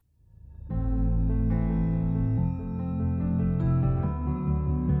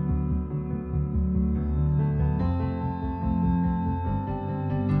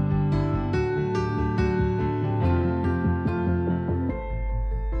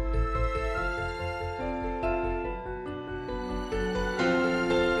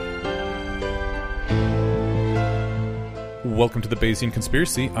welcome to the Bayesian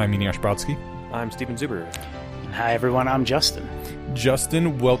Conspiracy. I'm Eneasz Brodsky. I'm Steven Zuber. Hi everyone, I'm Justin.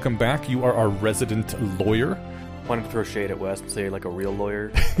 Justin, welcome back. You are our resident lawyer. Wanted to throw shade at Wes and say like a real lawyer.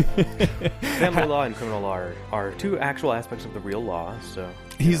 Family law and criminal law are two actual aspects of the real law, so...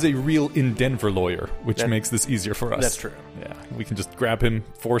 He's a real in Denver lawyer, which makes this easier for us. That's true. Yeah, we can just grab him,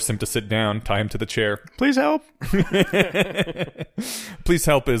 force him to sit down, tie him to the chair. Please help. Please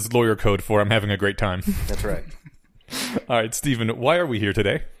help is lawyer code for I'm having a great time. That's right. All right, Steven, why are we here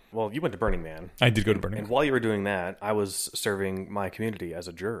today? Well, you went to Burning Man. I did go to Burning Man. And while you were doing that, I was serving my community as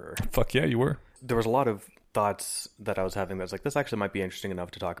a juror. Fuck yeah, you were. There was a lot of thoughts that I was having that was like, this actually might be interesting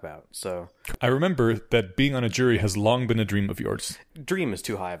enough to talk about. So I remember that being on a jury has long been a dream of yours. Dream is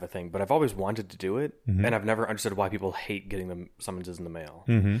too high of a thing, but I've always wanted to do it, and I've never understood why people hate getting them summonses in the mail.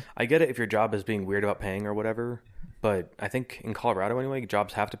 I get it if your job is being weird about paying or whatever, but I think in Colorado anyway,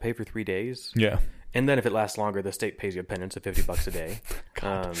 jobs have to pay for 3 days. Yeah. And then if it lasts longer, the state pays you a penance of $50 a day.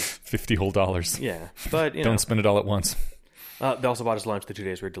 God, $50 whole dollars. Yeah, but you Don't spend it all at once. They also bought us lunch the 2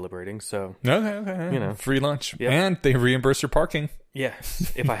 days we were deliberating, so... Okay. You know. Free lunch. Yep. And they reimburse your parking. Yeah,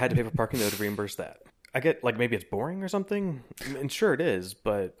 if I had to pay for parking, they would reimburse that. I get, like, maybe it's boring or something. And sure it is,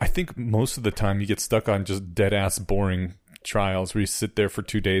 but... I think most of the time you get stuck on just dead-ass boring trials where you sit there for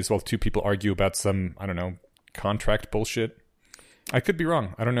 2 days while two people argue about some, I don't know, contract bullshit. I could be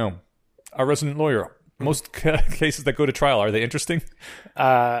wrong. I don't know. Our resident lawyer... Most cases that go to trial, are they interesting?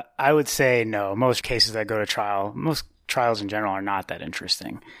 I would say no. Most cases that go to trial, most trials in general are not that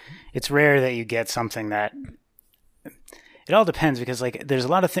interesting. It's rare that you get something that... It all depends because like there's a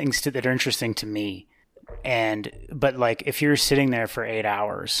lot of things that are interesting to me. But like if you're sitting there for 8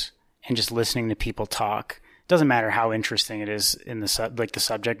 hours and just listening to people talk, it doesn't matter how interesting it is in the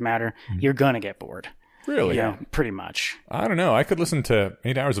subject matter, you're going to get bored. Really? Yeah, pretty much. I don't know. I could listen to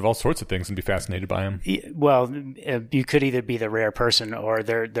 8 hours of all sorts of things and be fascinated by them. Well, you could either be the rare person or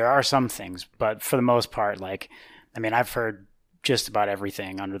there are some things, but for the most part, like, I mean, I've heard just about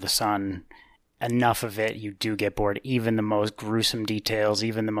everything under the sun. Enough of it, you do get bored. Even the most gruesome details,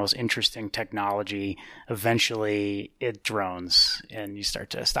 even the most interesting technology, eventually it drones and you start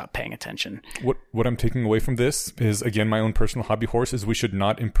to stop paying attention. What I'm taking away from this is, again, my own personal hobby horse is we should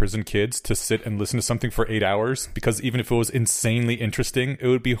not imprison kids to sit and listen to something for 8 hours because even if it was insanely interesting, it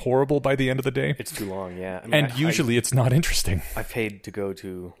would be horrible by the end of the day. It's too long, yeah. I mean, and usually it's not interesting. I've paid to go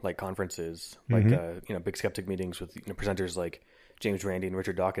to like conferences, like big skeptic meetings with presenters like James Randi and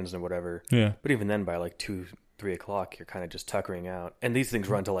Richard Dawkins and whatever. Yeah. But even then, by like 2-3 o'clock, you're kind of just tuckering out. And these things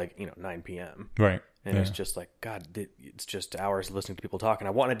run to like 9 p.m. Right. And it's just like, God, it's just hours listening to people talk, and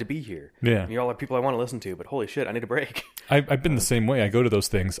I wanted to be here. Yeah. And you all are people I want to listen to, but holy shit, I need a break. I've been the same way. I go to those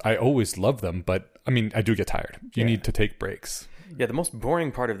things. I always love them, but I mean, I do get tired. You need to take breaks. Yeah, the most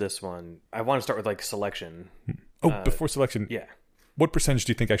boring part of this one, I want to start with like selection. Before selection. Yeah. What percentage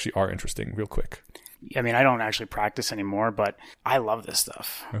do you think actually are interesting, real quick? I mean, I don't actually practice anymore, but I love this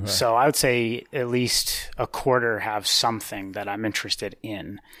stuff. Okay. So I would say at least a quarter have something that I'm interested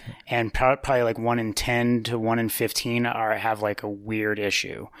in. And probably like 1 in 10 to 1 in 15 have like a weird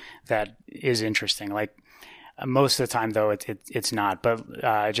issue that is interesting. Like most of the time, though, it's not. But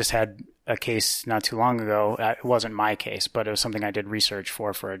I just had a case not too long ago. It wasn't my case, but it was something I did research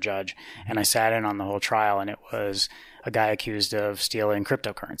for a judge. And I sat in on the whole trial, and it was a guy accused of stealing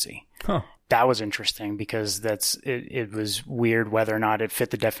cryptocurrency. Huh. That was interesting because it was weird whether or not it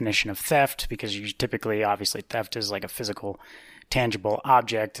fit the definition of theft, because you typically, obviously, theft is like a physical, tangible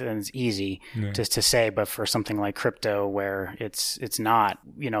object, and it's easy to say. But for something like crypto, where it's not,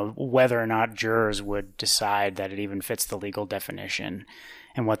 whether or not jurors would decide that it even fits the legal definition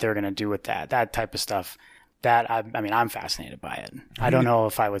and what they're going to do with that type of stuff. I'm fascinated by it. I don't know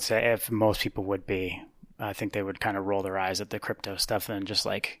if I would say if most people would be. I think they would kind of roll their eyes at the crypto stuff and just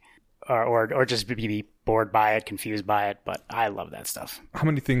like. Or just be bored by it, confused by it, but I love that stuff. How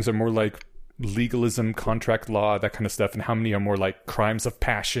many things are more like legalism, contract law, that kind of stuff, and how many are more like crimes of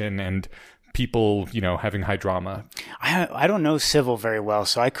passion and people, having high drama? I don't know civil very well,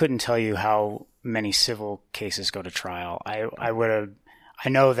 so I couldn't tell you how many civil cases go to trial. I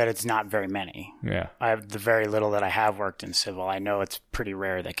know that it's not very many. Yeah. I have the very little that I have worked in civil. I know it's pretty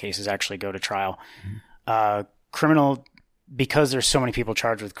rare that cases actually go to trial. Criminal, because there's so many people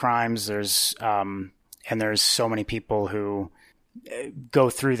charged with crimes, there's so many people who go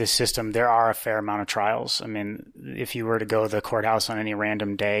through the system, there are a fair amount of trials. I mean, if you were to go to the courthouse on any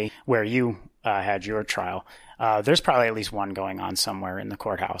random day where you had your trial, there's probably at least one going on somewhere in the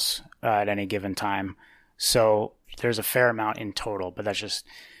courthouse at any given time. So there's a fair amount in total, but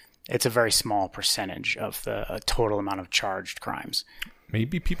it's a very small percentage of the total amount of charged crimes.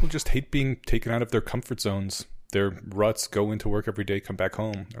 Maybe people just hate being taken out of their comfort zones. their ruts, go into work every day, come back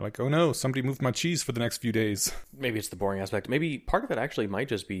home. They're like, oh no, somebody moved my cheese for the next few days. Maybe it's the boring aspect. Maybe part of it actually might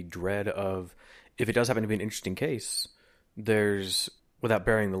just be dread of, if it does happen to be an interesting case, there's, without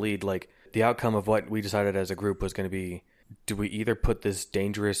burying the lead, like the outcome of what we decided as a group was going to be, do we either put this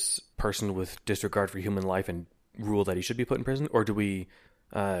dangerous person with disregard for human life and rule that he should be put in prison, or do we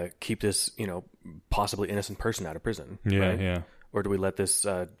keep this, possibly innocent person out of prison? Yeah, right? yeah. Or do we let this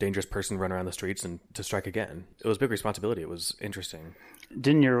dangerous person run around the streets and to strike again? It was a big responsibility. It was interesting.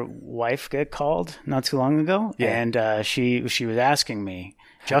 Didn't your wife get called not too long ago? Yeah. And she was asking me,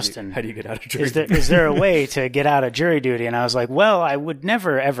 Justin, how do you get out of jury duty? Is there a way to get out of jury duty? And I was like, well, I would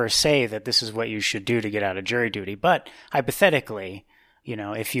never ever say that this is what you should do to get out of jury duty. But hypothetically,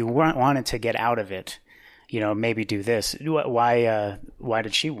 if you wanted to get out of it, maybe do this. Why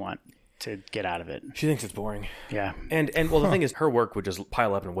did she want to get out of it? She thinks it's boring. Yeah. And the thing is, her work would just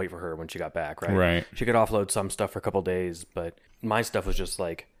pile up and wait for her when she got back, right? Right. She could offload some stuff for a couple of days, but my stuff was just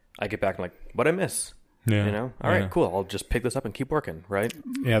like, I get back and like, what'd I miss? Yeah. All right, cool. I'll just pick this up and keep working, right?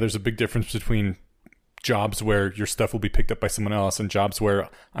 Yeah, there's a big difference between jobs where your stuff will be picked up by someone else and jobs where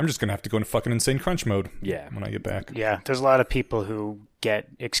I'm just going to have to go into fucking insane crunch mode when I get back. Yeah, there's a lot of people who get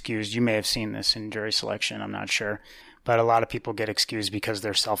excused. You may have seen this in jury selection, I'm not sure. But a lot of people get excused because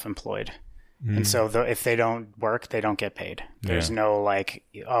they're self-employed. And so if they don't work, they don't get paid. There's no like,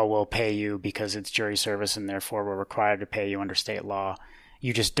 oh, we'll pay you because it's jury service and therefore we're required to pay you under state law.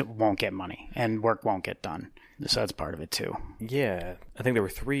 You just won't get money and work won't get done. So that's part of it too. Yeah. I think there were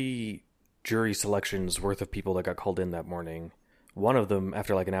 3 jury selections worth of people that got called in that morning. One of them,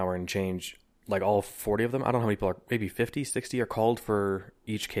 after like an hour and change, like all 40 of them, I don't know how many people are, maybe 50, 60 are called for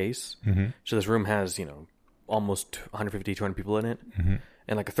each case. Mm-hmm. So this room has, almost 150, 200 people in it. Mm-hmm.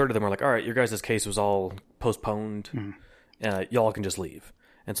 And like a third of them are like, all right, your guys' case was all postponed. Mm-hmm. Y'all can just leave.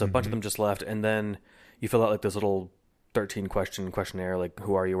 And so a bunch of them just left. And then you fill out like this little 13 question questionnaire, like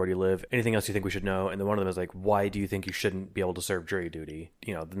who are you, where do you live, anything else you think we should know. And then one of them is like, why do you think you shouldn't be able to serve jury duty?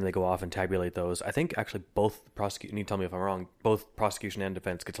 Then they go off and tabulate those. I think actually both prosecution, you tell me if I'm wrong, both prosecution and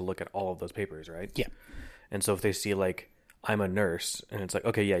defense get to look at all of those papers, right? Yeah. And so if they see like, I'm a nurse, and it's like,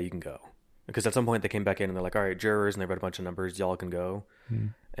 okay, yeah, you can go. Because at some point they came back in and they're like, all right, jurors, and they read a bunch of numbers, y'all can go.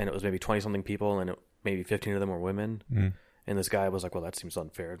 And it was maybe 20 something people, and maybe 15 of them were women. And this guy was like, well, that seems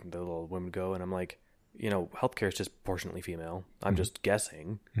unfair. The little women go. And I'm like, healthcare is disproportionately female. I'm just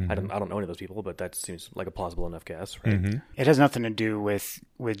guessing. I don't know any of those people, but that seems like a plausible enough guess, right? It has nothing to do with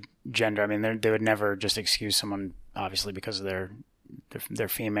gender. I mean, they would never just excuse someone, obviously, because of they're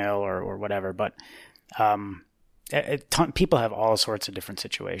female or whatever. But people have all sorts of different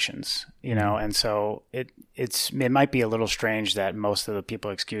situations, and so it might be a little strange that most of the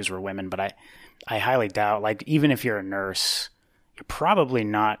people excused were women, but I highly doubt, like, even if you're a nurse, you're probably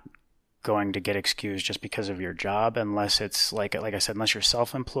not going to get excused just because of your job, unless it's like I said, unless you're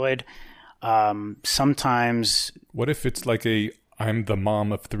self-employed. Sometimes. What if it's like I'm the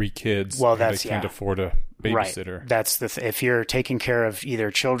mom of 3 kids. Well, and I can't afford a babysitter. Right. That's if you're taking care of either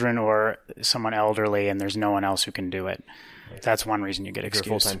children or someone elderly and there's no one else who can do it. That's one reason you get excused. If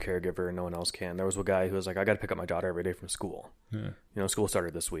you're a full-time caregiver and no one else can. There was a guy who was like, I got to pick up my daughter every day from school. Yeah. School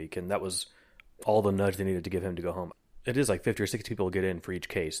started this week, and that was all the nudge they needed to give him to go home. It is like 50 or 60 people get in for each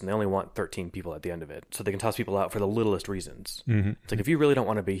case, and they only want 13 people at the end of it. So they can toss people out for the littlest reasons. Mm-hmm. It's like, if you really don't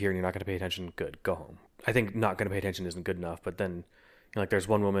want to be here and you're not going to pay attention, good, go home. I think not going to pay attention isn't good enough, but then, like, there's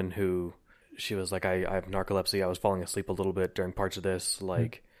one woman who, she was like, I have narcolepsy. I was falling asleep a little bit during parts of this,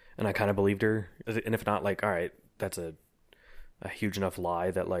 like, and I kind of believed her. And if not, like, all right, that's a huge enough lie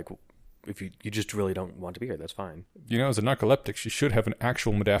that, like, if you just really don't want to be here, that's fine. As a narcoleptic, she should have an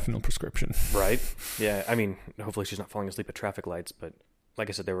actual modafinil prescription. Right? Yeah, I mean, hopefully she's not falling asleep at traffic lights, but like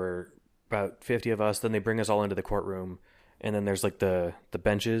I said, there were about 50 of us. Then they bring us all into the courtroom, and then there's like the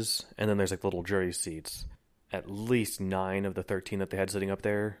benches, and then there's like little jury seats. At least 9 of the 13 that they had sitting up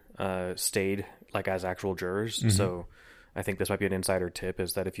there stayed like as actual jurors. Mm-hmm. So I think this might be an insider tip,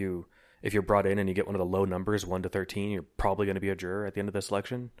 is that if you're brought in and you get one of the low numbers, 1 to 13, you're probably going to be a juror at the end of the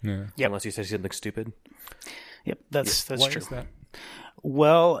selection. Yeah. Yep. Unless you say something stupid. Yep, that's Why true. Is that?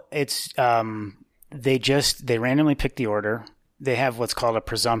 Well, it's they randomly pick the order. They have what's called a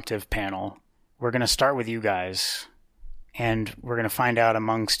presumptive panel. We're going to start with you guys, and we're going to find out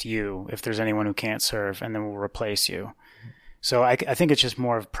amongst you if there's anyone who can't serve, and then we'll replace you. So I think it's just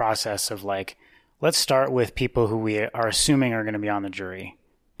more of a process of like, let's start with people who we are assuming are going to be on the jury,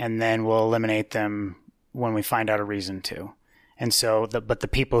 and then we'll eliminate them when we find out a reason to. And so, but the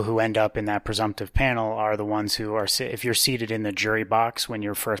people who end up in that presumptive panel are the ones who are, if you're seated in the jury box when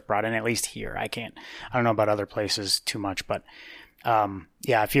you're first brought in, at least here, I don't know about other places too much, but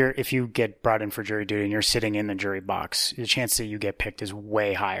Yeah, if you get brought in for jury duty and you're sitting in the jury box, the chance that you get picked is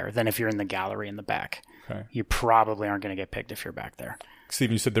way higher than if you're in the gallery in the back. Okay. You probably aren't going to get picked if you're back there.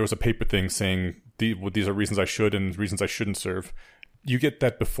 Stephen, you said there was a paper thing saying these are reasons I should and reasons I shouldn't serve. You get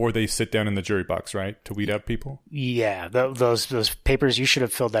that before they sit down in the jury box, right? To weed out people? Yeah, those papers, you should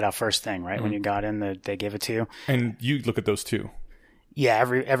have filled that out first thing, right? When you got in, they gave it to you. And you look at those too? Yeah,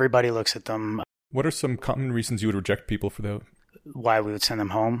 everybody looks at them. What are some common reasons you would reject people for those? Why we would send them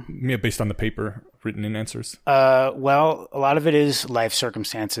home? Yeah, based on the paper written in answers. Well, a lot of it is life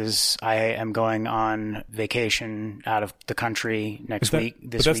circumstances. I am going on vacation out of the country next week.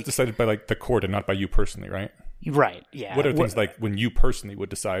 But that's decided by like the court and not by you personally, right? Right. Yeah. What are things like when you personally would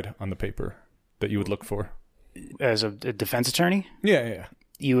decide on the paper that you would look for? As a defense attorney? Yeah.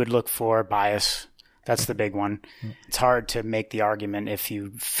 You would look for bias. That's the big one. It's hard to make the argument if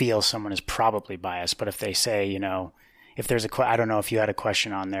you feel someone is probably biased, but if they say, if there's I don't know if you had a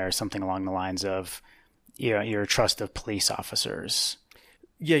question on there, something along the lines of, your trust of police officers.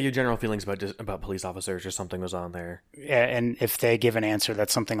 Yeah, your general feelings about police officers or something was on there. And if they give an answer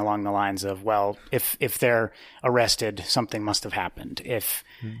that's something along the lines of, well, if they're arrested, something must have happened. If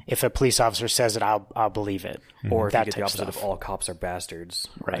a police officer says it, I'll believe it. Or if you get the opposite of all cops are bastards.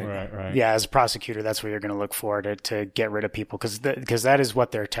 Right. Yeah, as a prosecutor, that's what you're going to look for to get rid of people because that is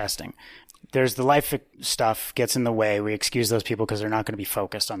what they're testing. There's the life stuff gets in the way. We excuse those people because they're not going to be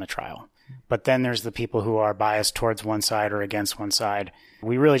focused on the trial. But then there's the people who are biased towards one side or against one side.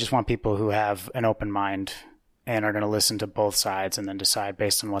 We really just want people who have an open mind and are going to listen to both sides and then decide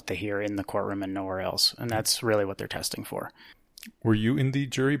based on what they hear in the courtroom and nowhere else. And that's really what they're testing for. Were you in the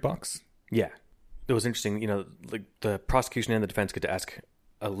jury box? Yeah. It was interesting. Like the prosecution and the defense get to ask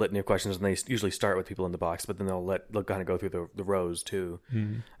a litany of questions, and they usually start with people in the box, but then they'll kind of go through the rows too.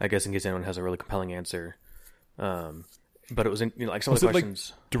 I guess in case anyone has a really compelling answer. But it was like some of the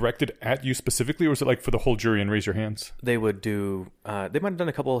questions like directed at you specifically, or was it like for the whole jury and raise your hands? They would do. They might have done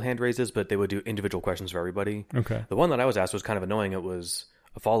a couple of hand raises, but they would do individual questions for everybody. Okay. The one that I was asked was kind of annoying. It was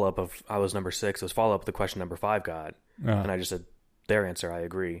a follow up of I was number 6. It was follow up of the question number 5 got, and I just said their answer. I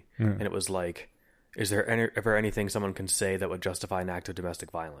agree, and it was like, is there ever anything someone can say that would justify an act of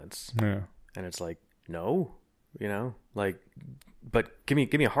domestic violence? Yeah. And it's like, no, but throw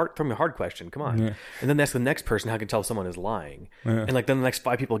me a hard question. Come on. Yeah. And then that's the next person how I can tell someone is lying. Yeah. And then the next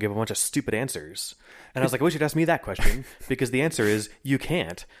 5 people give a bunch of stupid answers. And I was like, we should ask me that question because the answer is you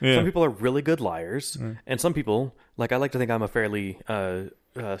can't. Yeah. Some people are really good liars. Yeah. And some people, I like to think I'm a fairly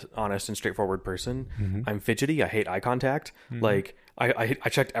honest and straightforward person. Mm-hmm. I'm fidgety. I hate eye contact. Mm-hmm. I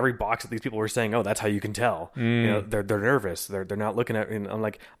checked every box that these people were saying, oh, that's how you can tell. They're nervous. They're not looking at me. And I'm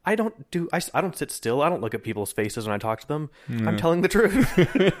like, I don't sit still. I don't look at people's faces when I talk to them. I'm telling the truth.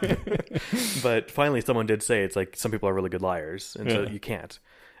 But finally someone did say it's like some people are really good liars, and so you can't.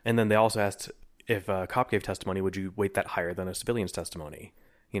 And then they also asked if a cop gave testimony, would you weight that higher than a civilian's testimony?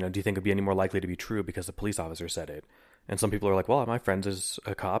 Do you think it'd be any more likely to be true because the police officer said it? And some people are like, well, my friend is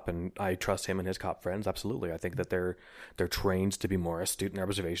a cop and I trust him and his cop friends. Absolutely. I think that they're trained to be more astute in their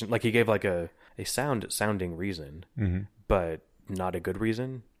observation. Like he gave like a sounding reason, but not a good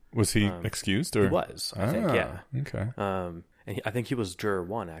reason. Was he excused? Or? He was, I think, yeah. Okay. And I think he was juror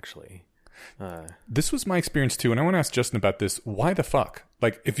 1, actually. This was my experience too. And I want to ask Justin about this. Why the fuck?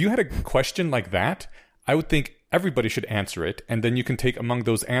 Like if you had a question like that, I would think everybody should answer it. And then you can take among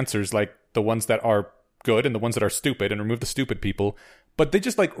those answers, like the ones that are good and the ones that are stupid and remove the stupid people. But they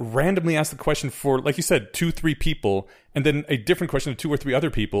just randomly ask the question for, like you said, 2-3 people and then a different question to 2 or 3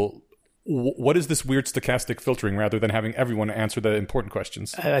 other people. What is this weird stochastic filtering rather than having everyone answer the important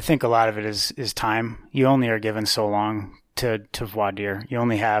questions? I think a lot of it is time. You only are given so long to voir dire. You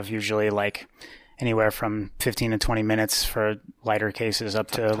only have usually anywhere from 15 to 20 minutes for lighter cases up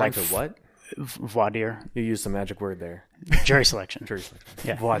to time to what? Voir dire. You used the magic word there. Jury selection.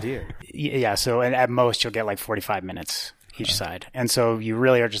 Yeah. Voir dire. Yeah. So at most you'll get 45 minutes each side. And so you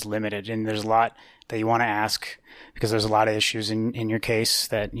really are just limited. And there's a lot that you want to ask because there's a lot of issues in your case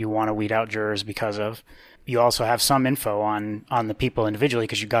that you want to weed out jurors because of. You also have some info on the people individually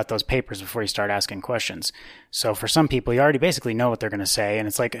because you got those papers before you start asking questions. So for some people, you already basically know what they're going to say. And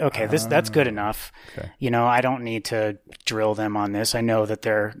it's like, okay, that's good enough. Okay. I don't need to drill them on this. I know that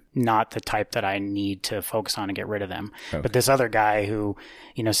they're not the type that I need to focus on and get rid of them. Okay. But this other guy who,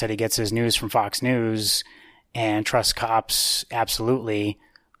 said he gets his news from Fox News and trusts cops absolutely.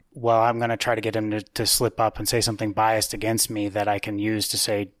 well, I'm going to try to get him to slip up and say something biased against me that I can use to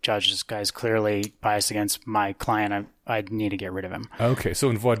say, Judge, this guy's clearly biased against my client. I need to get rid of him. Okay, so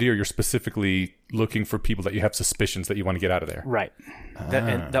in voir dire, you're specifically looking for people that you have suspicions that you want to get out of there. Right.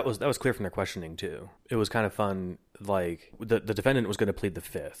 And that was clear from their questioning too. It was kind of fun. Like the defendant was going to plead the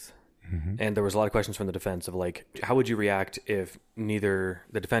fifth. Mm-hmm. And there was a lot of questions from the defense of like, how would you react if neither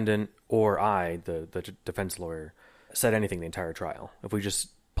the defendant or I, the defense lawyer, said anything the entire trial? If we just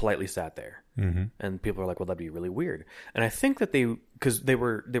politely sat there. Mm-hmm. And people are like, well, that'd be really weird. And I think that because they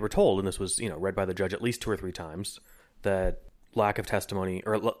were told, and this was, read by the judge at least 2 or 3 times, that lack of testimony,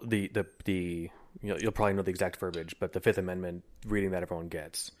 or you'll probably know the exact verbiage, but the Fifth Amendment reading that everyone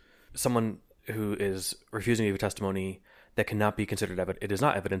gets. Someone who is refusing to give testimony that cannot be considered evidence. It is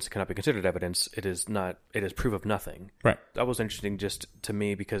not evidence. It cannot be considered evidence. It is proof of nothing. Right. That was interesting just to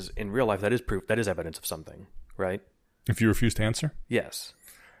me because in real life that is proof. That is evidence of something. Right. If you refuse to answer. Yes.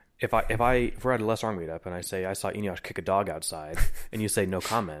 If we're at a Les Arm meetup and I say I saw Eneasz kick a dog outside and you say no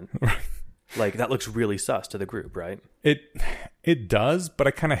comment, like that looks really sus to the group, right? It does, but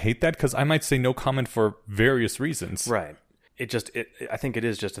I kind of hate that because I might say no comment for various reasons. Right. I think it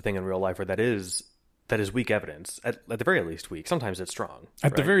is just a thing in real life where that is weak evidence. At the very least weak. Sometimes it's strong.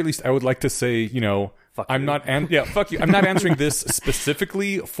 At the very least, I would like to say, fuck I'm you. not, fuck you. I'm not answering this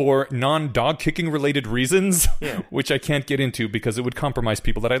specifically for non-dog kicking related reasons, which I can't get into because it would compromise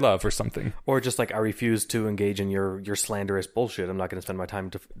people that I love or something. Or just like I refuse to engage in your slanderous bullshit. I'm not going to spend my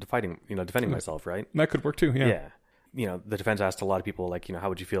time defending myself, right? That could work too. Yeah. Yeah. The defense asked a lot of people like, how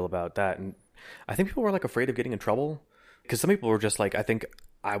would you feel about that? And I think people were like afraid of getting in trouble because some people were just like, I think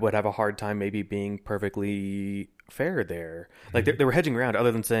I would have a hard time maybe being perfectly fair there. Like they were hedging around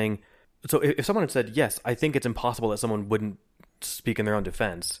other than saying, so if someone had said, yes, I think it's impossible that someone wouldn't speak in their own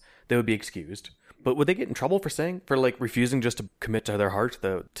defense, they would be excused. But would they get in trouble for like refusing just to commit to their heart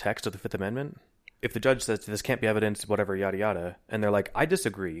the text of the Fifth Amendment? If the judge says this can't be evidence, whatever, yada, yada, and they're like, I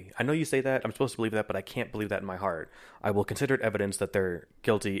disagree. I know you say that. I'm supposed to believe that, but I can't believe that in my heart. I will consider it evidence that they're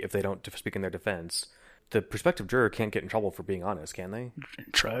guilty if they don't speak in their defense. The prospective juror can't get in trouble for being honest, can they?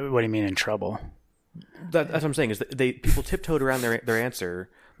 What do you mean in trouble? That's what I'm saying. Is that people tiptoed around their answer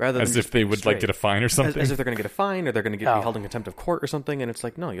rather than as if they would like get a fine or something. As if they're going to get a fine or they're going to be held in contempt of court or something. And it's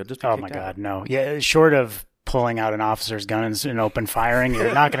like, no, you'll just be kicked out. Oh my God, no. Yeah, short of pulling out an officer's gun and open firing,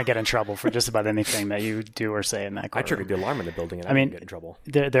 you're not going to get in trouble for just about anything that you do or say in that courtroom. I triggered the alarm in the building and I didn't get in trouble.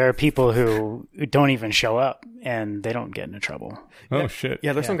 There are people who don't even show up and they don't get into trouble. Oh, shit.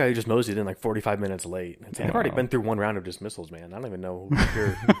 Yeah, there's some guy who just moseyed in like 45 minutes late. I've already been through one round of dismissals, man. I don't even know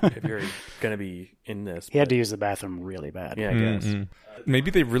if you're going to be in this. He had to use the bathroom really bad. Yeah, I guess. Maybe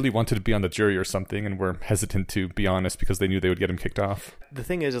they really wanted to be on the jury or something and were hesitant to be honest because they knew they would get him kicked off. The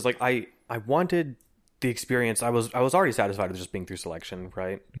thing is like I wanted the experience. I was already satisfied with just being through selection,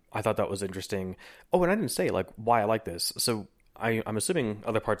 right? I thought that was interesting. Oh, and I didn't say like why I like this. So I'm assuming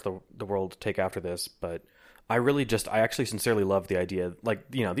other parts of the world take after this, but I actually sincerely love the idea. Like,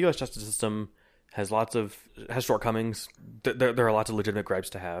 the U.S. justice system has shortcomings. There are lots of legitimate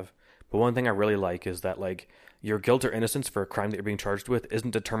gripes to have. But one thing I really like is that like your guilt or innocence for a crime that you're being charged with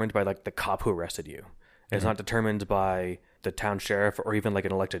isn't determined by like the cop who arrested you. It's not determined by the town sheriff or even like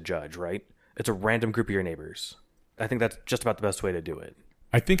an elected judge, right? It's a random group of your neighbors. I think that's just about the best way to do it.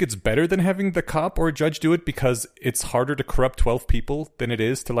 I think it's better than having the cop or a judge do it because it's harder to corrupt 12 people than it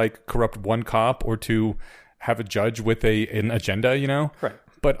is to like corrupt one cop or to have a judge with an agenda, Right.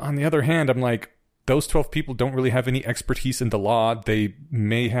 But on the other hand, I'm like, those 12 people don't really have any expertise in the law. They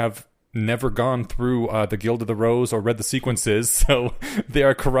may have never gone through the Guild of the Rose or read the sequences, so they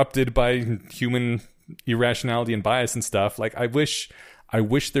are corrupted by human irrationality and bias and stuff. Like, I wish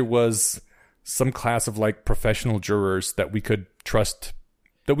there was some class of like professional jurors that we could trust,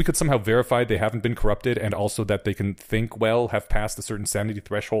 that we could somehow verify they haven't been corrupted, and also that they can think well, have passed a certain sanity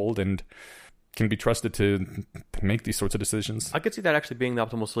threshold, and can be trusted to make these sorts of decisions. I could see that actually being the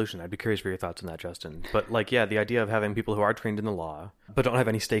optimal solution. I'd be curious for your thoughts on that, Justin. But like, yeah, the idea of having people who are trained in the law but don't have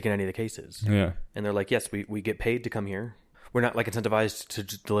any stake in any of the cases. Yeah. And they're like, yes, we get paid to come here. We're not like incentivized to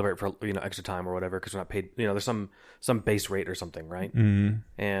deliver it for extra time or whatever because we're not paid. There's some base rate or something, right? Mm-hmm.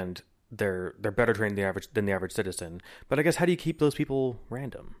 And they're better trained than the average citizen. But I guess how do you keep those people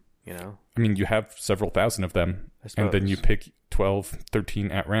random? I mean, you have several thousand of them, and then you pick 12, 13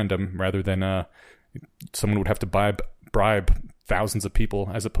 at random rather than someone would have to bribe thousands of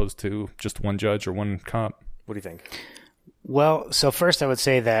people as opposed to just one judge or one cop. What do you think? Well, so first I would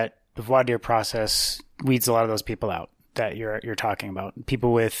say that the voir dire process weeds a lot of those people out that you're talking about.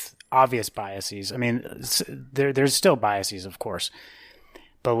 People with obvious biases. I mean, there's still biases, of course,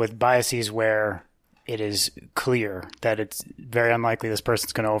 but with biases where it is clear that it's very unlikely this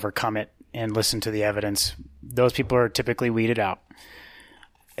person's going to overcome it and listen to the evidence, those people are typically weeded out.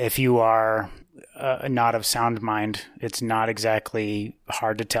 If you are not of sound mind, it's not exactly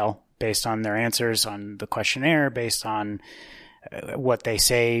hard to tell based on their answers on the questionnaire, based on what they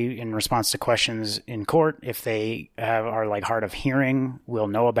say in response to questions in court. If they are like hard of hearing, we'll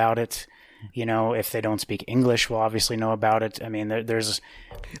know about it. You know, if they don't speak English, we'll obviously know about it. I mean, there's...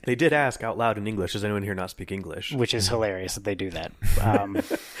 They did ask out loud in English, does anyone here not speak English? Which is hilarious that they do that.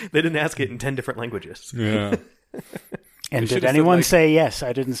 They didn't ask it in 10 different languages. Yeah. And did anyone say, yes,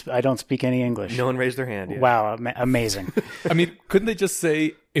 I don't speak any English? No one raised their hand. Yeah. Wow, amazing. I mean, couldn't they just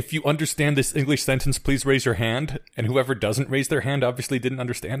say, if you understand this English sentence, please raise your hand? And whoever doesn't raise their hand obviously didn't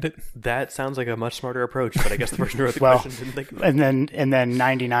understand it. That sounds like a much smarter approach, but I guess the person who wrote the question didn't think of it. And then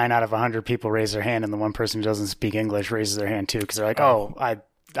 99 out of 100 people raise their hand, and the one person who doesn't speak English raises their hand too, because they're like,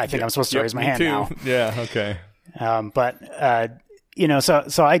 I think I'm supposed to raise my hand too. now. Yeah, okay. You know,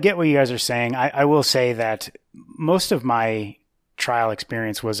 so I get what you guys are saying. I will say that most of my trial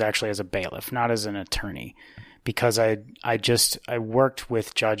experience was actually as a bailiff, not as an attorney, because I worked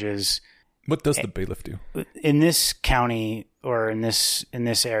with judges. What does the bailiff do? In this county or in this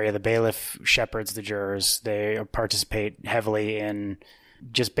area, the bailiff shepherds the jurors. They participate heavily in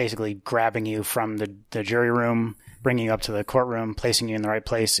just basically grabbing you from the jury room, bringing you up to the courtroom, placing you in the right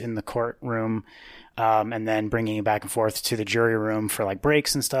place in the courtroom, and then bringing you back and forth to the jury room for like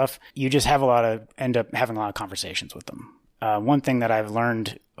breaks and stuff. You just end up having a lot of conversations with them. One thing that I've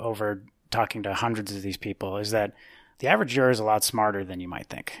learned over talking to hundreds of these people is that the average juror is a lot smarter than you might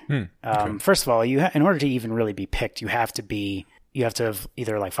think. Okay. First of all, in order to even really be picked, you have to have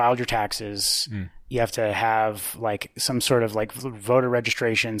either like filed your taxes. You have to have like some sort of like voter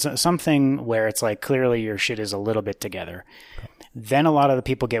registration, something where it's like clearly your shit is a little bit together. Okay. Then a lot of the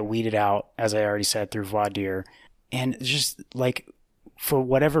people get weeded out, as I already said, through voir dire. And just like, for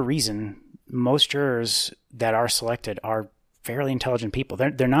whatever reason, most jurors that are selected are fairly intelligent people.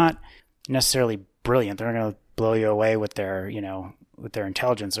 They're not necessarily brilliant. They're not going to blow you away with their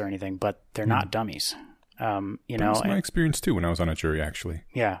intelligence or anything, but they're not dummies. That was my experience too when I was on a jury, actually.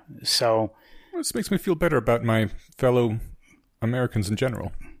 Yeah. So this makes me feel better about my fellow Americans in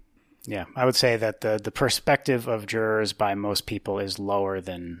general. Yeah, I would say that the perspective of jurors by most people is lower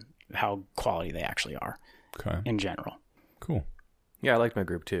than how quality they actually are. Okay. In general. Cool. Yeah, I liked my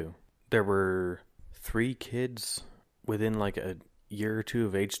group too. There were 3 kids within like a year or two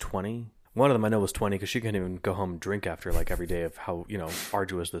of age 20. One of them I know was 20 because she couldn't even go home and drink after like every day of how,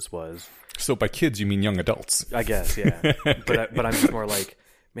 arduous this was. So by kids, you mean young adults? I guess, yeah. Okay. But I'm just more like,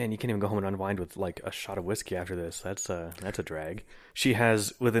 man, you can't even go home and unwind with like a shot of whiskey after this. That's a drag. She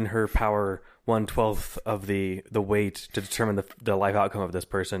has within her power 1/12 of the weight to determine the life outcome of this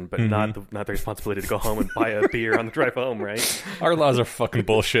person, but not the responsibility to go home and buy a beer on the drive home, right? Our laws are fucking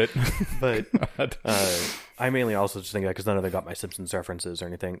bullshit. But I mainly also just think that because none of them got my Simpsons references or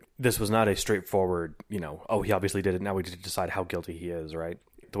anything. This was not a straightforward, he obviously did it. Now we need to decide how guilty he is, right?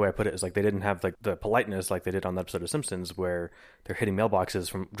 The way I put it is like they didn't have like the politeness like they did on the episode of Simpsons where they're hitting mailboxes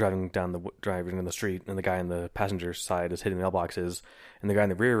from driving in the street, and the guy on the passenger side is hitting mailboxes, and the guy in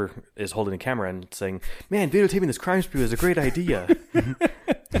the rear is holding a camera and saying, "Man, videotaping this crime spree is a great idea."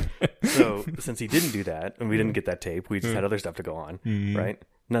 So since he didn't do that, and we didn't get that tape, we just had other stuff to go on, right?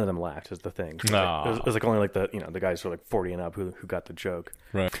 None of them laughed is the thing. It was like only like the guys who were like 40 and up who got the joke.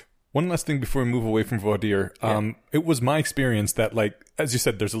 Right. One last thing before we move away from voir dire. It was my experience that, like, as you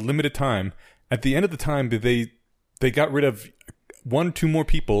said, there's a limited time. At the end of the time, they got rid of 1-2 more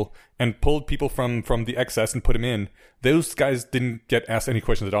people and pulled people from the excess and put them in. Those guys didn't get asked any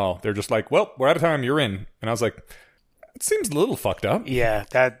questions at all. They're just like, well, we're out of time. You're in. And I was like, it seems a little fucked up. Yeah,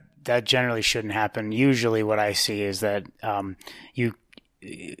 that generally shouldn't happen. Usually what I see is that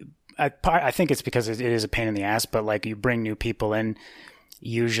I think it's because it is a pain in the ass, but like you bring new people in,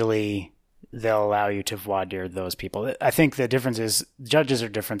 usually they'll allow you to voir dire those people. I think the difference is judges are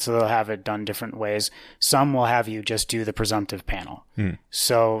different, so they'll have it done different ways. Some will have you just do the presumptive panel.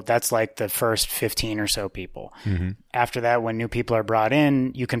 So that's like the first 15 or so people. After that, when new people are brought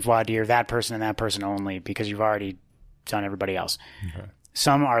in, you can voir dire that person and that person only because you've already done everybody else. Okay.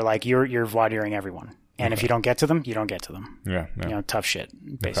 Some are like you're voir diring everyone. And if you don't get to them, you don't get to them. Yeah. Tough shit,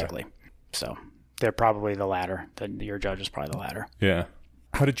 basically. Okay. So they're probably the latter. Your judge is probably the latter. Yeah.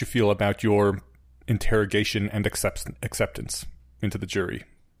 How did you feel about your interrogation and acceptance into the jury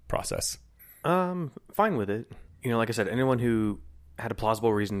process? Fine with it. Like I said, anyone who had a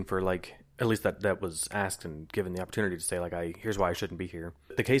plausible reason for like, at least that was asked and given the opportunity to say like, here's why I shouldn't be here.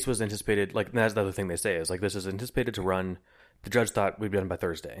 The case was anticipated, like that's the other thing they say is like, this is anticipated to run The judge thought we'd be done by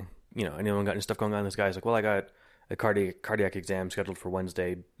Thursday. Anyone got any stuff going on? This guy's like, well, I got a cardiac exam scheduled for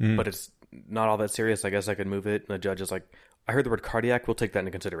Wednesday, but it's not all that serious. I guess I could move it. And the judge is like, I heard the word cardiac. We'll take that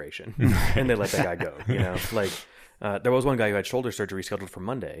into consideration. And they let that guy go. There was one guy who had shoulder surgery scheduled for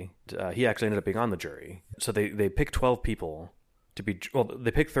Monday. He actually ended up being on the jury. So they picked 12 people to be,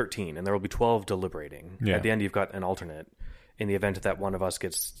 they picked 13, and there will be 12 deliberating. Yeah. At the end, you've got an alternate in the event that one of us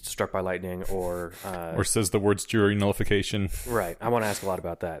gets struck by lightning or says the words jury nullification. Right. I want to ask a lot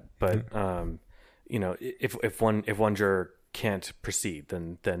about that. But, if one juror can't proceed,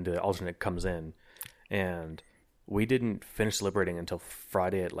 then the alternate comes in. And we didn't finish deliberating until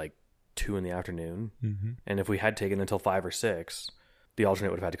Friday at 2 in the afternoon. Mm-hmm. And if we had taken until 5 or 6, the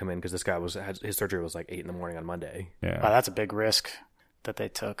alternate would have had to come in because this guy his surgery was 8 in the morning on Monday. Yeah. Wow, that's a big risk that they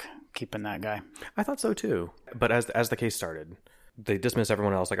took, keeping that guy. I thought so too. But as the case started, they dismissed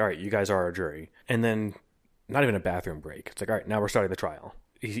everyone else. All right, you guys are our jury. And then not even a bathroom break. It's all right, now we're starting the trial.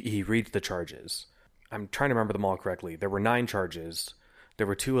 He reads the charges. I'm trying to remember them all correctly. There were 9 charges. There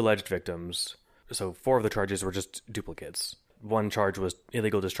were 2 alleged victims. So 4 of the charges were just duplicates. 1 charge was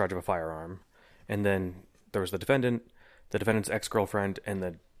illegal discharge of a firearm. And then there was the defendant, the defendant's ex-girlfriend,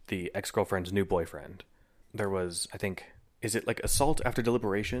 and the ex-girlfriend's new boyfriend. There was, I think, is it assault after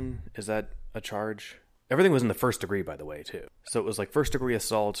deliberation? Is that a charge? Everything was in the first degree, by the way, too. So it was first degree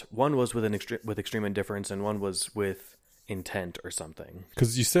assault. One was with extreme indifference, and one was with intent or something.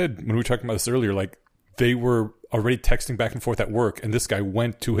 Because you said, when we were talking about this earlier, they were already texting back and forth at work, and this guy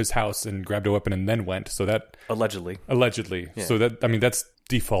went to his house and grabbed a weapon and then went. So that allegedly. Yeah. So that's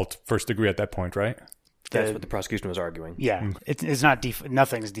default first degree at that point, right? That's what the prosecution was arguing. Yeah, it's not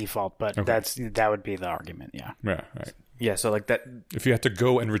nothing's default, but okay. That would be the argument. Yeah. Yeah. Right. Yeah. So that, if you had to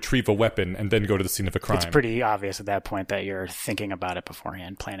go and retrieve a weapon and then go to the scene of a crime, it's pretty obvious at that point that you're thinking about it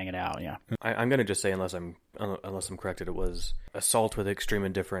beforehand, planning it out. Yeah. I'm going to just say, unless I'm corrected, it was assault with extreme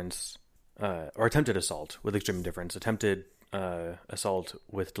indifference. Or attempted assault with extreme indifference, attempted assault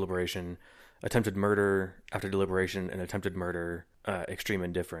with deliberation, attempted murder after deliberation, and attempted murder, extreme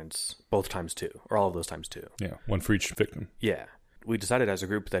indifference, both times 2, or all of those times 2. Yeah, 1 for each victim. Yeah. We decided as a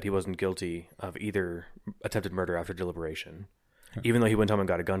group that he wasn't guilty of either attempted murder after deliberation, even though he went home and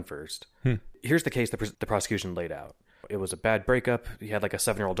got a gun first. Here's the case the prosecution laid out. It was a bad breakup. He had a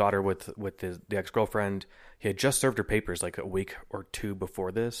 7-year-old daughter with the ex-girlfriend. He had just served her papers a week or 2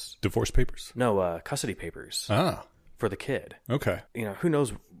 before this. Divorce papers? No, custody papers. Ah. For the kid. Okay. Who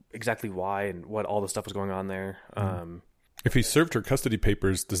knows exactly why and what all the stuff was going on there. If he served her custody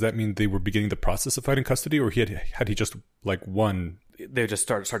papers, does that mean they were beginning the process of fighting custody, or had he just won? They just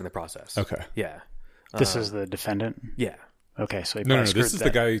starting the process. Okay. Yeah. This is the defendant? Yeah. Okay, so No, this is the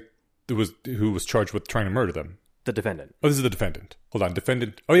guy who was charged with trying to murder them. The defendant. Oh, this is the defendant. Hold on,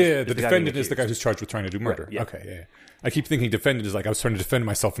 defendant. Oh, yeah, the defendant is the guy who's charged with trying to do murder. Right, yeah. Okay, yeah. I keep thinking defendant is I was trying to defend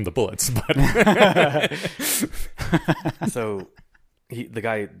myself from the bullets, but... So,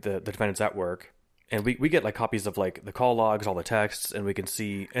 the defendant's at work, and we get copies of the call logs, all the texts, and we can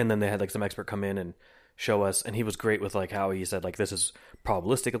see, and then they had some expert come in and show us, and he was great with how he said this is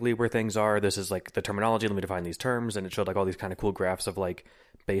probabilistically where things are, this is the terminology, let me define these terms, and it showed all these kind of cool graphs of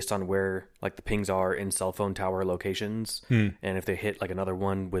based on where the pings are in cell phone tower locations, and if they hit another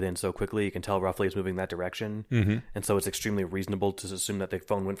one within so quickly, you can tell roughly it's moving that direction. And so it's extremely reasonable to assume that the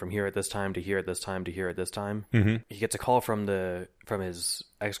phone went from here at this time to here at this time to here at this time. He gets a call from his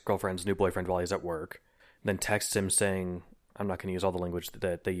ex-girlfriend's new boyfriend while he's at work, then texts him saying, I'm not going to use all the language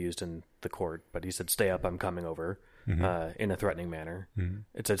that they used in the court, but he said, stay up, I'm coming over, in a threatening manner.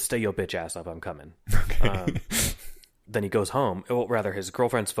 It said, stay your bitch ass up, I'm coming. Okay. Then he goes home. Well, rather, his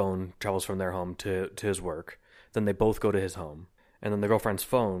girlfriend's phone travels from their home to his work. Then they both go to his home. And then the girlfriend's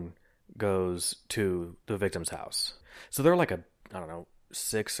phone goes to the victim's house. So there are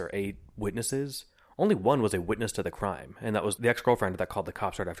 6 or 8 witnesses. Only one was a witness to the crime, and that was the ex-girlfriend that called the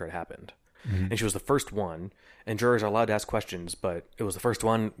cops right after it happened. And she was the first one, and jurors are allowed to ask questions, but it was the first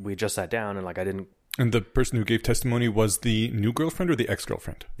one. We just sat down, and I didn't... And the person who gave testimony was the new girlfriend or the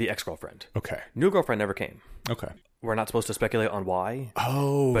ex-girlfriend? The ex-girlfriend. Okay. New girlfriend never came. Okay. We're not supposed to speculate on why.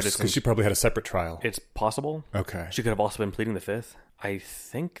 Oh, but it's because she probably had a separate trial. It's possible. Okay. She could have also been pleading the fifth. I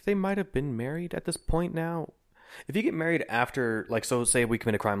think they might have been married at this point now. If you get married after, so say we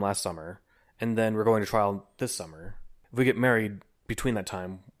commit a crime last summer, and then we're going to trial this summer. If we get married between that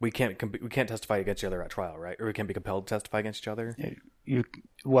time, we can't testify against each other at trial, right? Or we can't be compelled to testify against each other.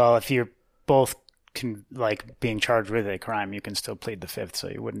 If you're both being charged with a crime, you can still plead the fifth, so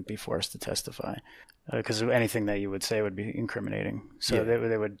you wouldn't be forced to testify because anything that you would say would be incriminating. So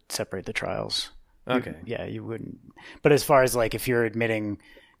they would separate the trials. Okay. You wouldn't. But as far as if you're admitting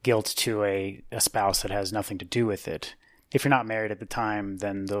guilt to a spouse that has nothing to do with it, if you're not married at the time,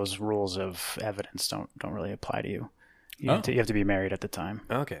 then those rules of evidence don't really apply to you. You have to be married at the time.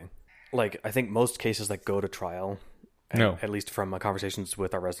 Okay. Like, I think most cases that go to trial, at least from my conversations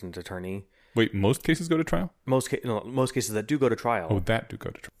with our resident attorney. Wait, most cases go to trial? Most cases that do go to trial. Oh, that do go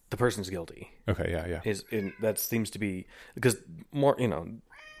to trial. The person's guilty. Okay, yeah. That seems to be, because more,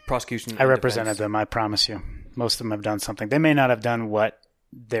 prosecution. I represented them, I promise you. Most of them have done something. They may not have done what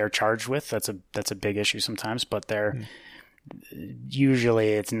they're charged with. That's a big issue sometimes, but they're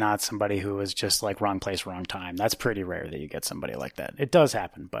usually it's not somebody who is just like wrong place, wrong time. That's pretty rare that you get somebody like that. It does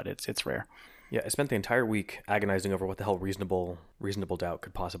happen, but it's rare. Yeah, I spent the entire week agonizing over what the hell reasonable doubt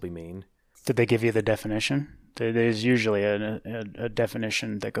could possibly mean. Did they give you the definition? There's usually a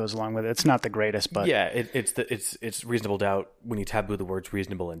definition that goes along with it. It's not the greatest, but yeah, it's reasonable doubt when you taboo the words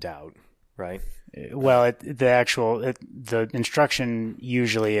reasonable and doubt, right? Well, the instruction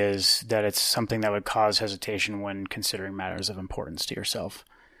usually is that it's something that would cause hesitation when considering matters of importance to yourself.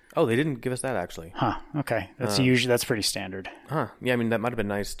 Oh, they didn't give us that actually. Huh. Okay, that's pretty standard. Huh. Yeah, I mean that might have been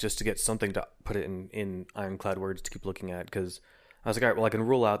nice just to get something to put it in ironclad words to keep looking at, because I was like, all right, well, I can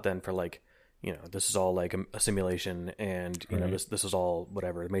rule out then for like, this is all like a simulation, and this is all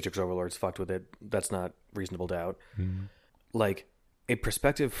whatever. The Matrix overlords fucked with it. That's not reasonable doubt. Mm-hmm. Like, a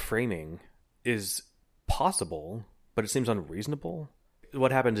prospective framing is possible, but it seems unreasonable.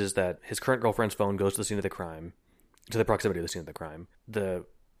 What happens is that his current girlfriend's phone goes to the scene of the crime, to the proximity of the scene of the crime. The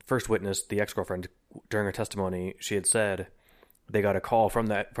first witness, the ex-girlfriend, during her testimony, she had said they got a call from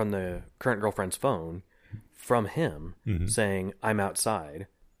the current girlfriend's phone from him saying, "I'm outside."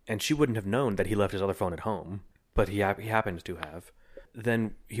 And she wouldn't have known that he left his other phone at home, but he happened to have.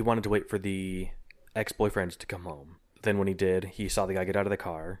 Then he wanted to wait for the ex-boyfriend to come home. Then when he did, he saw the guy get out of the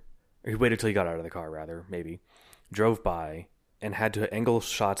car. Or he waited till he got out of the car, rather, maybe. Drove by and had to angle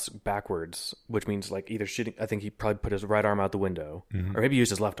shots backwards, which means like either shooting. I think he probably put his right arm out the window, or maybe used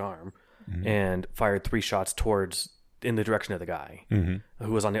his left arm, and fired 3 shots in the direction of the guy,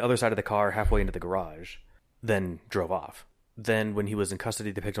 who was on the other side of the car, halfway into the garage, then drove off. Then when he was in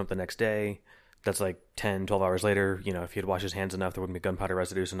custody, they picked him up the next day. That's like 10, 12 hours later. If he had washed his hands enough, there wouldn't be gunpowder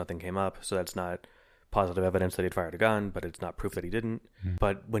residue, so nothing came up. So that's not positive evidence that he'd fired a gun, but it's not proof that he didn't.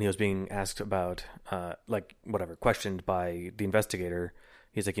 But when he was being asked about, questioned by the investigator,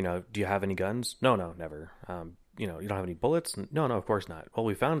 he's like, do you have any guns? No, never. You don't have any bullets? No, of course not. Well,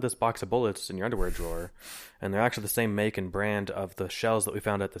 we found this box of bullets in your underwear drawer, and they're actually the same make and brand of the shells that we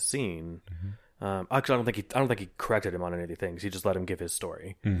found at the scene. Actually, I don't think he corrected him on any of the things. He just let him give his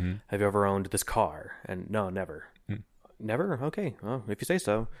story. Have you ever owned this car? And no, never. Never? Okay. Well, if you say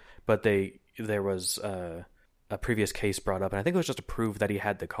so. But there was a previous case brought up, and I think it was just to prove that he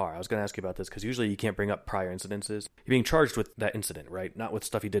had the car. I was going to ask you about this, because usually you can't bring up prior incidences. You're being charged with that incident, right? Not with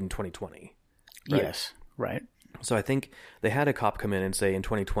stuff he did in 2020. Right? Yes, right. So I think they had a cop come in and say in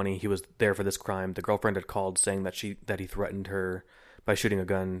 2020 he was there for this crime. The girlfriend had called saying that he threatened her by shooting a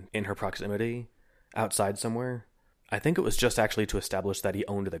gun in her proximity outside somewhere. I think it was just actually to establish that he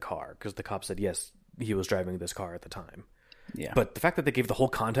owned the car, because the cop said yes, he was driving this car at the time. Yeah. But the fact that they gave the whole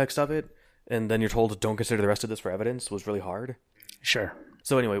context of it, and then you're told don't consider the rest of this for evidence, was really hard. Sure.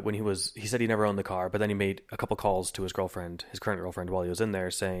 So anyway, when he said he never owned the car, but then he made a couple calls to his current girlfriend, while he was in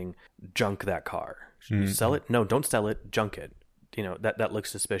there, saying, "Junk that car. Sell it? No, don't sell it. Junk it. That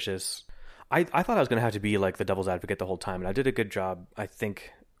looks suspicious." I thought I was going to have to be like the devil's advocate the whole time, and I did a good job, I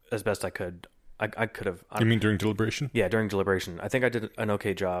think, as best I could. I could have. You mean during deliberation? Yeah, during deliberation. I think I did an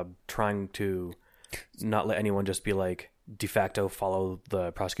okay job trying to not let anyone just be like de facto follow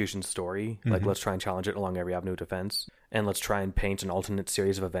the prosecution's story. Like, let's try and challenge it along every avenue of defense, and let's try and paint an alternate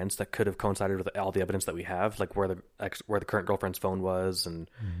series of events that could have coincided with all the evidence that we have, like where the current girlfriend's phone was,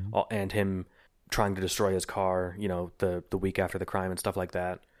 and him trying to destroy his car, the week after the crime and stuff like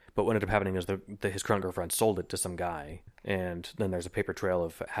that. But what ended up happening is his current girlfriend sold it to some guy, and then there's a paper trail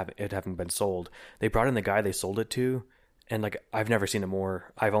of it having been sold. They brought in the guy they sold it to, and like I've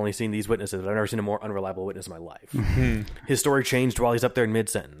only seen these witnesses, but I've never seen a more unreliable witness in my life. His story changed while he's up there in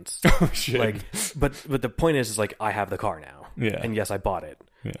mid-sentence. Oh shit! Like, but the point is like I have the car now, and yes, I bought it.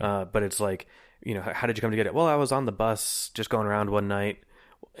 Yeah. But it's like, how did you come to get it? Well, I was on the bus just going around one night.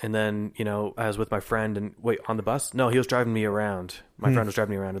 And then, I was with my friend, and wait, on the bus? No, he was driving me around. My friend was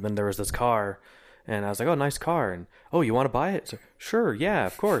driving me around, and then there was this car, and I was like, oh, nice car. And, oh, you want to buy it? So, sure, yeah,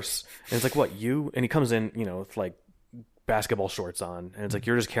 of course. And it's like, what, you? And he comes in, with like basketball shorts on, and it's like,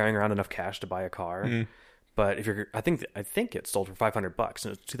 you're just carrying around enough cash to buy a car. But if you're, I think it sold for $500,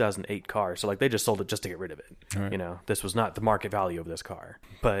 and it's a 2008 car. So like they just sold it just to get rid of it. Right. You know, this was not the market value of this car.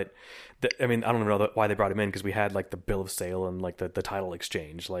 But I mean, I don't even know why they brought him in, because we had like the bill of sale and like the title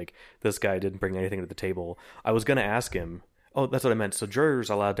exchange. Like this guy didn't bring anything to the table. I was gonna ask him. Oh, that's what I meant. So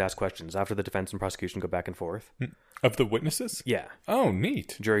jurors are allowed to ask questions after the defense and prosecution go back and forth. Of the witnesses? Yeah. Oh,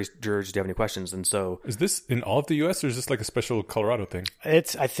 neat. Jurors, do you have any questions? And so Is this in all of the U.S. or is this like a special Colorado thing?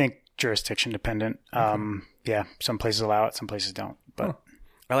 It's, I think, jurisdiction dependent. Yeah, some places allow it, some places don't. But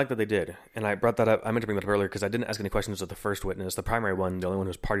I like that they did. And I brought that up. I meant to bring that up earlier because I didn't ask any questions of the first witness, the primary one, the only one who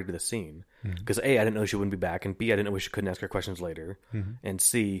was party to the scene. Because A, I didn't know she wouldn't be back. And B, I didn't know we couldn't ask her questions later. And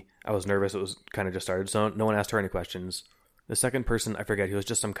C, I was nervous. It was kind of just started. So no one asked her any questions. The second person, I forget, he was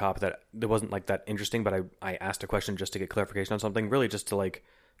just some cop that wasn't like that interesting, but I asked a question just to get clarification on something, really just to like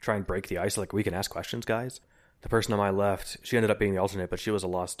try and break the ice. Like, we can ask questions, guys. The person on my left, she ended up being the alternate, but she was a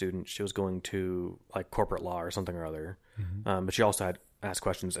law student. She was going to like corporate law or something or other. But she also had asked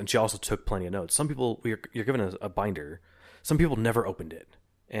questions, and she also took plenty of notes. Some people, you're given a binder. Some people never opened it.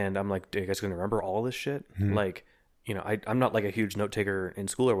 And I'm like, are you guys going to remember all this shit? Like, you know, I'm not like a huge note taker in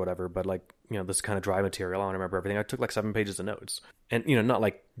school or whatever, but like, you know, this kind of dry material, I want to remember everything. I took like 7 pages of notes, and, you know, not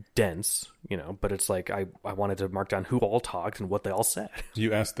like dense, you know, but it's like, I wanted to mark down who all talked and what they all said.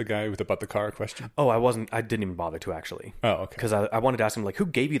 You asked the guy about the car question? Oh, I didn't even bother to, actually. Oh, okay. Because I wanted to ask him, like, who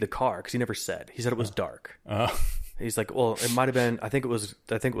gave you the car? Because he never said. He said it was dark. He's like, well, it might have been, I think it was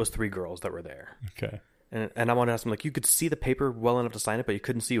 3 girls that were there. Okay. And I wanted to ask him, like, you could see the paper well enough to sign it, but you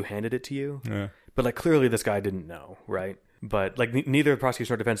couldn't see who handed it to you. Yeah. But like, clearly this guy didn't know, right? But like, neither the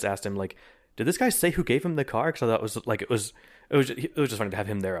prosecution or defense asked him, like, did this guy say who gave him the car? Because I thought it was just funny to have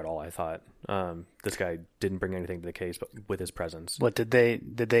him there at all. I thought this guguy didn't bring anything to the case, but with his presence. what did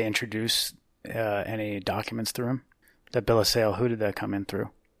they introduce any documents through him? The bill of sale, who did that come in through?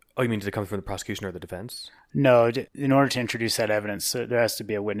 Oh, you mean did it come from the prosecution or the defense? No, in order to introduce that evidence, there has to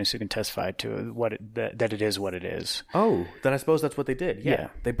be a witness who can testify to that it is what it is. Oh, then I suppose that's what they did. Yeah. Yeah.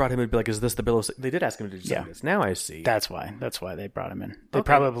 They brought him in to be like, is this the bill of sale? They did ask him to do Yeah. this. Now I see. That's why they brought him in. They Okay.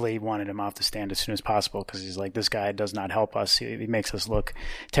 probably wanted him off the stand as soon as possible because he's like, this guy does not help us. He makes us look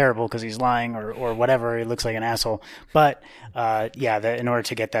terrible because he's lying or whatever. He looks like an asshole. But in order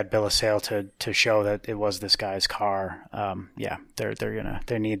to get that bill of sale to show that it was this guy's car,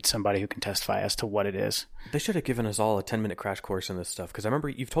 they need somebody who can testify as to what it is. They should have given us all a 10-minute crash course in this stuff, because I remember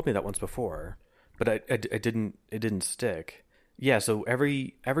you've told me that once before, but it didn't stick. Yeah, so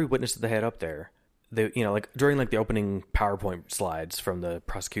every witness that they had up there, they, you know, like during like the opening PowerPoint slides from the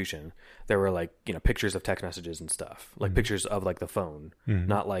prosecution, there were like, you know, pictures of text messages and stuff, like pictures of like the phone,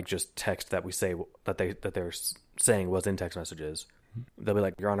 not like just text that we say that they're saying was in text messages. They'll be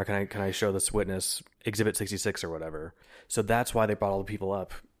like, Your Honor, can I show this witness Exhibit 66 or whatever? So that's why they brought all the people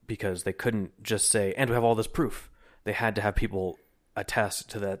up, because they couldn't just say, and we have all this proof. They had to have people attest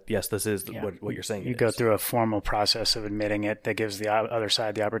to that. Yes, this is what you're saying. You go through a formal process of admitting it that gives the other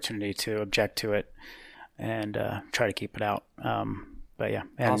side the opportunity to object to it and try to keep it out. But yeah.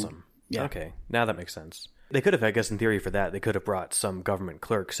 Awesome. Yeah. Okay. Now that makes sense. They could have, I guess, in theory for that, they could have brought some government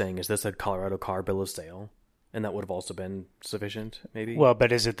clerk saying, is this a Colorado car bill of sale? And that would have also been sufficient, maybe? Well,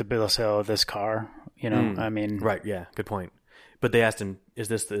 but is it the bill of sale of this car? You know, I mean... Right, yeah, good point. But they asked him, is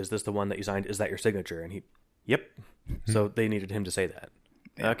this the one that you signed? Is that your signature? And he, yep. So they needed him to say that.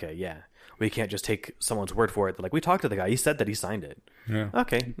 Yeah. Okay, yeah. We can't just take someone's word for it. They're like, we talked to the guy. He said that he signed it. Yeah.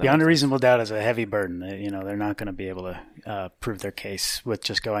 Okay. Beyond a reasonable doubt is a heavy burden. You know, they're not going to be able to prove their case with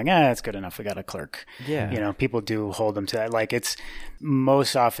just going, it's good enough. We got a clerk. Yeah. You know, people do hold them to that. Like, it's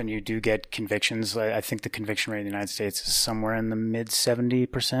most often you do get convictions. I think the conviction rate in the United States is somewhere in the mid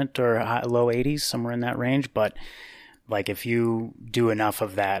 70% or low 80s, somewhere in that range. But like, if you do enough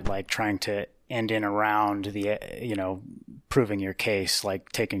of that, like trying to end in around the, you know, proving your case,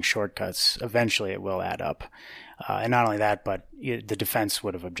 like taking shortcuts, eventually it will add up. And not only that, but the defense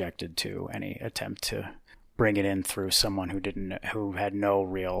would have objected to any attempt to bring it in through someone who had no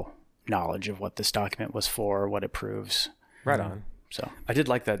real knowledge of what this document was for, what it proves. Right on. So I did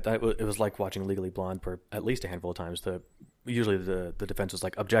like that. It was like watching Legally Blonde for at least a handful of times. Usually the defense was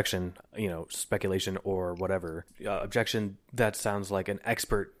like, objection, you know, speculation or whatever. Objection, that sounds like an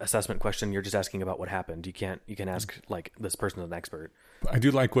expert assessment question. You're just asking about what happened. You can ask like, this person is an expert. I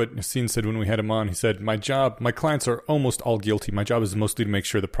do like what Yassine said when we had him on. He said, my clients are almost all guilty. My job is mostly to make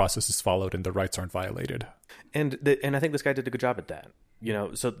sure the process is followed and the rights aren't violated. And I think this guy did a good job at that. You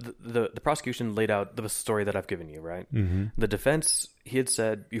know, so the prosecution laid out the story that I've given you, right? Mm-hmm. The defense, he had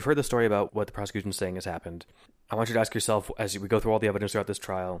said, you've heard the story about what the prosecution's saying has happened. I want you to ask yourself, as we go through all the evidence throughout this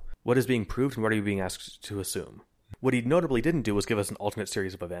trial, what is being proved and what are you being asked to assume? What he notably didn't do was give us an alternate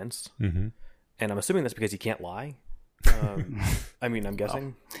series of events. Mm-hmm. and I'm assuming that's because he can't lie. I mean, I'm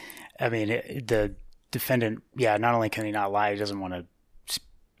guessing. I mean, the defendant, not only can he not lie, he doesn't want to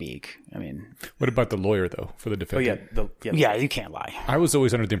speak. I mean, what about the lawyer though for the defendant? Yeah, you can't lie. I was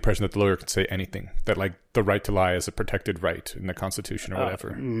always under the impression that the lawyer could say anything. That like the right to lie is a protected right in the Constitution or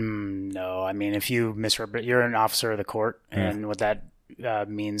whatever. No, I mean, if you misrepresent, you're an officer of the court, and what that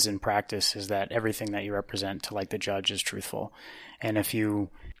means in practice is that everything that you represent to like the judge is truthful. And if you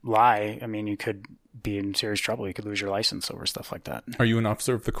lie, I mean, you could be in serious trouble. You could lose your license over stuff like that. Are you an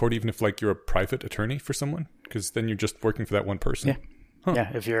officer of the court even if like you're a private attorney for someone? Because then you're just working for that one person. Yeah. Huh.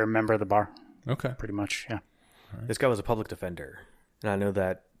 Yeah, if you're a member of the bar. Okay. Pretty much, yeah. Right. This guy was a public defender. And I know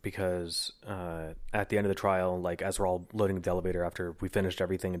that because at the end of the trial, like as we're all loading the elevator after we finished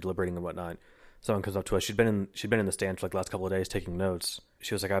everything and deliberating and whatnot, someone comes up to us. She'd been in the stand for like the last couple of days taking notes.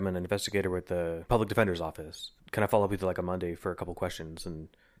 She was like, I'm an investigator with the public defender's office. Can I follow up with you like on Monday for a couple questions? And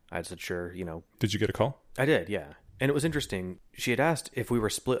I said, sure, Did you get a call? I did, yeah. And it was interesting. She had asked if we were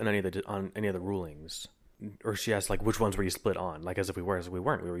split on any of the rulings. Or she asked, like, which ones were you split on? Like, as if we were, as if we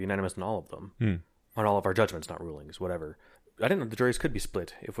weren't. We were unanimous on all of them. On all of our judgments, not rulings, whatever. I didn't know the juries could be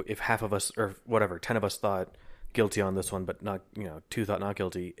split. If half of us, or whatever, 10 of us thought guilty on this one, but not, 2 thought not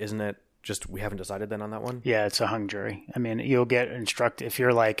guilty. Isn't it just we haven't decided then on that one? Yeah, it's a hung jury. I mean, you'll get instructed, if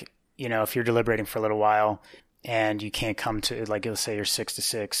you're like, if you're deliberating for a little while and you can't come to, like, let's say you're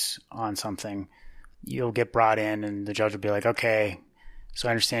 6-6 on something, you'll get brought in and the judge will be like, okay, so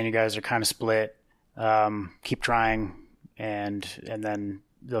I understand you guys are kind of split. Keep trying, and then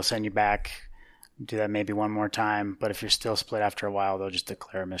they'll send you back, do that maybe one more time. But if you're still split after a while, they'll just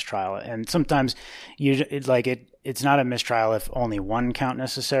declare a mistrial. And sometimes it's not a mistrial if only one count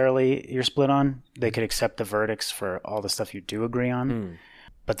necessarily you're split on. They could accept the verdicts for all the stuff you do agree on,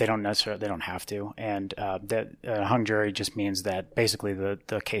 but they don't have to. And that hung jury just means that basically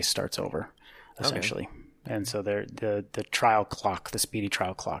the case starts over, essentially. Okay. And so the trial clock, the speedy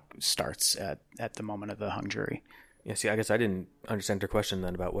trial clock, starts at the moment of the hung jury. Yeah, see, I guess I didn't understand her question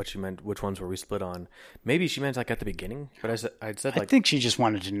then about what she meant, which ones were we split on. Maybe she meant like at the beginning, but I think she just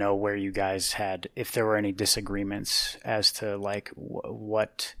wanted to know where you guys had, if there were any disagreements as to like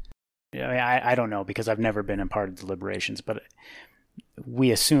what. I don't know because I've never been a part of deliberations, but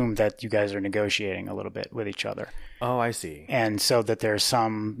we assume that you guys are negotiating a little bit with each other. Oh, I see. And so that there's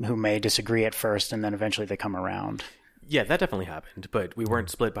some who may disagree at first and then eventually they come around. Yeah, that definitely happened, but we weren't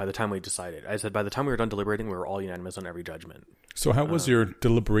split by the time we decided. I said by the time we were done deliberating, we were all unanimous on every judgment. So how was your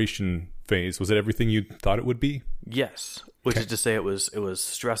deliberation phase? Was it everything you thought it would be? Yes, which is to say it was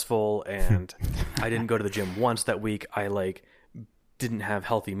stressful, and I didn't go to the gym once that week. I didn't have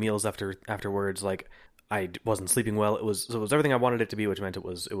healthy meals afterwards. I wasn't sleeping well. It was everything I wanted it to be, which meant it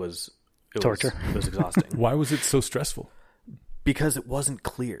was torture. It was exhausting. Why was it so stressful? Because it wasn't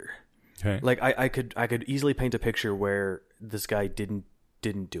clear. Okay. I could easily paint a picture where this guy didn't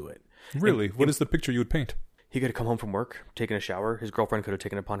do it. Really? What is the picture you would paint? He could have come home from work, taken a shower. His girlfriend could have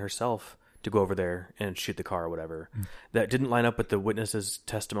taken it upon herself to go over there and shoot the car or whatever. That didn't line up with the witness's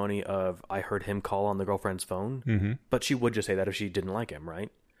testimony of I heard him call on the girlfriend's phone. But she would just say that if she didn't like him,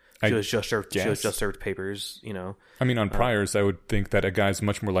 right? She was just served papers, I mean, on priors, I would think that a guy's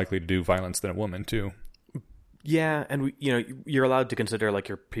much more likely to do violence than a woman, too. Yeah, and you're allowed to consider like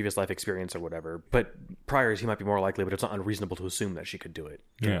your previous life experience or whatever. But priors, he might be more likely, but it's not unreasonable to assume that she could do it.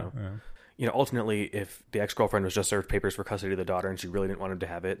 You know, ultimately, if the ex-girlfriend was just served papers for custody of the daughter and she really didn't want him to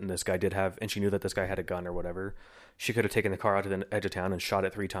have it, and this guy did have, and she knew that this guy had a gun or whatever, she could have taken the car out to the edge of town and shot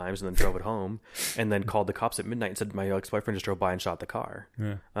it 3 times and then drove it home and then called the cops at midnight and said, my ex-boyfriend just drove by and shot the car.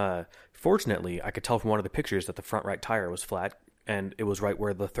 Yeah. Fortunately, I could tell from one of the pictures that the front right tire was flat and it was right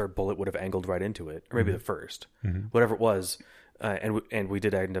where the third bullet would have angled right into it, or maybe the first, whatever it was. And we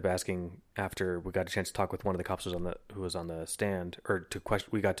did end up asking after we got a chance to talk with one of the cops who was on the stand, or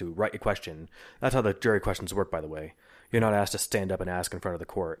we got to write a question. That's how the jury questions work, by the way. You're not asked to stand up and ask in front of the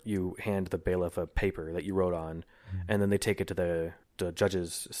court. You hand the bailiff a paper that you wrote on, and then they take it to the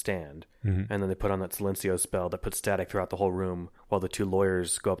judge's stand, and then they put on that silencio spell that puts static throughout the whole room while the 2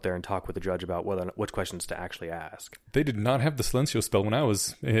 lawyers go up there and talk with the judge about which questions to actually ask. They did not have the silencio spell when I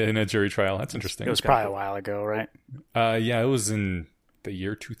was in a jury trial. That's interesting. It was probably a while ago, right? Yeah, it was in the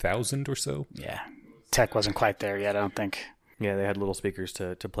year 2000 or so. Yeah. Tech wasn't quite there yet, I don't think. Yeah, they had little speakers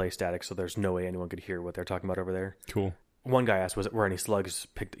to play static, so there's no way anyone could hear what they're talking about over there. Cool. One guy asked, were any slugs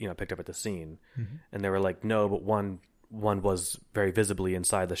picked up at the scene? And they were like, no, but one was very visibly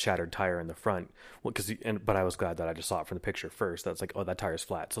inside the shattered tire in the front. But I was glad that I just saw it from the picture first. That's like, oh, that tire's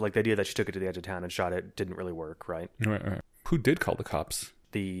flat. So like the idea that she took it to the edge of town and shot it didn't really work, right? Right. Who did call the cops?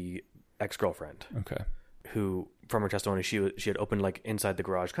 The ex-girlfriend. Okay. Who, from her testimony, she had opened like inside the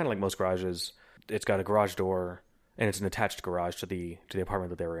garage, kind of like most garages. It's got a garage door, and it's an attached garage to the apartment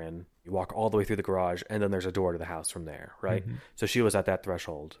that they were in. You walk all the way through the garage, and then there's a door to the house from there, right? Mm-hmm. So she was at that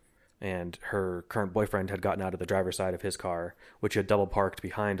threshold, and her current boyfriend had gotten out of the driver's side of his car, which had double parked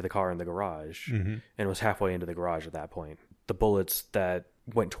behind the car in the garage, mm-hmm. and was halfway into the garage at that point. The bullets that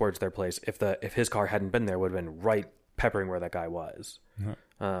went towards their place, if his car hadn't been there, would have been right peppering where that guy was.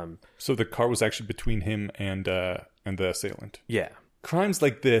 Mm-hmm. So the car was actually between him and the assailant. Yeah. Crimes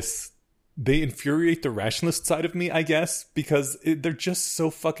like this, they infuriate the rationalist side of me, I guess, because they're just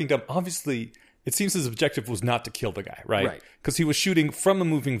so fucking dumb. Obviously, it seems his objective was not to kill the guy, right? Right. Because he was shooting from a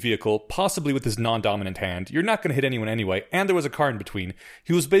moving vehicle, possibly with his non-dominant hand. You're not going to hit anyone anyway, and there was a car in between.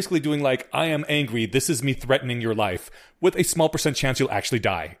 He was basically doing like, I am angry, this is me threatening your life, with a small % chance you'll actually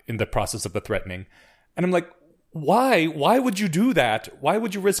die in the process of the threatening. And I'm like, why? Why would you do that? Why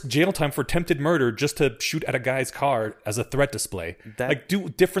would you risk jail time for attempted murder just to shoot at a guy's car as a threat display? Like, do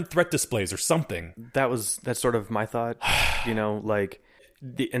different threat displays or something. That's sort of my thought. Like,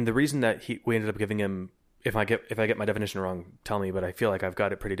 the reason that we ended up giving him, if I get my definition wrong, tell me, but I feel like I've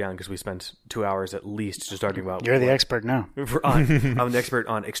got it pretty down because we spent 2 hours at least just arguing about. You're the expert now. I'm the expert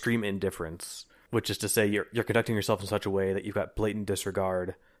on extreme indifference, which is to say you're conducting yourself in such a way that you've got blatant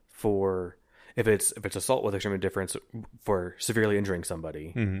disregard for. If it's assault with extreme indifference for severely injuring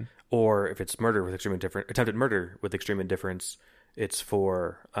somebody, mm-hmm. or if it's murder with extreme indifference, attempted murder with extreme indifference, it's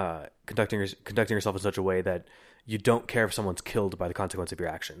for conducting yourself in such a way that you don't care if someone's killed by the consequence of your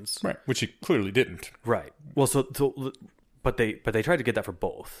actions. Right, which he clearly didn't. Right. Well, but they tried to get that for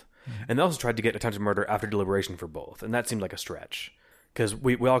both, mm-hmm. and they also tried to get attempted murder after deliberation for both, and that seemed like a stretch. Because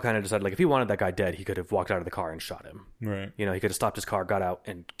we all kind of decided, like, if he wanted that guy dead, he could have walked out of the car and shot him. Right. He could have stopped his car, got out,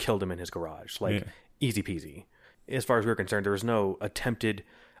 and killed him in his garage. Like, easy peasy. As far as we were concerned, there was no attempted,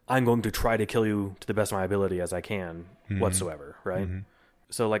 I'm going to try to kill you to the best of my ability as I can, mm-hmm. whatsoever, right? Mm-hmm.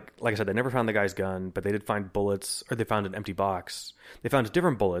 So, like I said, they never found the guy's gun, but they did find bullets, or they found an empty box. They found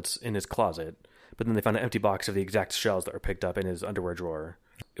different bullets in his closet, but then they found an empty box of the exact shells that were picked up in his underwear drawer.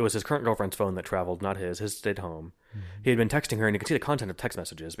 It was his current girlfriend's phone that traveled, not his. His stayed home. Mm-hmm. He had been texting her, and you could see the content of text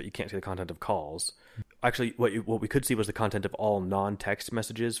messages, but you can't see the content of calls. Actually, what we could see was the content of all non-text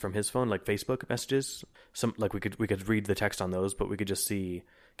messages from his phone, like Facebook messages. We could read the text on those, but we could just see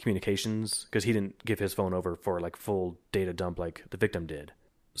communications because he didn't give his phone over for like full data dump like the victim did.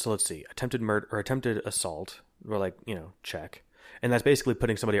 So let's see, attempted murder or attempted assault. We're check. And that's basically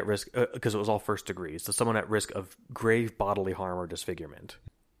putting somebody at risk because it was all first degree. So someone at risk of grave bodily harm or disfigurement.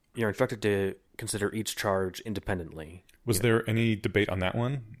 You're instructed to consider each charge independently. Was there any debate on that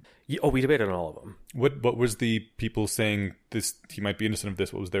one? We debated on all of them. What was the people saying this? He might be innocent of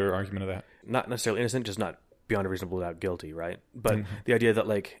this. What was their argument of that? Not necessarily innocent, just not beyond a reasonable doubt guilty, right? But mm-hmm. the idea that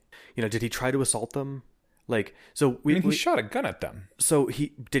did he try to assault them? He shot a gun at them. So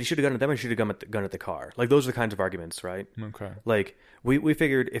did he shoot a gun at them or shoot a gun at the car? Like, those are the kinds of arguments, right? Okay. Like, we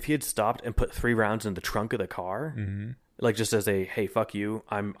figured if he had stopped and put 3 rounds in the trunk of the car, mm-hmm. like just as a hey, fuck you,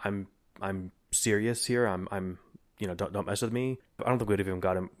 I'm serious here. I'm don't mess with me. I don't think we'd have even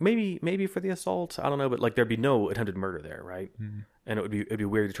got him. Maybe for the assault. I don't know, but like there'd be no attempted murder there, right? Mm-hmm. And it'd be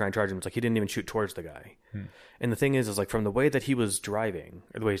weird to try and charge him. It's like he didn't even shoot towards the guy. Mm. And the thing is like from the way that he was driving,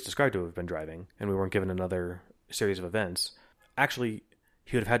 or the way he's described to have been driving, and we weren't given another series of events. Actually,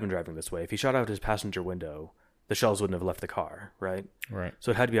 he would have had been driving this way. If he shot out his passenger window, the shells wouldn't have left the car, right? Right.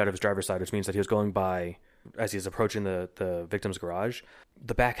 So it had to be out of his driver's side, which means that he was going by as he's approaching the victim's garage.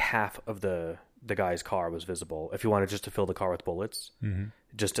 The back half of the guy's car was visible. If he wanted just to fill the car with bullets, mm-hmm.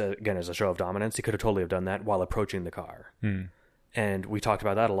 just again as a show of dominance, he could have totally have done that while approaching the car. Mm. And we talked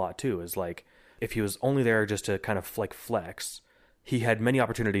about that a lot too. Is like if he was only there just to kind of like flex, he had many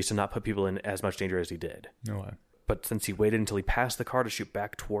opportunities to not put people in as much danger as he did. No way. But since he waited until he passed the car to shoot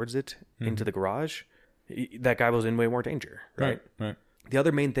back towards it into the garage, that guy was in way more danger. Right. The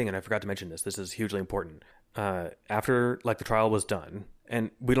other main thing, and I forgot to mention this is hugely important. After like the trial was done,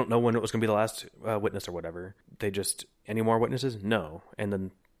 and we don't know when it was going to be the last witness or whatever. They just, any more witnesses? No. And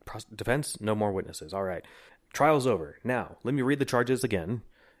then defense? No more witnesses. All right. Trial's over. Now, let me read the charges again.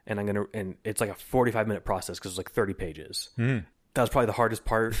 And it's like a 45-minute process because it's like 30 pages. Mm. That was probably the hardest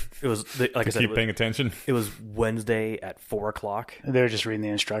part. It was, like I said, keep paying attention. It was Wednesday at 4:00. They were just reading the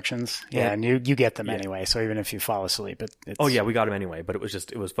instructions. Yeah, and you get them anyway. So even if you fall asleep, it's... Oh yeah, we got them anyway. But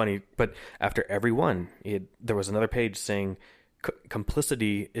it was funny. But after every one, there was another page saying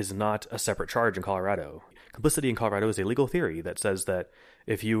complicity is not a separate charge in Colorado. Complicity in Colorado is a legal theory that says that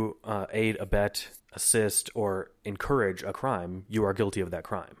if you aid, abet, assist, or encourage a crime, you are guilty of that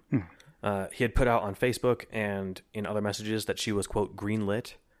crime. He had put out on Facebook and in other messages that she was, quote,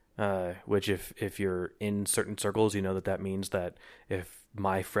 greenlit which if you're in certain circles, you know that means that if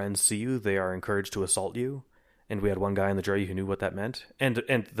my friends see you, they are encouraged to assault you. And we had one guy in the jury who knew what that meant, and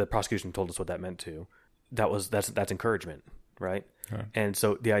the prosecution told us what that meant too. That's encouragement, right? Right. And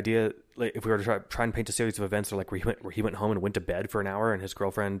so the idea, like, if we were to try and paint a series of events, like where he went home and went to bed for an hour, and his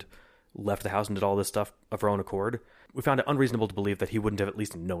girlfriend left the house and did all this stuff of her own accord, we found it unreasonable to believe that he wouldn't have at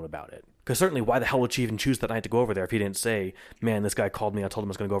least known about it. Because certainly, why the hell would she even choose that night to go over there if he didn't say, "Man, this guy called me. I told him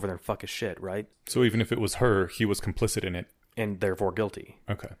I was going to go over there and fuck his shit," right? So even if it was her, he was complicit in it, and therefore guilty.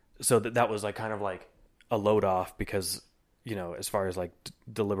 Okay. So that was like kind of like a load off, because, you know, as far as like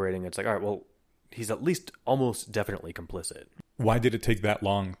deliberating, it's like, all right, well, he's at least almost definitely complicit. Why did it take that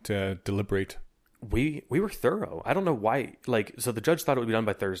long to deliberate? We were thorough. I don't know why. Like, so the judge thought it would be done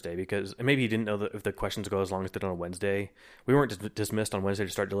by Thursday, because maybe he didn't know that if the questions go as long as they're done on Wednesday. We weren't dismissed on Wednesday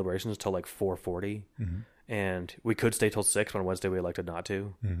to start deliberations until like 4:40, and we could stay till 6. But on Wednesday we elected not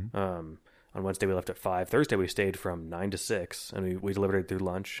to. On Wednesday we left at 5. Thursday we stayed from 9 to 6, and we deliberated through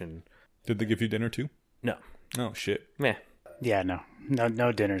lunch. And did they give you dinner too? No. Oh shit. Meh. Yeah,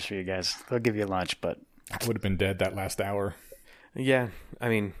 no dinners for you guys. They'll give you lunch, but I would have been dead that last hour. Yeah, I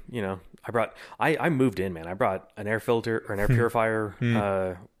mean, you know, I moved in, man. I brought an air filter or an air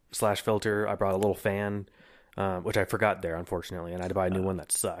purifier slash filter. I brought a little fan, which I forgot there, unfortunately, and I had to buy a new one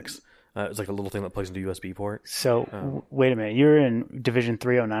that sucks. It's like a little thing that plugs into USB port. So wait a minute, you're in Division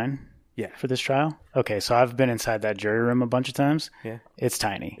 309? Yeah. For this trial? Okay, so I've been inside that jury room a bunch of times. Yeah. It's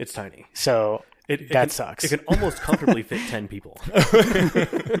tiny. It's tiny. So that sucks. It can almost comfortably fit 10 people.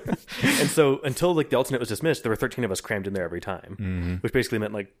 And so until like the alternate was dismissed, there were 13 of us crammed in there every time, which basically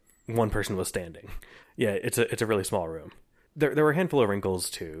meant like one person was standing. Yeah, it's a really small room. There were a handful of wrinkles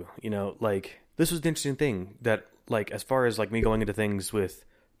too. You know, like, this was the interesting thing that, like, as far as like me going into things with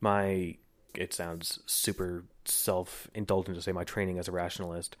my, it sounds super self-indulgent to say my training as a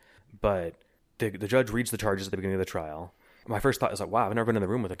rationalist, but the judge reads the charges at the beginning of the trial. My first thought is like, wow, I've never been in the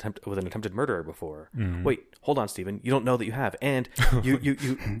room with an attempted murderer before. Wait, hold on, Stephen. You don't know that you have, and you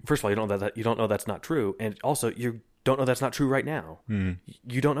first of all, you don't know that's not true, and also you don't know that's not true right now.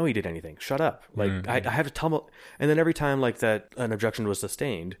 You don't know he did anything. Shut up. Like, I have to tell him. And then every time like that an objection was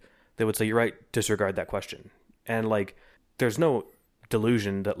sustained, they would say, "You're right. Disregard that question." And like, there's no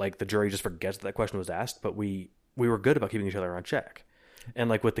delusion that like the jury just forgets that question was asked, but we were good about keeping each other on check. And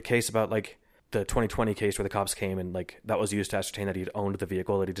like with the case about like the 2020 case where the cops came and like that was used to ascertain that he'd owned the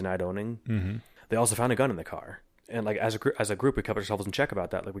vehicle that he denied owning. They also found a gun in the car. And like as a group, we kept ourselves in check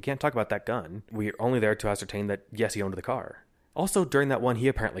about that. Like, we can't talk about that gun. We're only there to ascertain that, yes, he owned the car. Also, during that one, he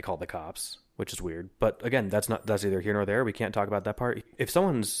apparently called the cops, which is weird. But again, that's either here nor there. We can't talk about that part. If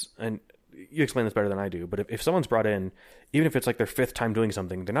someone's, and you explain this better than I do, but if someone's brought in, even if it's like their 5th time doing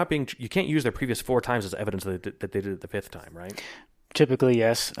something, you can't use their previous 4 times as evidence that they did it the 5th time, right? Typically,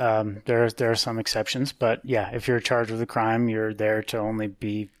 yes. There are some exceptions, but yeah, if you're charged with a crime, you're there to only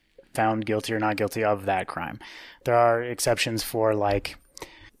be found guilty or not guilty of that crime. There are exceptions for like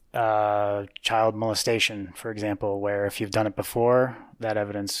child molestation, for example, where if you've done it before, that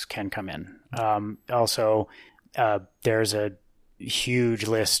evidence can come in. Also, there's a huge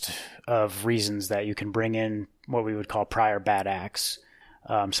list of reasons that you can bring in what we would call prior bad acts,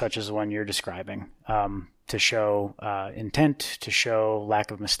 such as the one you're describing, to show intent, to show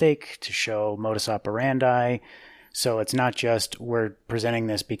lack of mistake, to show modus operandi. So it's not just we're presenting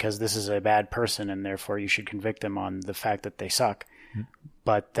this because this is a bad person and therefore you should convict them on the fact that they suck,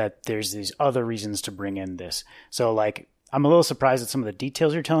 but that there's these other reasons to bring in this. So like, I'm a little surprised at some of the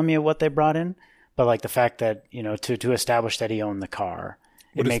details you're telling me of what they brought in, but like the fact that, you know, to establish that he owned the car,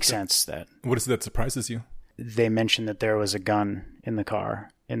 it makes sense that. What is it that surprises you? They mentioned that there was a gun in the car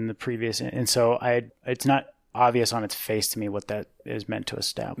in the previous, and so it's not obvious on its face to me what that is meant to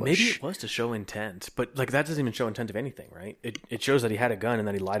establish. Maybe it was to show intent, but like that doesn't even show intent of anything, right? It shows that he had a gun and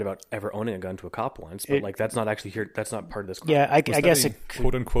that he lied about ever owning a gun to a cop once, but like that's not actually here. That's not part of this crime. Yeah, I guess it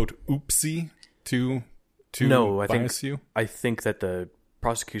quote unquote oopsie to bias you. I think that the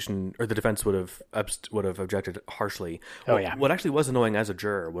prosecution or the defense would have objected harshly. What actually was annoying as a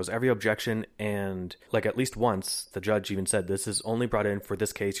juror was every objection, and like at least once the judge even said, "This is only brought in for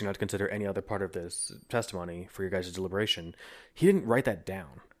this case. You're not to consider any other part of this testimony for your guys' deliberation." He didn't write that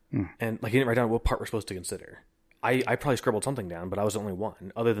down, and like he didn't write down what part we're supposed to consider. I probably scribbled something down, but I was the only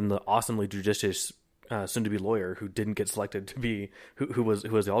one, other than the awesomely judicious soon-to-be lawyer who didn't get selected to be who was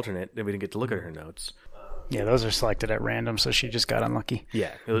the alternate, and we didn't get to look at her notes. Yeah, those are selected at random, so she just got unlucky.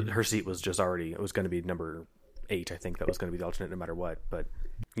 Yeah, her seat was just already, it was going to be number 8, I think. That was going to be the alternate no matter what. But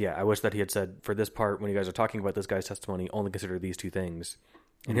yeah, I wish that he had said, for this part, when you guys are talking about this guy's testimony, only consider these 2 things.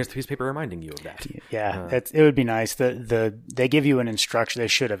 And here's the piece of paper reminding you of that. Yeah, it would be nice. They give you an instruction. They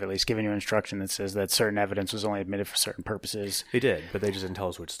should have at least given you an instruction that says that certain evidence was only admitted for certain purposes. They did, but they just didn't tell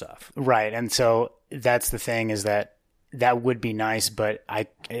us which stuff. Right, and so that's the thing, is that would be nice, but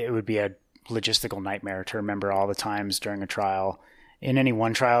it would be a logistical nightmare to remember all the times during a trial. In any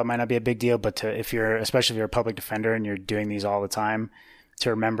one trial, it might not be a big deal, but especially if you're a public defender and you're doing these all the time, to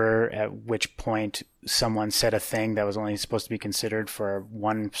remember at which point someone said a thing that was only supposed to be considered for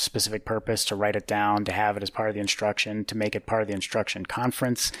one specific purpose, to write it down, to have it as part of the instruction, to make it part of the instruction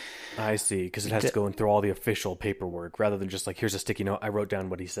conference. I see, because it has to go through all the official paperwork rather than just like, here's a sticky note, I wrote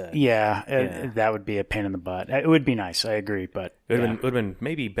down what he said. Yeah. That would be a pain in the butt. It would be nice, I agree, but it would have been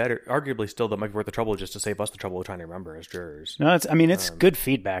maybe better, arguably still, that might be worth the trouble just to save us the trouble of trying to remember as jurors. No, it's good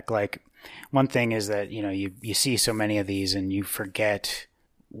feedback. Like, one thing is that, you see so many of these and you forget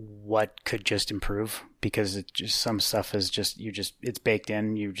what could just improve, because some stuff is it's baked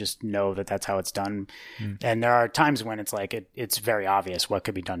in. You just know that that's how it's done. And there are times when it's like it's very obvious what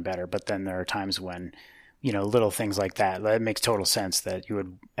could be done better, but then there are times when little things like that, it makes total sense that you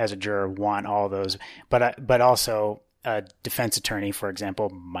would, as a juror, want all those, but also a defense attorney, for example,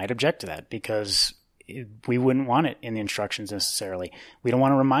 might object to that, because we wouldn't want it in the instructions necessarily. We don't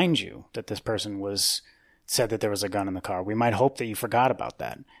want to remind you that this person said that there was a gun in the car. We might hope that you forgot about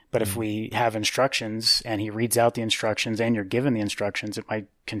that. But if we have instructions and he reads out the instructions and you're given the instructions, it might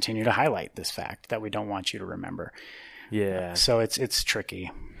continue to highlight this fact that we don't want you to remember. Yeah. So it's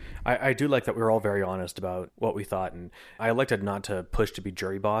tricky. I do like that we were all very honest about what we thought, and I elected not to push to be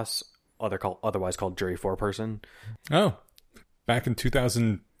jury boss, otherwise called jury foreperson. Oh, back in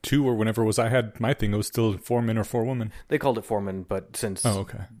 2002 or whenever it was I had my thing, it was still foreman or forewoman. They called it foreman, but since... Oh,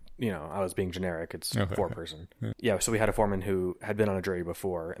 okay. I was being generic. It's foreperson. Okay. Yeah, so we had a foreman who had been on a jury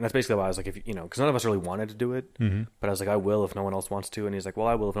before, and that's basically why I was like, because none of us really wanted to do it, but I was like, I will if no one else wants to, and he's like, well,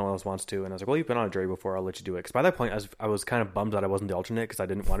 I will if no one else wants to, and I was like, well, you've been on a jury before, I'll let you do it. Because by that point, I was kind of bummed that I wasn't the alternate, because I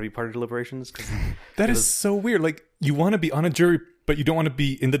didn't want to be part of deliberations. That is so weird. Like, you want to be on a jury, but you don't want to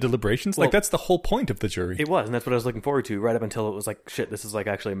be in the deliberations? Like, that's the whole point of the jury. It was, and that's what I was looking forward to, right up until it was like, shit, this is like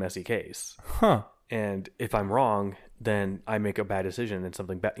actually a messy case. Huh. And if I'm wrong, then I make a bad decision and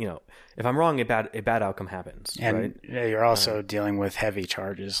something bad. If I'm wrong, a bad outcome happens. And right? You're also dealing with heavy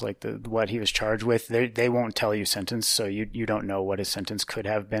charges, like what he was charged with. They won't tell you sentence, so you don't know what his sentence could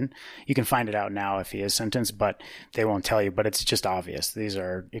have been. You can find it out now if he is sentenced, but they won't tell you. But it's just obvious. These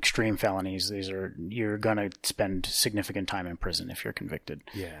are extreme felonies. You're gonna spend significant time in prison if you're convicted.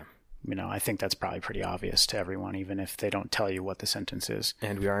 Yeah. I think that's probably pretty obvious to everyone, even if they don't tell you what the sentence is.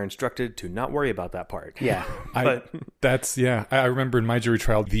 And we are instructed to not worry about that part. Yeah. I remember in my jury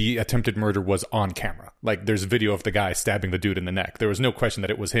trial, the attempted murder was on camera. Like, there's video of the guy stabbing the dude in the neck. There was no question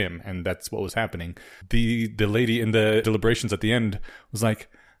that it was him, and that's what was happening. The lady in the deliberations at the end was like,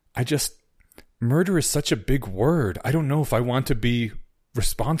 murder is such a big word. I don't know if I want to be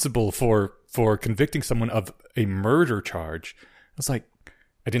responsible for convicting someone of a murder charge. I was like,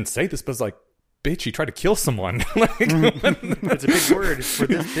 I didn't say this, but I was like, bitch, you tried to kill someone. It's a big word for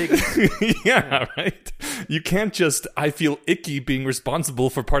this big. Yeah, right? You can't just, I feel icky being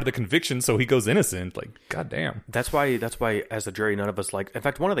responsible for part of the conviction, so he goes innocent. Like, goddamn. That's why, as a jury, none of us in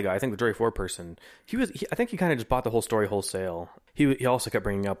fact, one of the guys, I think the jury foreperson, I think he kind of just bought the whole story wholesale. He also kept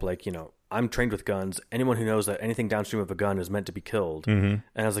bringing up, I'm trained with guns. Anyone who knows that anything downstream of a gun is meant to be killed. Mm-hmm. And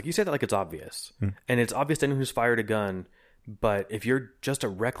I was like, you say that like it's obvious. Mm-hmm. And it's obvious to anyone who's fired a gun. But if you're just a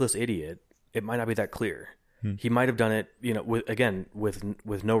reckless idiot, it might not be that clear. He might have done it,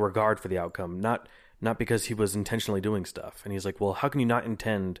 with no regard for the outcome, not because he was intentionally doing stuff. And he's like, well, how can you not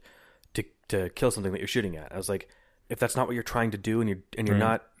intend to kill something that you're shooting at? I was like, if that's not what you're trying to do, and you're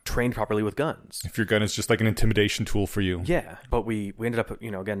not trained properly with guns. If your gun is just like an intimidation tool for you. Yeah, but we ended up,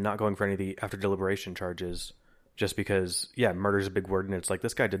 again, not going for any of the after deliberation charges, just because, murder is a big word, and it's like,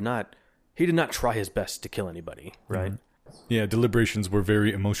 this guy did not try his best to kill anybody, right? Mm-hmm. Yeah, deliberations were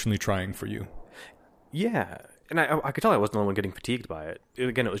very emotionally trying for you. Yeah, and I could tell I wasn't the only one getting fatigued by it.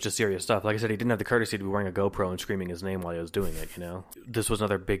 Again, it was just serious stuff. Like I said, he didn't have the courtesy to be wearing a GoPro and screaming his name while he was doing it, This was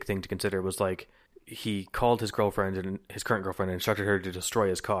another big thing to consider, was like, he called his girlfriend, and his current girlfriend, and instructed her to destroy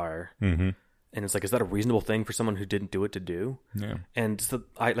his car. Mm-hmm. And it's like, is that a reasonable thing for someone who didn't do it to do? Yeah. And so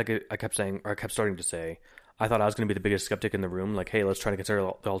I kept starting to say, I thought I was going to be the biggest skeptic in the room. Like, hey, let's try to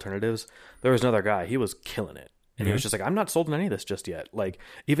consider the alternatives. There was another guy. He was killing it. And he was just like, I'm not sold on any of this just yet. Like,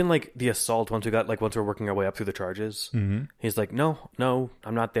 even like the assault, once we're working our way up through the charges, he's like, no,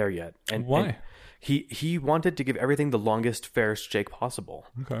 I'm not there yet. And why? And he wanted to give everything the longest, fairest shake possible.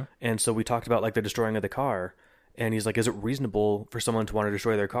 Okay. And so we talked about like the destroying of the car, and he's like, is it reasonable for someone to want to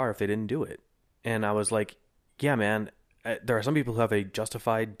destroy their car if they didn't do it? And I was like, yeah, man, there are some people who have a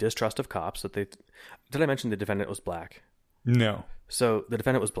justified distrust of cops that did I mention the defendant was black? No. So the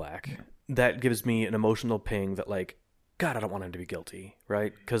defendant was black. That gives me an emotional ping that like, God, I don't want him to be guilty,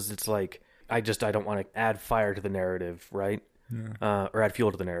 right? Because it's like, I don't want to add fire to the narrative, right? Yeah. Or add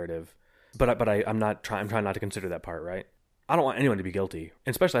fuel to the narrative. But I'm trying not to consider that part, right? I don't want anyone to be guilty.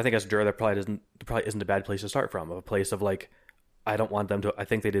 And especially I think as a juror, that probably isn't a bad place to start from, a place of like, I don't want them to, I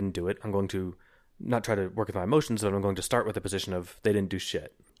think they didn't do it. I'm going to not try to work with my emotions, but I'm going to start with the position of they didn't do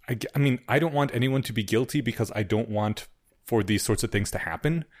shit. I mean, I don't want anyone to be guilty because I don't want for these sorts of things to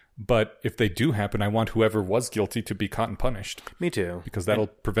happen. But if they do happen, I want whoever was guilty to be caught and punished. Me too. Because that'll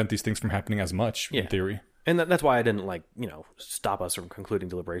prevent these things from happening as much, in theory. And that's why I didn't stop us from concluding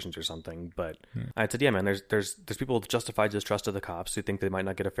deliberations or something. But I said, yeah, man, there's people with justified distrust of the cops who think they might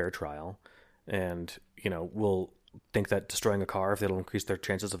not get a fair trial, and will think that destroying a car, if it'll increase their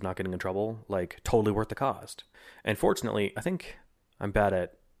chances of not getting in trouble, like totally worth the cost. And fortunately, I think I'm bad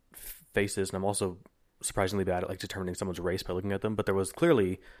at faces, and I'm also surprisingly bad at like determining someone's race by looking at them. But there was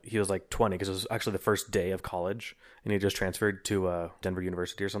clearly, he was like 20 because it was actually the first day of college, and he just transferred to Denver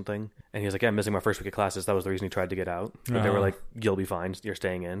University or something. And he was like, yeah, I'm missing my first week of classes. That was the reason he tried to get out. But they were like, you'll be fine, you're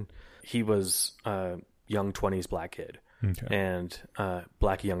staying in. He was a young 20s black kid. Okay. And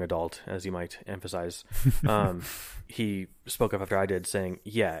black young adult, as you might emphasize. He spoke up after I did, saying,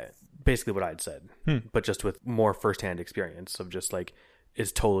 yeah, basically what I'd said, but just with more firsthand experience of just like,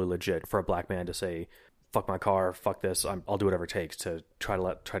 it's totally legit for a black man to say, fuck my car, fuck this, I'll do whatever it takes to try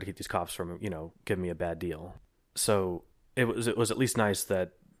to keep these cops from giving me a bad deal. So it was at least nice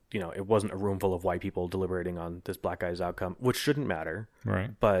that it wasn't a room full of white people deliberating on this black guy's outcome, which shouldn't matter. Right.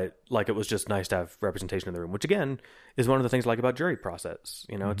 But like, it was just nice to have representation in the room, which again is one of the things I like about jury process.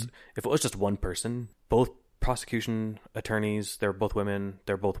 It's, if it was just one person, both prosecution attorneys, they're both women,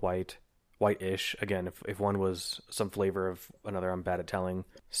 they're both white-ish. Again, if one was some flavor of another, I'm bad at telling.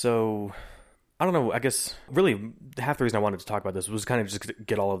 So I don't know. I guess really half the reason I wanted to talk about this was kind of just to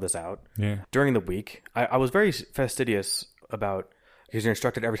get all of this out. Yeah. During the week, I was very fastidious about, because you're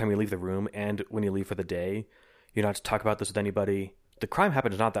instructed every time you leave the room and when you leave for the day, you're not to talk about this with anybody. The crime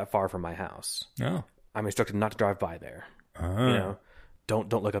happened not that far from my house. Oh. I'm instructed not to drive by there.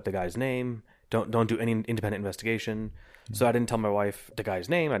 Don't look up the guy's name. Don't do any independent investigation. So I didn't tell my wife the guy's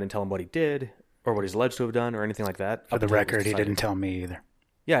name. I didn't tell him what he did or what he's alleged to have done or anything like that. For the record, he didn't tell me either.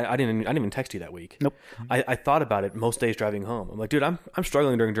 Yeah, I didn't even text you that week. Nope. I thought about it most days driving home. I'm like, dude, I'm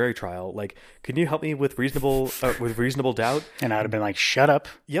struggling during jury trial. Like, can you help me with reasonable doubt? And I'd have been like, shut up.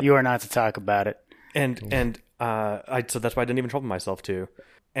 Yep. You are not to talk about it. So that's why I didn't even trouble myself to.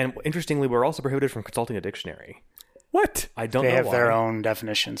 And interestingly, we're also prohibited from consulting a dictionary. What? I don't know why. They have their own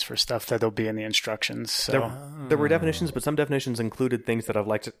definitions for stuff that'll be in the instructions. So. There were definitions, but some definitions included things that I've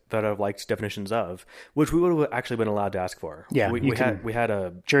liked definitions of, which we would have actually been allowed to ask for. Yeah, we had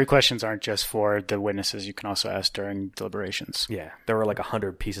a jury questions aren't just for the witnesses. You can also ask during deliberations. Yeah, there were like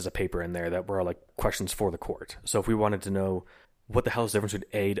 100 pieces of paper in there that were like questions for the court. So if we wanted to know what the hell is the difference between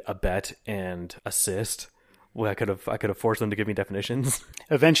aid, abet, and assist, well, I could have forced them to give me definitions.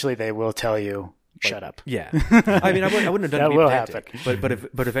 Eventually, they will tell you. Shut up. Yeah, I mean, I wouldn't have done that it will pedantic, happen.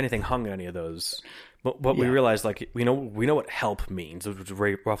 but if anything hung on any of those, but we realized like we know what help means, which is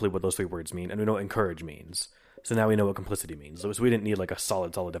roughly what those three words mean, and we know what encourage means. So now we know what complicity means. So we didn't need like a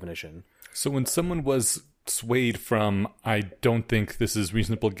solid definition. So when someone was swayed from I don't think this is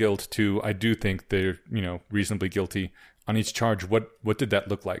reasonable guilt to I do think they're reasonably guilty on each charge, what did that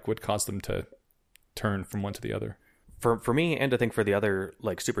look like? What caused them to turn from one to the other? For me, and I think for the other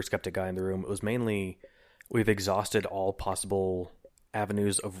like super skeptic guy in the room, it was mainly we've exhausted all possible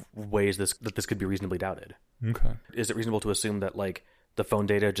avenues of ways that this could be reasonably doubted. Okay. Is it reasonable to assume that like the phone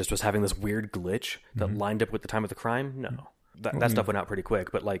data just was having this weird glitch that lined up with the time of the crime? No. That stuff went out pretty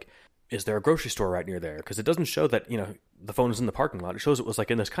quick, but like, is there a grocery store right near there? Because it doesn't show that, the phone is in the parking lot. It shows it was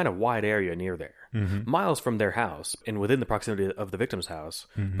like in this kind of wide area near there, miles from their house and within the proximity of the victim's house,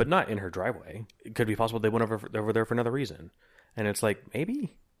 but not in her driveway. It could be possible they went over there for another reason. And it's like,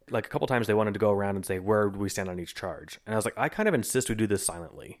 maybe? Like a couple times they wanted to go around and say, where do we stand on each charge? And I was like, I kind of insist we do this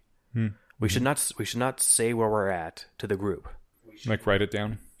silently. We should not say where we're at to the group. Like write it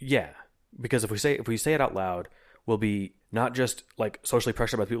down? Yeah. Because if we say it out loud, we'll be not just like socially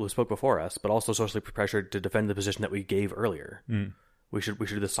pressured by the people who spoke before us, but also socially pressured to defend the position that we gave earlier. We should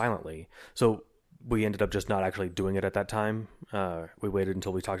do this silently. So we ended up just not actually doing it at that time. We waited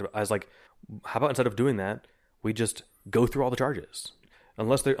until we talked about. I was like, how about instead of doing that, we just go through all the charges,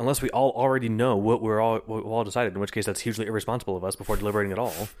 unless we all already know what we all decided. In which case, that's hugely irresponsible of us before deliberating at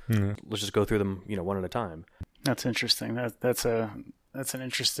all. Let's just go through them, one at a time. That's interesting. That's a That's an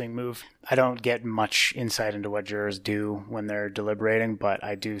interesting move. I don't get much insight into what jurors do when they're deliberating, but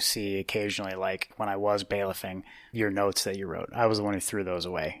I do see occasionally, like when I was bailiffing, your notes that you wrote. I was the one who threw those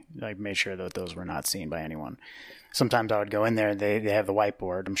away. I made sure that those were not seen by anyone. Sometimes I would go in there, they have the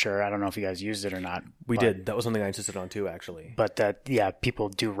whiteboard. I'm sure, I don't know if you guys used it or not. We did. That was something I insisted on too, actually. But that, yeah, people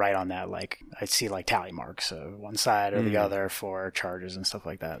do write on that. Like I see like tally marks, one side or the other for charges and stuff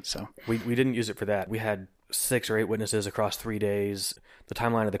like that. So we didn't use it for that. We had 6 or 8 witnesses across 3 days. The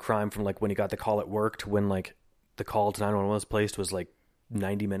timeline of the crime from like when he got the call at work to when like the call to 911 was placed was like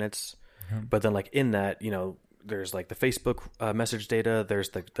 90 minutes. Mm-hmm. But then like in that, there's like the Facebook message data, there's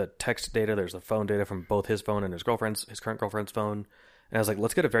the text data, there's the phone data from both his phone and his current girlfriend's phone. And I was like,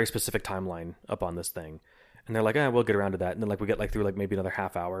 let's get a very specific timeline up on this thing. And they're like, we'll get around to that. And then like we get like through like maybe another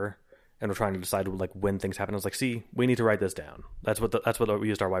half hour and we're trying to decide like when things happen. I was like, see, we need to write this down. That's what we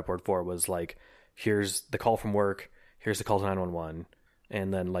used our whiteboard for, was like, here's the call from work, here's the call to 911.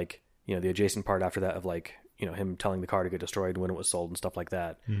 And then like, the adjacent part after that of like, him telling the car to get destroyed when it was sold and stuff like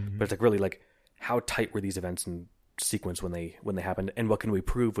that. Mm-hmm. But it's like really like, how tight were these events in sequence when they happened, and what can we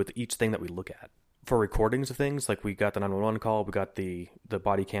prove with each thing that we look at? For recordings of things, like we got the 911 call, we got the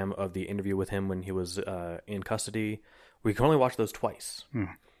body cam of the interview with him when he was in custody. We can only watch those twice.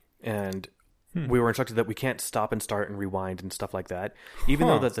 And we were instructed that we can't stop and start and rewind and stuff like that, even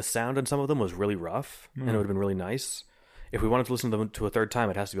though that the sound on some of them was really rough and it would have been really nice. If we wanted to listen to them to a third time,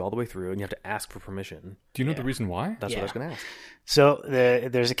 it has to be all the way through, and you have to ask for permission. Do you know the reason why? That's what I was going to ask. So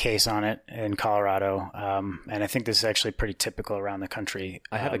there's a case on it in Colorado, and I think this is actually pretty typical around the country.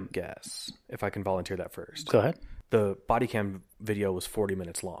 I have a guess, if I can volunteer that first. Go ahead. The body cam video was 40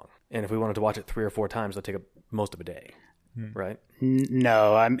 minutes long, and if we wanted to watch it 3 or 4 times, that'd take up most of a day, right?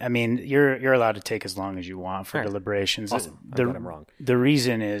 No, I mean, you're allowed to take as long as you want for deliberations. Awesome. I'm wrong. The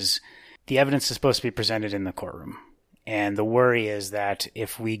reason is the evidence is supposed to be presented in the courtroom. And the worry is that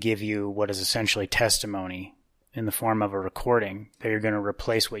if we give you what is essentially testimony in the form of a recording, that you're going to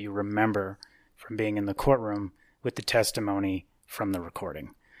replace what you remember from being in the courtroom with the testimony from the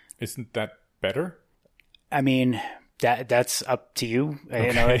recording. Isn't that better? I mean, that's up to you.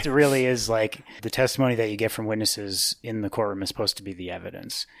 Okay. It really is like the testimony that you get from witnesses in the courtroom is supposed to be the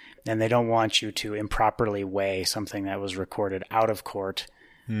evidence. And they don't want you to improperly weigh something that was recorded out of court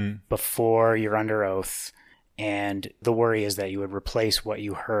before you're under oath. And the worry is that you would replace what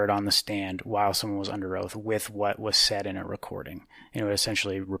you heard on the stand while someone was under oath with what was said in a recording. And it would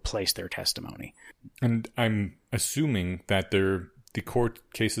essentially replace their testimony. And I'm assuming that the court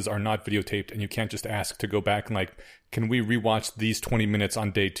cases are not videotaped, and you can't just ask to go back and like, can we rewatch these 20 minutes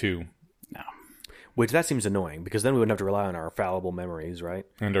on day 2? No. Which that seems annoying, because then we wouldn't have to rely on our fallible memories, right?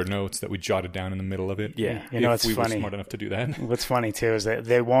 And our notes that we jotted down in the middle of it. Yeah. It's we funny. were smart enough to do that. What's funny too is that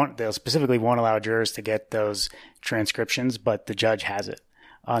they'll specifically won't allow jurors to get those transcriptions, but the judge has it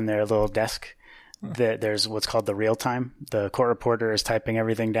on their little desk. There's what's called the real time. The court reporter is typing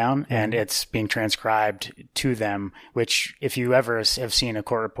everything down and it's being transcribed to them, which if you ever have seen a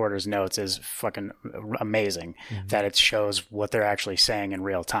court reporter's notes is fucking amazing that it shows what they're actually saying in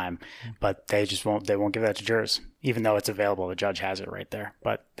real time. But they won't give that to jurors, even though it's available. The judge has it right there,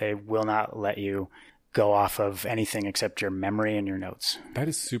 but they will not let you go off of anything except your memory and your notes. That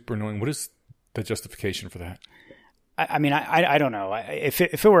is super annoying. What is the justification for that? I mean, I don't know. If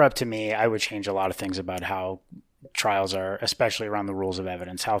it were up to me, I would change a lot of things about how trials are, especially around the rules of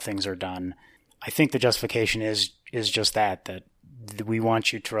evidence, how things are done. I think the justification is just that we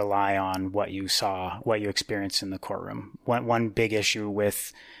want you to rely on what you saw, what you experienced in the courtroom. One big issue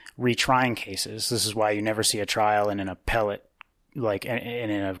with retrying cases, this is why you never see a trial in an appellate, like in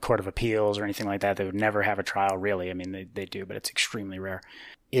a court of appeals or anything like that. They would never have a trial, really. I mean, they do, but it's extremely rare.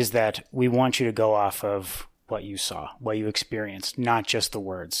 Is that we want you to go off of what you saw, what you experienced, not just the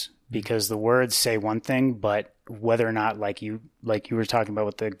words, because the words say one thing, but whether or not, like you were talking about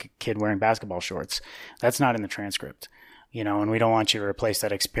with the kid wearing basketball shorts, that's not in the transcript, and we don't want you to replace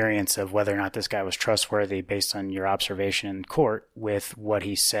that experience of whether or not this guy was trustworthy based on your observation in court with what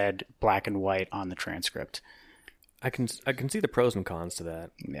he said black and white on the transcript. I can see the pros and cons to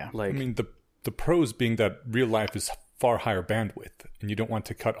that. Yeah. I mean, the pros being that real life is far higher bandwidth and you don't want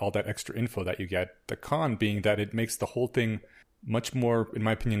to cut all that extra info that you get. The con being that it makes the whole thing much more, in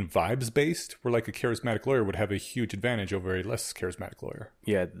my opinion, vibes based, where like a charismatic lawyer would have a huge advantage over a less charismatic lawyer.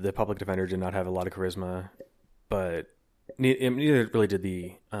 Yeah, the public defender did not have a lot of charisma, but neither really did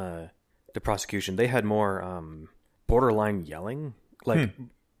the prosecution. They had more borderline yelling,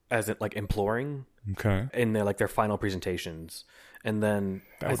 as in like imploring. Okay. In their final presentations. And then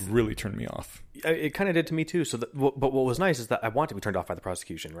that would really turn me off. It kind of did to me too. But what was nice is that I want to be turned off by the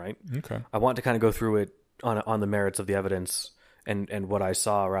prosecution, right? Okay. I want to kind of go through it on the merits of the evidence and what I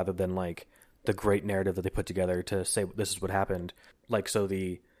saw, rather than like the great narrative that they put together to say this is what happened. Like, so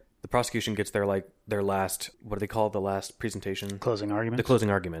the prosecution gets their last, what do they call it? The last presentation? Closing arguments. The closing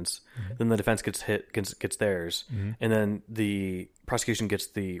arguments. Then the defense gets theirs. And then the prosecution gets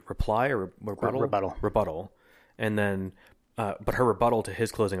the reply or rebuttal. And then, but her rebuttal to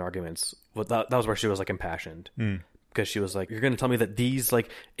his closing arguments, that was where she was like impassioned. Because she was like, you're going to tell me that these like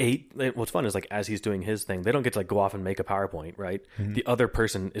 8, what's fun is like, as he's doing his thing, they don't get to like go off and make a PowerPoint, right? The other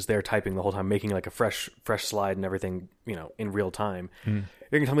person is there typing the whole time, making like a fresh slide and everything, you know, in real time. You're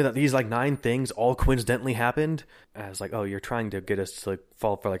going to tell me that these like 9 things all coincidentally happened? And I was like, oh, you're trying to get us to like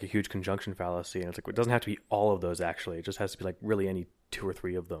fall for like a huge conjunction fallacy. And it's like, it doesn't have to be all of those actually. It just has to be like really any 2 or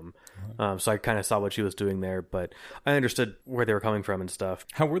 3 of them. So I kind of saw what she was doing there, but I understood where they were coming from and stuff.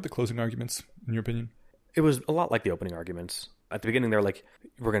 How were the closing arguments, in your opinion? It was a lot like the opening arguments. At the beginning, they're like,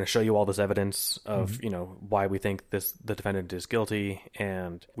 we're going to show you all this evidence of, you know, why we think the defendant is guilty,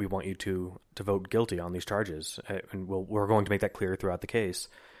 and we want you to vote guilty on these charges. And we're going to make that clear throughout the case.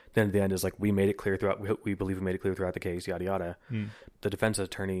 Then at the end is like, we made it clear throughout, we believe we made it clear throughout the case, yada, yada. The defense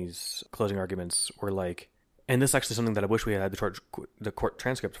attorney's closing arguments were like, and this is actually something that I wish we had the court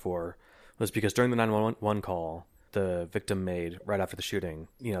transcript for, was because during the 911 call, the victim made right after the shooting,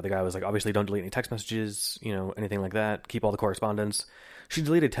 you know, the guy was like, obviously don't delete any text messages, you know, anything like that. Keep all the correspondence. She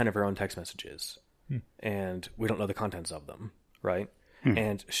deleted 10 of her own text messages, and we don't know the contents of them, right?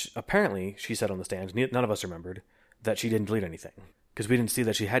 And apparently, she said on the stand, none of us remembered that she didn't delete anything, because we didn't see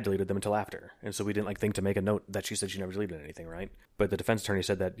that she had deleted them until after, and so we didn't like think to make a note that she said she never deleted anything, right? But the defense attorney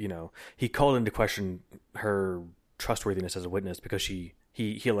said that, you know, he called into question her trustworthiness as a witness because he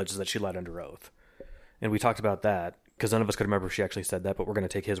alleges that she lied under oath. And we talked about that because none of us could remember if she actually said that, but we're going to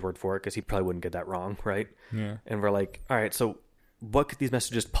take his word for it because he probably wouldn't get that wrong, right? Yeah. And we're like, all right, so what could these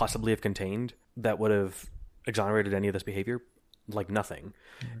messages possibly have contained that would have exonerated any of this behavior? Like nothing.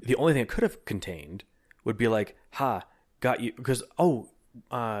 The only thing it could have contained would be like, ha, got you. Because,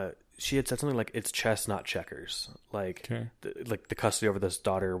 she had said something like, it's chess, not checkers. Like, like the custody over this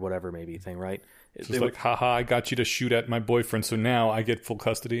daughter or whatever maybe thing, right? It's like, haha, I got you to shoot at my boyfriend, so now I get full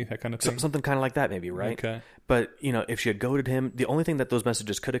custody, that kind of thing. Something kind of like that maybe, right? Okay. But, you know, if she had goaded him, the only thing that those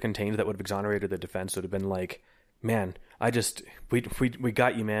messages could have contained that would have exonerated the defense would have been like, man, we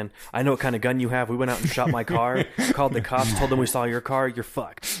got you, man. I know what kind of gun you have. We went out and shot my car, called the cops, told them we saw your car. You're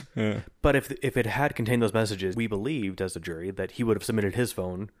fucked. Yeah. But if it had contained those messages, we believed as a jury that he would have submitted his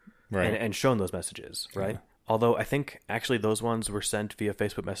phone and shown those messages, right? Yeah. Although I think actually those ones were sent via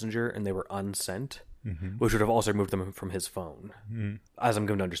Facebook Messenger and they were unsent, which would have also removed them from his phone. As I'm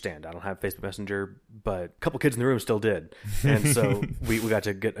going to understand. I don't have Facebook Messenger, but a couple kids in the room still did. And so we got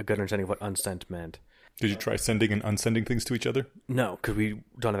to get a good understanding of what unsent meant. Did you try sending and unsending things to each other? No, because we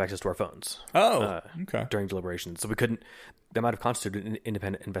don't have access to our phones. Oh, okay. During deliberations. So we couldn't, that might have constituted an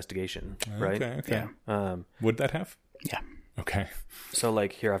independent investigation, right? Okay. Yeah. Would that have? Yeah. Okay. So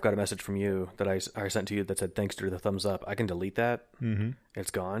like here, I've got a message from you that I sent to you that said, thanks to the thumbs up. I can delete that.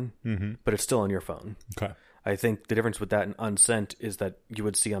 It's gone, but it's still on your phone. Okay. I think the difference with that and unsent is that you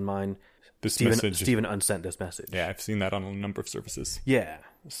would see on mine, Steven unsent this message. Yeah, I've seen that on a number of services. Yeah.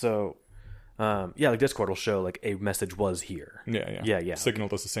 So, like Discord will show like a message was here. Yeah. Signal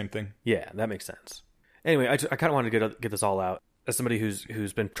does the same thing. Yeah, that makes sense. Anyway, I kind of wanted to get this all out. As somebody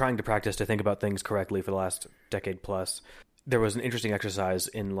who's been trying to practice to think about things correctly for the last decade plus, there was an interesting exercise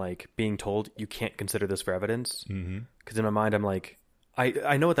in like being told you can't consider this for evidence. Because in my mind, I'm like,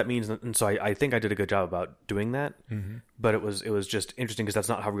 I know what that means, and so I think I did a good job about doing that. But it was just interesting because that's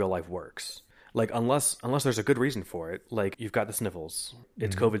not how real life works. Like unless there's a good reason for it, like you've got the sniffles,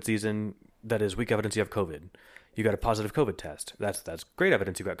 it's COVID season. That is weak evidence you have COVID. You got a positive COVID test. That's great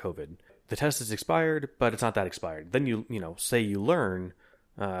evidence you got COVID. The test is expired, but it's not that expired. Then you say you learn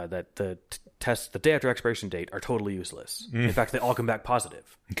that the tests the day after expiration date are totally useless. In fact, they all come back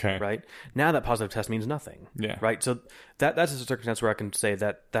positive. Okay. Right? Now that positive test means nothing. Yeah. Right? So that's a circumstance where I can say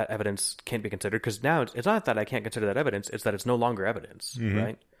that evidence can't be considered, because now it's not that I can't consider that evidence, it's that it's no longer evidence.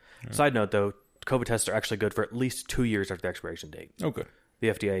 Right? Yeah. Side note though, COVID tests are actually good for at least 2 years after the expiration date. Oh, good. The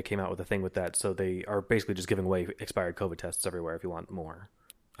FDA came out with a thing with that, so they are basically just giving away expired COVID tests everywhere if you want more.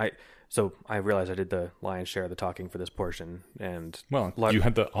 So I realized I did the lion's share of the talking for this portion, and you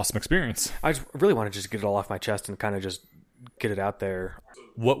had the awesome experience. I just really want to just get it all off my chest and kind of just get it out there.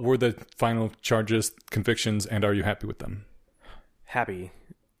 What were the final charges, convictions, and are you happy with them? Happy.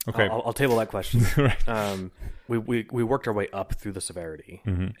 Okay, I'll table that question. Right. We worked our way up through the severity,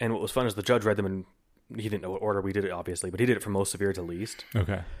 and what was fun is the judge read them, and he didn't know what order we did it, obviously, but he did it from most severe to least.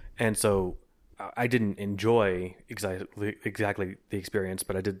 Okay. And so I didn't enjoy exactly the experience,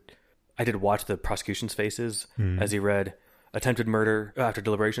 but I did watch the prosecution's faces as he read. Attempted murder after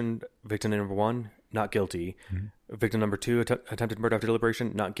deliberation, victim number 1, not guilty. Victim number 2, attempted murder after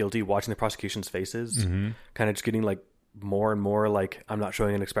deliberation, not guilty. Watching the prosecution's faces, kind of just getting like more and more like I'm not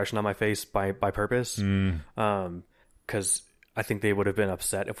showing an expression on my face by purpose. Because I think they would have been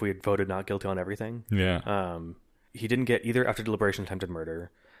upset if we had voted not guilty on everything. Yeah. He didn't get either after deliberation, attempted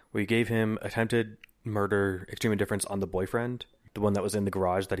murder. We gave him attempted murder, extreme indifference on the boyfriend, the one that was in the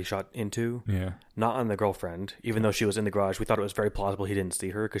garage that he shot into. Yeah. Not on the girlfriend, even though she was in the garage. We thought it was very plausible he didn't see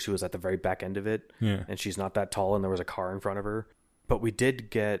her because she was at the very back end of it. Yeah. And she's not that tall and there was a car in front of her. But we did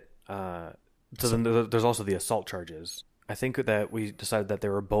get... so then there's also the assault charges. I think that we decided that they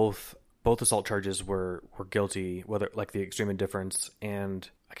were both assault charges were guilty, whether like the extreme indifference and...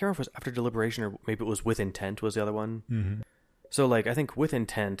 I can't remember if it was after deliberation or maybe it was with intent was the other one. So like I think with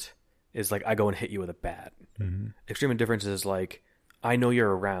intent is like I go and hit you with a bat. Extreme indifference is like I know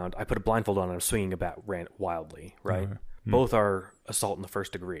you're around. I put a blindfold on and I'm swinging a bat wildly, right? Both are assault in the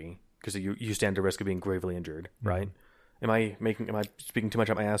first degree because you stand to risk of being gravely injured, right? Am I speaking too much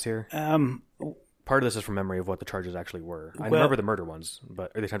out my ass here? Part of this is from memory of what the charges actually were. I remember the murder ones, or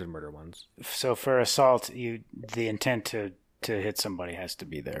the attempted murder ones. So for assault, the intent to hit somebody has to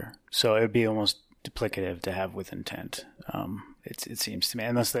be there. So it would be almost duplicative to have with intent. It seems to me,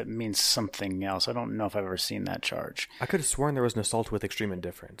 unless that means something else. I don't know if I've ever seen that charge. I could have sworn there was an assault with extreme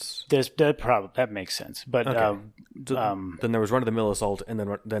indifference. That makes sense. But okay. Then there was run-of-the-mill assault,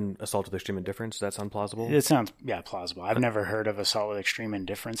 and then assault with extreme indifference. Does that sound plausible? It sounds plausible. I've never heard of assault with extreme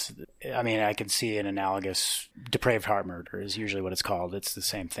indifference. I mean, I could see an analogous depraved heart murder is usually what it's called. It's the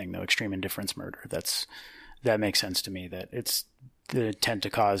same thing though. Extreme indifference murder. That makes sense to me. That it's the intent to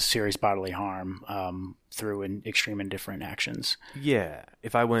cause serious bodily harm through extreme indifferent actions. Yeah.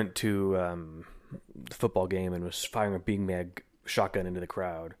 If I went to the football game and was firing a beanbag shotgun into the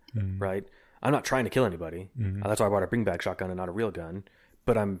crowd, right? I'm not trying to kill anybody. That's why I bought a beanbag shotgun and not a real gun.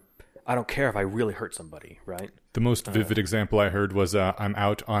 But I don't care if I really hurt somebody, right? The most vivid example I heard was I'm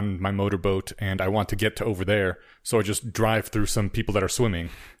out on my motorboat and I want to get to over there, so I just drive through some people that are swimming.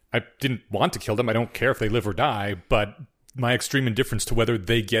 I didn't want to kill them. I don't care if they live or die, but my extreme indifference to whether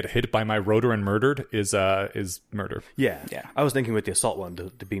they get hit by my rotor and murdered is murder. Yeah. I was thinking with the assault one, the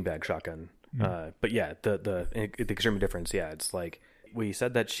beanbag shotgun. But yeah, the extreme indifference. Yeah, it's like we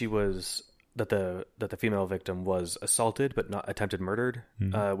said that she was that the female victim was assaulted but not attempted murdered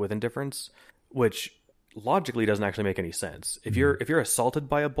with indifference, which logically doesn't actually make any sense. If you're assaulted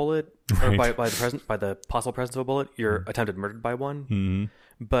by a bullet or by the possible presence of a bullet, you're attempted murdered by one.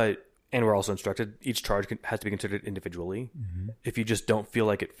 And we're also instructed each charge has to be considered individually. If you just don't feel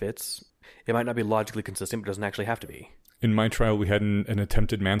like it fits, it might not be logically consistent, but it doesn't actually have to be. In my trial, we had an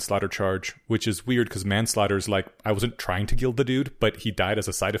attempted manslaughter charge, which is weird because manslaughter is like, I wasn't trying to kill the dude, but he died as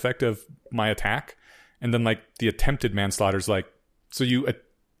a side effect of my attack. And then like the attempted manslaughter is like, so you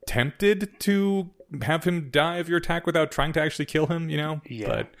attempted to have him die of your attack without trying to actually kill him, you know?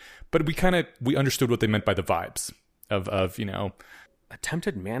 Yeah. But we understood what they meant by the vibes of you know...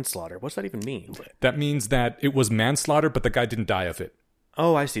 Attempted manslaughter? What's that even mean? That means that it was manslaughter, but the guy didn't die of it.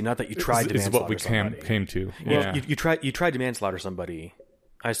 Oh, I see. Not that you tried to manslaughter somebody. Is what we came to. Well, you tried to manslaughter somebody.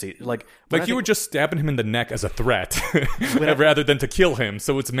 I see. Like you were just stabbing him in the neck as a threat rather than to kill him.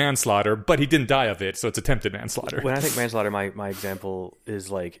 So it's manslaughter, but he didn't die of it. So it's attempted manslaughter. When I think manslaughter, my example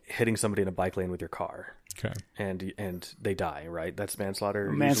is like hitting somebody in a bike lane with your car. Okay. And they die, right? That's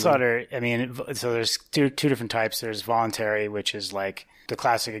manslaughter. Manslaughter. Usually. I mean, so there's two different types. There's voluntary, which is like the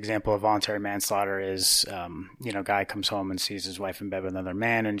classic example of voluntary manslaughter is, guy comes home and sees his wife in bed with another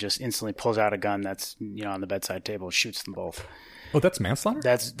man and just instantly pulls out a gun that's on the bedside table, shoots them both. Oh, that's manslaughter?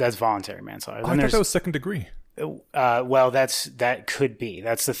 That's voluntary manslaughter. I thought that was second degree. Well, that could be.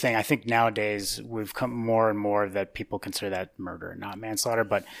 That's the thing. I think nowadays we've come more and more that people consider that murder, not manslaughter.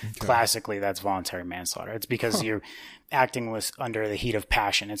 But classically, that's voluntary manslaughter. It's because you're acting under the heat of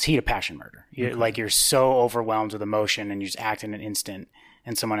passion. It's heat of passion murder. You're so overwhelmed with emotion and you just act in an instant,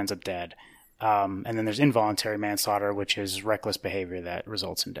 and someone ends up dead. And then there's involuntary manslaughter, which is reckless behavior that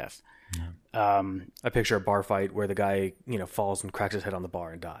results in death. I picture a bar fight where the guy falls and cracks his head on the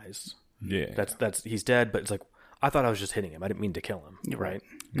bar and dies. Yeah, that's he's dead, but it's like I thought I was just hitting him. I didn't mean to kill him. Right?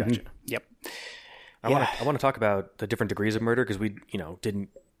 Gotcha. Yep. I want to talk about the different degrees of murder because we didn't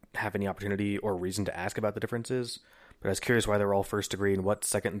have any opportunity or reason to ask about the differences. But I was curious why they're all first degree and what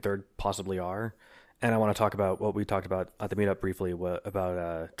second and third possibly are. And I want to talk about what we talked about at the meetup briefly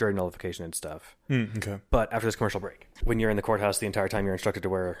about jury nullification and stuff. Okay. But after this commercial break, when you're in the courthouse the entire time, you're instructed to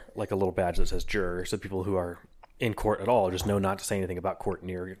wear like a little badge that says juror, so people who are in court at all just know not to say anything about court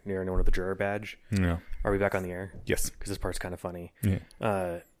near anyone with the juror badge. Yeah. Are we back on the air? Yes. Because this part's kind of funny.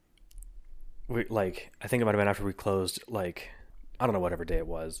 Yeah. I think it might have been after we closed, like, I don't know, whatever day it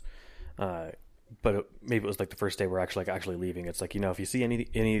was. But maybe it was like the first day we're actually leaving. It's like, if you see any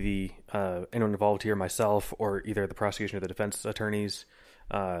of the anyone involved here, myself or either the prosecution or the defense attorneys,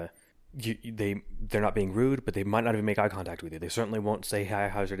 they're not being rude, but they might not even make eye contact with you. They certainly won't say, "Hi,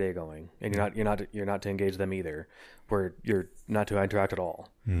 how's your day going?" And you're not to engage them either, where you're not to interact at all.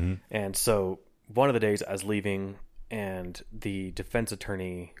 Mm-hmm. And so one of the days I was leaving, and the defense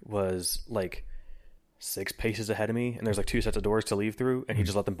attorney was like 6 paces ahead of me, and there's like 2 sets of doors to leave through, and he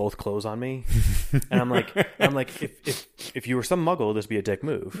just let them both close on me. And I'm like, if you were some muggle, this would be a dick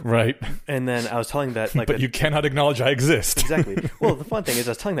move, right? And then I was telling that, like, but you cannot acknowledge I exist. Exactly. Well, the fun thing is,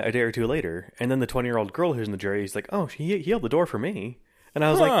 I was telling that a day or two later, and then the 20-year-old girl who's in the jury is like, "Oh, he held the door for me," and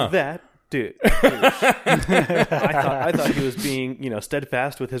I was like, "That dude." I thought he was being,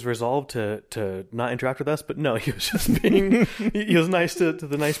 steadfast with his resolve to not interact with us, but no, he was just being, he was nice to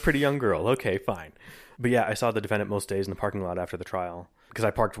the nice, pretty young girl. Okay, fine. But yeah, I saw the defendant most days in the parking lot after the trial, because I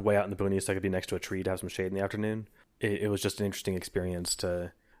parked way out in the boonies so I could be next to a tree to have some shade in the afternoon. It was just an interesting experience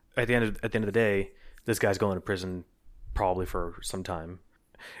to, at the end of the day, this guy's going to prison probably for some time.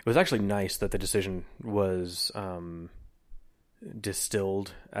 It was actually nice that the decision was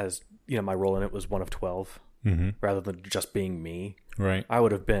distilled as, my role in it was one of 12, rather than just being me. Right. I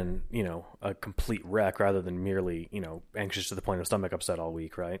would have been, a complete wreck rather than merely, anxious to the point of stomach upset all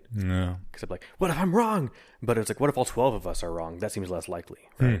week, right? No. Because I'm like, what if I'm wrong? But it's like, what if all 12 of us are wrong? That seems less likely,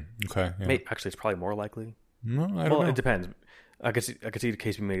 right? Okay. Yeah. Actually, it's probably more likely. No, I don't know. It depends. I could see the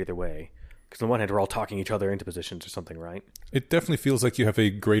case being made either way. Because on the one hand, we're all talking each other into positions or something, right? It definitely feels like you have a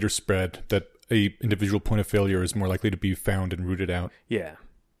greater spread, that a individual point of failure is more likely to be found and rooted out. Yeah.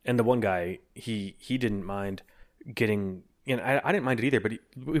 And the one guy, he didn't mind getting... I didn't mind it either, but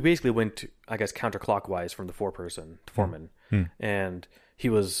we basically went, I guess, counterclockwise from the foreman, and he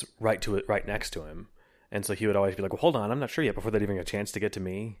was right next to him, and so he would always be like, "Well, hold on, I'm not sure yet," before they'd even get a chance to get to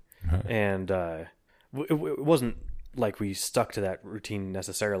me, and it wasn't like we stuck to that routine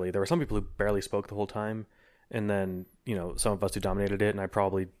necessarily. There were some people who barely spoke the whole time, and then some of us who dominated it, and I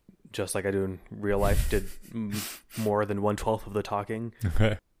probably, just like I do in real life, did more than 1/12 of the talking.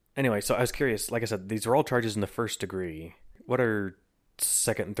 Okay. Anyway, so I was curious. Like I said, these are all charges in the first degree. What are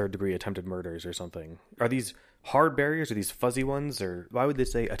second and third degree attempted murders or something? Are these hard barriers or these fuzzy ones? Or why would they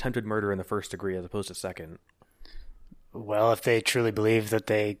say attempted murder in the first degree as opposed to second? Well, if they truly believe that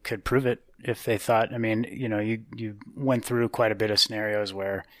they could prove it, if they thought, you went through quite a bit of scenarios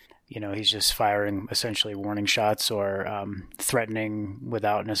where, he's just firing essentially warning shots or threatening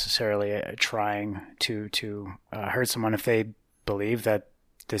without necessarily trying to hurt someone. If they believe that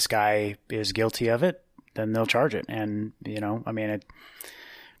this guy is guilty of it, then they'll charge it. And, he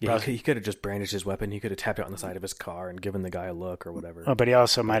could have just brandished his weapon. He could have tapped it on the side of his car and given the guy a look or whatever. Oh, but he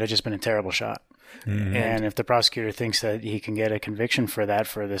also might have just been a terrible shot. Mm-hmm. And if the prosecutor thinks that he can get a conviction for that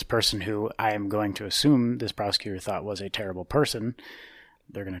for this person who I am going to assume this prosecutor thought was a terrible person,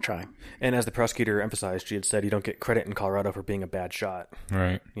 they're going to try. And as the prosecutor emphasized, she had said you don't get credit in Colorado for being a bad shot.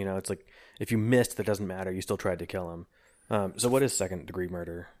 Right. It's like if you missed, that doesn't matter. You still tried to kill him. So what is second degree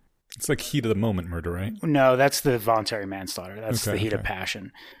murder? It's like heat of the moment murder, right? No, that's the voluntary manslaughter. That's the heat of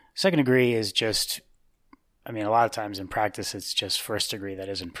passion. Second degree is just, a lot of times in practice, it's just first degree that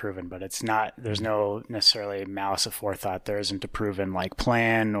isn't proven, but it's not, there's no necessarily malice of forethought. There isn't a proven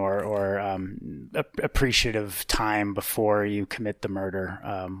plan or appreciative time before you commit the murder,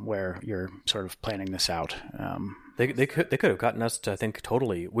 where you're sort of planning this out. They could have gotten us to, I think,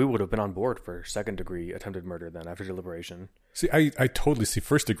 totally, we would have been on board for second degree attempted murder then after deliberation. See, I totally see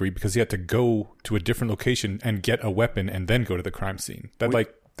first degree because he had to go to a different location and get a weapon and then go to the crime scene.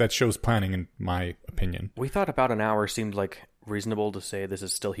 That shows planning, in my opinion. We thought about an hour seemed like reasonable to say this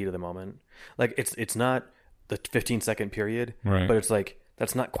is still heat of the moment. Like it's not the 15-second period, right? But it's like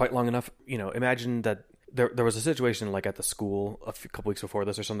that's not quite long enough. Imagine that there was a situation like at the school a couple weeks before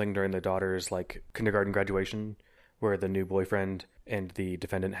this or something during the daughter's like kindergarten graduation, where the new boyfriend and the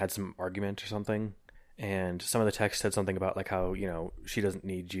defendant had some argument or something. And some of the text said something about like how, she doesn't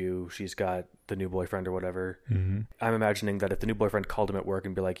need you. She's got the new boyfriend or whatever. Mm-hmm. I'm imagining that if the new boyfriend called him at work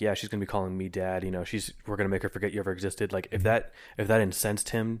and be like, yeah, she's going to be calling me dad. We're going to make her forget you ever existed. Like if that incensed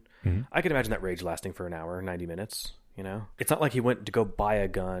him, mm-hmm. I could imagine that rage lasting for an hour, 90 minutes, It's not like he went to go buy a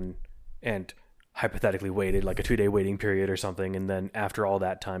gun and hypothetically waited like a 2-day waiting period or something. And then after all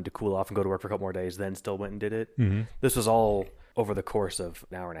that time to cool off and go to work for a couple more days, then still went and did it. Mm-hmm. This was all over the course of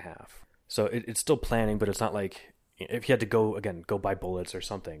an hour and a half. So it's still planning, but it's not like if he had to go buy bullets or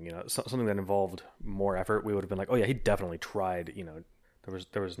something, something that involved more effort, we would have been like, oh yeah, he definitely tried.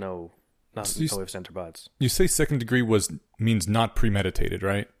 There was no ifs, ands, or buts. You say second degree means not premeditated,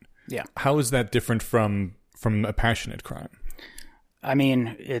 right? Yeah. How is that different from a passionate crime? I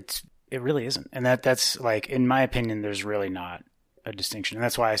mean, it really isn't. And that's like, in my opinion, there's really not a distinction. And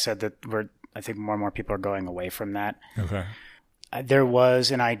that's why I said that I think more and more people are going away from that. Okay. There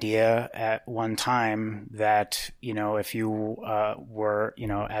was an idea at one time that, if you were,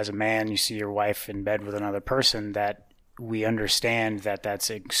 as a man, you see your wife in bed with another person, that we understand that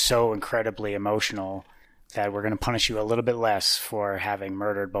that's so incredibly emotional that we're going to punish you a little bit less for having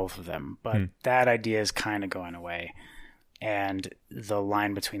murdered both of them. But that idea is kind of going away. And the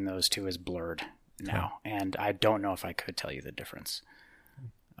line between those two is blurred now. And I don't know if I could tell you the difference.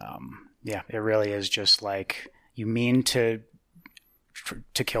 Yeah, it really is just like, you mean to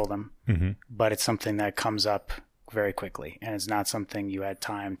kill them, but it's something that comes up very quickly, and it's not something you had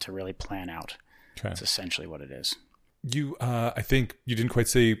time to really plan out. Okay. That's essentially what it is. You, I think you didn't quite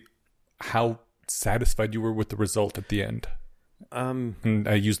say how satisfied you were with the result at the end. And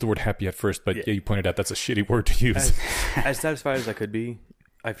I used the word happy at first, but yeah, you pointed out that's a shitty word to use. As satisfied as I could be,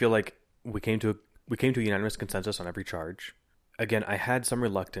 I feel like we came to a unanimous consensus on every charge. Again, I had some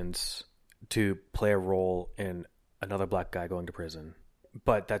reluctance to play a role in another black guy going to prison,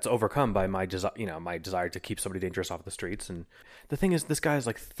 but that's overcome by my desire to keep somebody dangerous off the streets. And the thing is, this guy is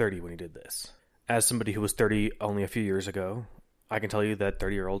like 30 when he did this. As somebody who was 30 only a few years ago, I can tell you that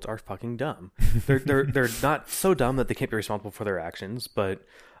 30-year-olds are fucking dumb. They're not so dumb that they can't be responsible for their actions, but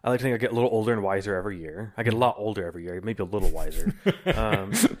I like to think I get a little older and wiser every year. I get a lot older every year, maybe a little wiser.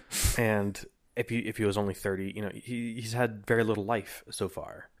 And if he was only 30, he's had very little life so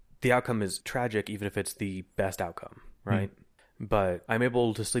far. The outcome is tragic, even if it's the best outcome, right? But I'm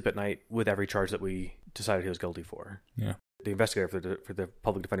able to sleep at night with every charge that we decided he was guilty for. Yeah. The investigator for the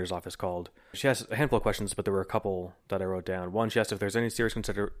public defender's office called. She asked a handful of questions, but there were a couple that I wrote down. One, she asked if there's any serious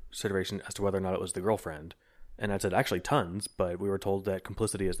consideration as to whether or not it was the girlfriend. And I said, actually tons, but we were told that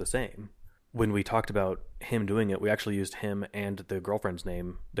complicity is the same. When we talked about him doing it, we actually used him and the girlfriend's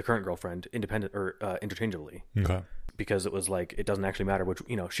name, the current girlfriend, interchangeably. Okay. Because it was like, it doesn't actually matter which,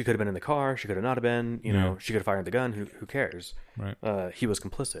 she could have been in the car, she could have not have been, she could have fired the gun, who cares? Right. He was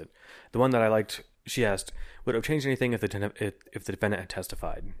complicit. The one that I liked, she asked, would it have changed anything if the defendant had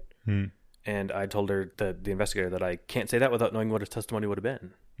testified? And I told her, the investigator, that I can't say that without knowing what his testimony would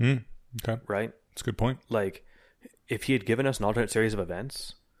have been. Okay. Right? That's a good point. Like, if he had given us an alternate series of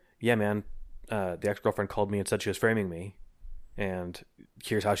events, yeah, man, the ex-girlfriend called me and said she was framing me, and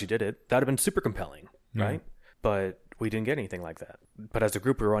here's how she did it. That would have been super compelling, right? But we didn't get anything like that. But as a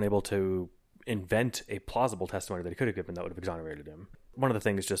group, we were unable to invent a plausible testimony that he could have given that would have exonerated him. One of the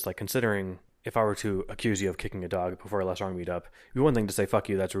things, just like considering, if I were to accuse you of kicking a dog before a less wrong meetup, it'd be one thing to say, fuck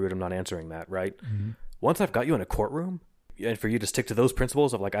you, that's rude, I'm not answering that, right? Once I've got you in a courtroom, and for you to stick to those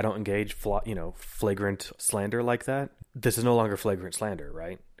principles of like, I don't engage flagrant slander like that, this is no longer flagrant slander,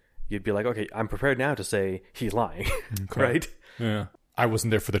 right? You'd be like, okay, I'm prepared now to say he's lying, right? Yeah. I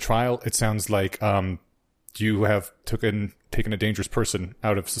wasn't there for the trial. It sounds like you have taken a dangerous person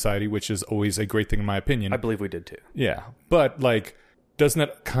out of society, which is always a great thing in my opinion. I believe we did too. Yeah. But like, doesn't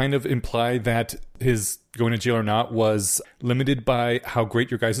that kind of imply that his going to jail or not was limited by how great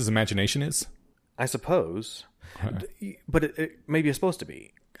your guys' imagination is? I suppose. But it maybe it's supposed to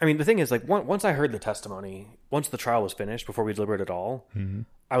be. I mean, the thing is, like, once I heard the testimony, once the trial was finished, before we deliberated at all,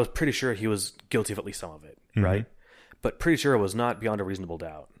 I was pretty sure he was guilty of at least some of it, right? But pretty sure it was not beyond a reasonable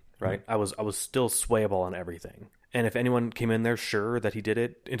doubt, right? I was still swayable on everything. And if anyone came in there sure that he did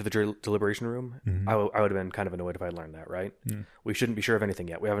it into the deliberation room, I would have been kind of annoyed if I had learned that, right? We shouldn't be sure of anything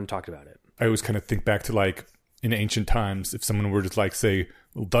yet. We haven't talked about it. I always kind of think back to, like, in ancient times, if someone were to, like, say,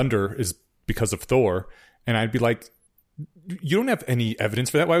 well, thunder is because of Thor, and I'd be like, you don't have any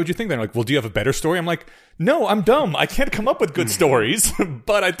evidence for that. Why would you think that? Like, well, do you have a better story? I'm like, no, I'm dumb. I can't come up with good stories,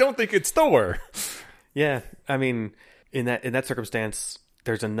 but I don't think it's Thor. Yeah. I mean, in that circumstance,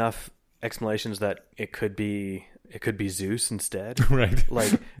 there's enough explanations that it could be Zeus instead. Right.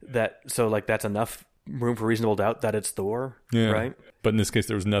 Like that. So like, that's enough room for reasonable doubt that it's Thor. Yeah. Right. But in this case,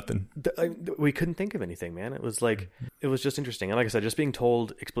 there was nothing. We couldn't think of anything, man. It was like, it was just interesting. And like I said, just being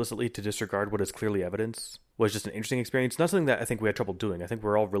told explicitly to disregard what is clearly evidence was just an interesting experience. Not something that I think we had trouble doing. I think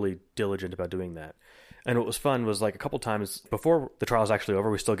we're all really diligent about doing that. And what was fun was, like, a couple times before the trial is actually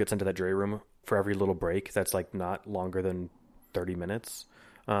over, we still get sent to that jury room for every little break that's like not longer than 30 minutes.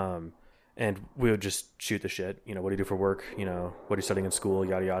 And we would just shoot the shit. What do you do for work? What are you studying in school?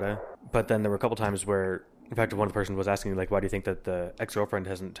 Yada, yada. But then there were a couple times where, in fact, one person was asking me, like, why do you think that the ex-girlfriend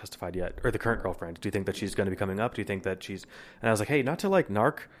hasn't testified yet? Or the current girlfriend. Do you think that she's going to be coming up? Do you think that she's... And I was like, hey, not to, like,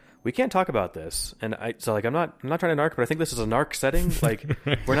 narc. We can't talk about this. And I'm not trying to narc, but I think this is a narc setting. Like,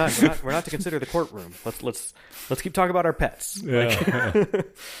 we're not to consider the courtroom. Let's keep talking about our pets. Yeah.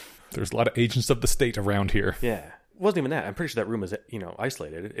 Like, There's a lot of agents of the state around here. Yeah. It wasn't even that. I'm pretty sure that room is,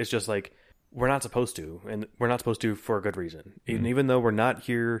 isolated. It's just like, we're not supposed to, and we're not supposed to for a good reason. And even though we're not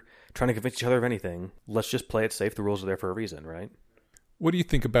here trying to convince each other of anything, let's just play it safe. The rules are there for a reason, right? What do you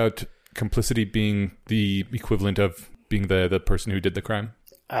think about complicity being the equivalent of being the person who did the crime?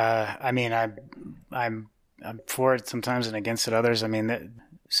 I mean, I'm for it sometimes and against it others. I mean,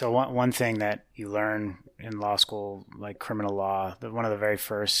 so one thing that you learn in law school, like criminal law, one of the very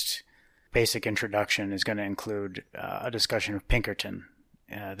first basic introduction is going to include a discussion of Pinkerton,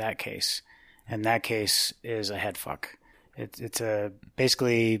 that case. And that case is a head fuck. It's a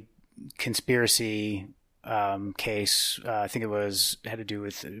basically conspiracy case. I think it had to do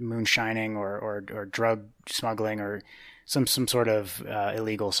with moonshining or drug smuggling or some sort of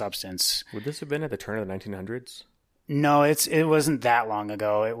illegal substance. Would this have been at the turn of the 1900s? No, it wasn't that long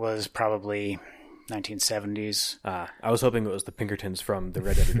ago. It was probably 1970s. I was hoping it was the Pinkertons from the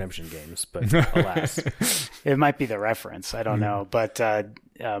Red Dead Redemption games, but alas. It might be the reference. I don't know. But,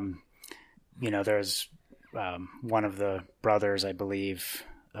 there's one of the brothers, I believe,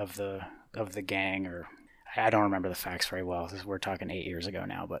 of the gang, or I don't remember the facts very well. We're talking 8 years ago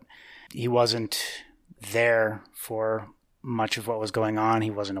now, but he wasn't there for much of what was going on. He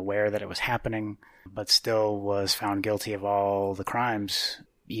wasn't aware that it was happening, but still was found guilty of all the crimes,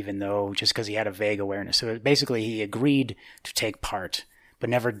 even though just because he had a vague awareness. So basically he agreed to take part, but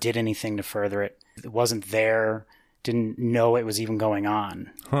never did anything to further it. It wasn't there, didn't know it was even going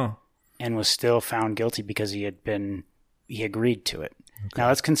on, and was still found guilty because he agreed to it. Okay. Now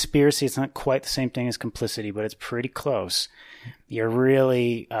that's conspiracy. It's not quite the same thing as complicity, but it's pretty close. You're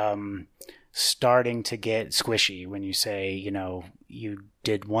really starting to get squishy when you say, you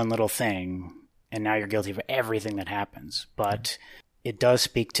did one little thing and now you're guilty of everything that happens. But it does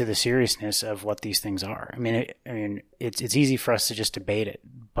speak to the seriousness of what these things are. I mean, it's easy for us to just debate it,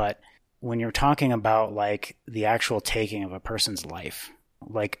 but when you're talking about like the actual taking of a person's life,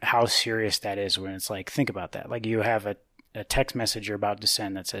 like how serious that is, when it's like, think about that. Like you have a text message you're about to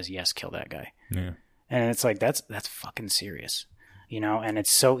send that says, yes, kill that guy. Yeah. And it's like, that's fucking serious, and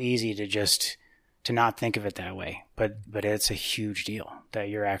it's so easy to not think of it that way, but it's a huge deal that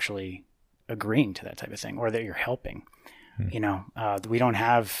you're actually agreeing to that type of thing, or that you're helping. We don't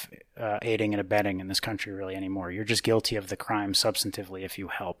have aiding and abetting in this country really anymore. You're just guilty of the crime substantively if you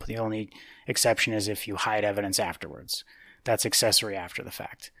help. The only exception is if you hide evidence afterwards. That's accessory after the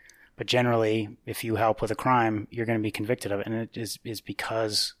fact. But generally, if you help with a crime, you're going to be convicted of it. And it is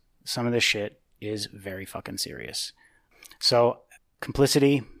because some of this shit is very fucking serious. So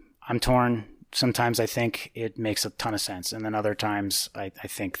complicity, I'm torn. Sometimes I think it makes a ton of sense. And then other times I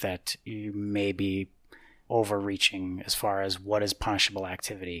think that you may be overreaching as far as what is punishable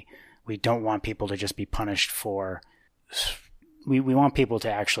activity. We don't want people to just be punished for... We want people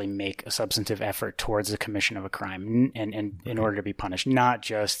to actually make a substantive effort towards the commission of a crime and in order to be punished, not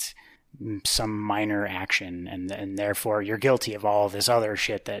just some minor action and therefore you're guilty of all this other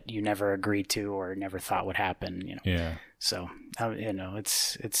shit that you never agreed to or never thought would happen. Yeah. So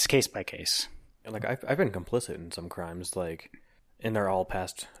it's case by case. Like I've been complicit in some crimes, and they're all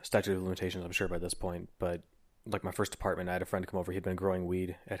past statute of limitations, I'm sure by this point. But like my first apartment, I had a friend come over. He'd been growing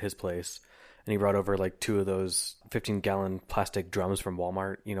weed at his place. And he brought over like 2 of those 15-gallon plastic drums from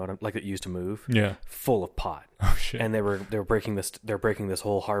Walmart, like that you used to move. Yeah. Full of pot. Oh shit. And they're breaking this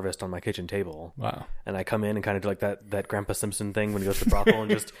whole harvest on my kitchen table. Wow. And I come in and kind of do like that Grandpa Simpson thing when he goes to the brothel and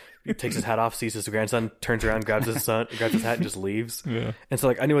just he takes his hat off, sees his grandson, turns around, grabs his hat and just leaves. Yeah. And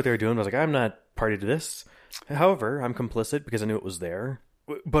so I knew what they were doing. I was like, I'm not party to this. However, I'm complicit because I knew it was there.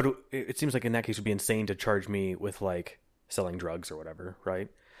 But it seems like in that case it would be insane to charge me with selling drugs or whatever, right?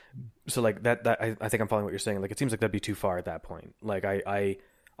 So that I think I'm following what you're saying. It seems like that'd be too far at that point. I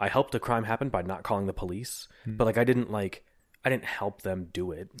helped a crime happen by not calling the police, but I didn't help them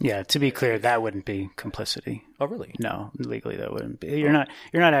do it. Yeah, to be clear, that wouldn't be complicity. Oh, really? No, legally that wouldn't be. You're not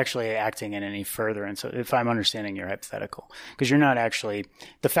actually acting in any furtherance. So if I'm understanding your hypothetical, because you're not actually,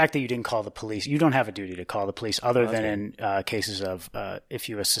 the fact that you didn't call the police, you don't have a duty to call the police other than in cases of if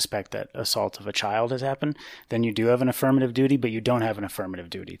you suspect that assault of a child has happened, then you do have an affirmative duty, but you don't have an affirmative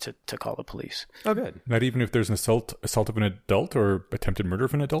duty to call the police. Oh, good. Not even if there's an assault of an adult or attempted murder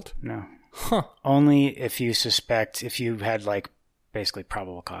of an adult? No. Huh. Only if you had basically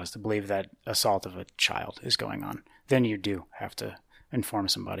probable cause to believe that assault of a child is going on, then you do have to inform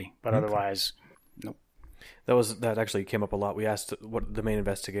somebody. But otherwise, nope. That actually came up a lot. We asked the main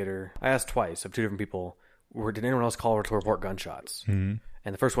investigator. I asked twice of 2 different people, did anyone else call to report gunshots? Mm-hmm.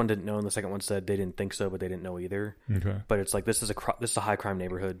 And the first one didn't know, and the second one said they didn't think so, but they didn't know either. Okay. But it's this is a high crime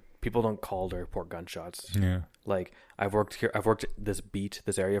neighborhood. people don't call to report gunshots. Yeah. Like I've worked this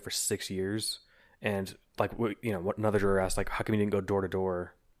area for 6 years, and like what another juror asked, like, how come you didn't go door to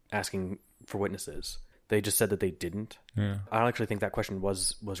door asking for witnesses? They just said that they didn't. Yeah. I don't actually think that question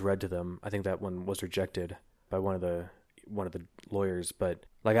was read to them. I think that one was rejected by one of the lawyers. But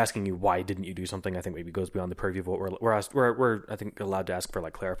like asking you why didn't you do something, I think maybe goes beyond the purview of what we're I think allowed to ask for,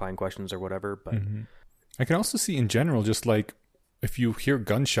 like clarifying questions or whatever. But I can also see in general, just like if you hear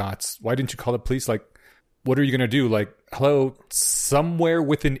gunshots, why didn't you call the police? Like, what are you gonna do? Like, hello, somewhere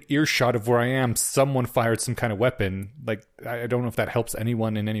within earshot of where I am, someone fired some kind of weapon. Like, I don't know if that helps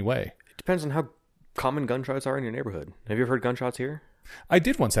anyone in any way. it depends on how common gunshots are in your neighborhood. Have you ever heard gunshots here? I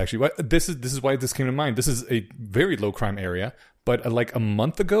did once, actually. This is why this came to mind. This is a very low crime area, but like a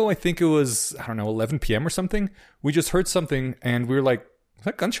month ago, I think it was, I don't know, 11 p.m. or something, we just heard something and we were like, is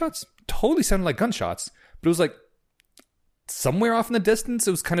that gunshots? Totally sounded like gunshots, but it was like somewhere off in the distance.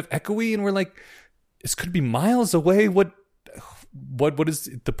 It was kind of echoey, and we're like, this could be miles away. What is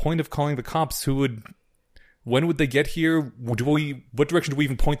the point of calling the cops? When would they get here? What direction do we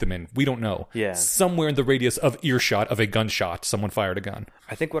even point them in? We don't know. Yeah. Somewhere in the radius of earshot of a gunshot, someone fired a gun.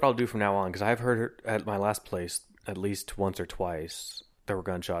 I think what I'll do from now on, because I've heard at my last place at least once or twice there were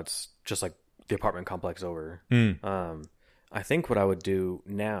gunshots, just like the apartment complex over. I think what I would do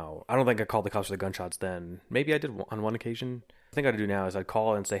now, I don't think I called the cops for the gunshots then. Maybe I did on one occasion. I think I'd do now is I'd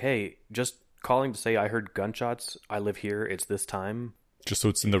call and say, hey, just calling to say I heard gunshots. I live here. It's this time. Just so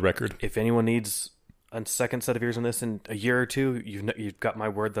it's in the record. If anyone needs a second set of ears on this in a year or two, you've got my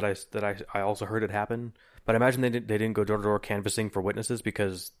word that I also heard it happen. But I imagine they didn't go door to door canvassing for witnesses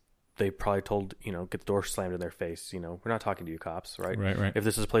because they probably told, get the door slammed in their face. We're not talking to you, cops, right? Right. If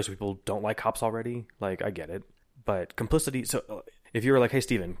this is a place where people don't like cops already, like, I get it. But complicity. So if you were like, hey,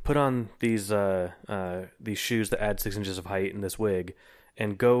 Steven, put on these shoes that add 6 inches of height and this wig,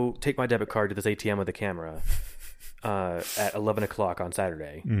 and go take my debit card to this ATM with a camera at 11 o'clock on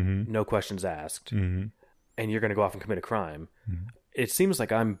Saturday, no questions asked, and you're going to go off and commit a crime, it seems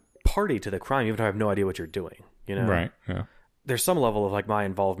like I'm party to the crime, even though I have no idea what you're doing. Right. Yeah. There's some level of like my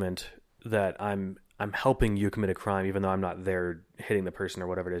involvement that I'm helping you commit a crime, even though I'm not there hitting the person or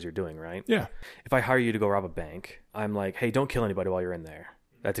whatever it is you're doing, right? Yeah. If I hire you to go rob a bank, I'm like, hey, don't kill anybody while you're in there.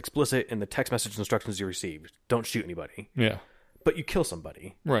 That's explicit in the text message instructions you received. Don't shoot anybody. Yeah. But you kill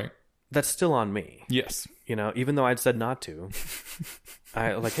somebody. Right. That's still on me. Yes. Even though I'd said not to.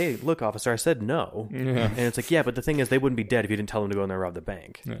 I like, hey, look, officer, I said no. Yeah. And it's like, yeah, but the thing is, they wouldn't be dead if you didn't tell them to go in there and rob the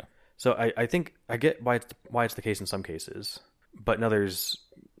bank. Yeah. So I think I get why it's the case in some cases, but in others,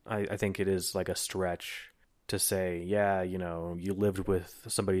 I think it is like a stretch to say, yeah, you lived with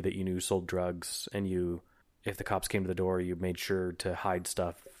somebody that you knew sold drugs, and if the cops came to the door, you made sure to hide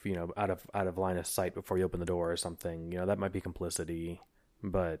stuff, out of line of sight before you open the door or something. That might be complicity,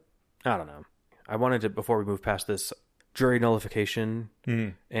 but I don't know. I wanted to, before we move past this, jury nullification,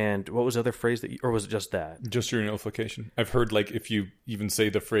 and what was the other phrase or was it just that? Just jury nullification. I've heard, like, if you even say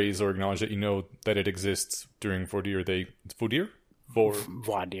the phrase or acknowledge that you know that it exists during voir dire, voir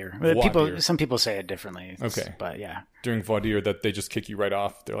dire. Some people say it differently. Okay. But yeah. During voir dire, that they just kick you right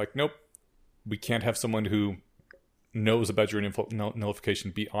off. They're like, nope, we can't have someone who knows about jury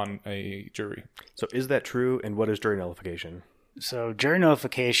nullification be on a jury. So is that true, and what is jury nullification? So jury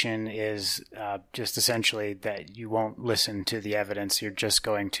nullification is just essentially that you won't listen to the evidence. You're just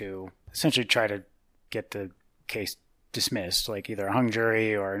going to essentially try to get the case dismissed, like either a hung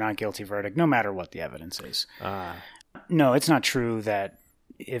jury or a not guilty verdict, no matter what the evidence is. No, it's not true that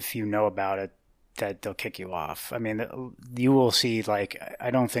if you know about it, that they'll kick you off. I mean, you will see, like,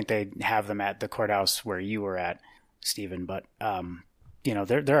 I don't think they have them at the courthouse where you were at, Stephen, but,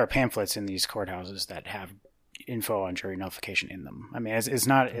 there are pamphlets in these courthouses that have info on jury nullification in them. I mean, it's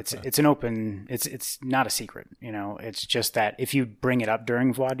not a secret, it's just that if you bring it up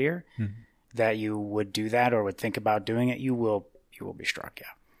during voir dire, that you would do that or would think about doing it, you will be struck, yeah.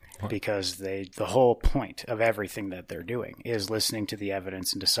 Because the whole point of everything that they're doing is listening to the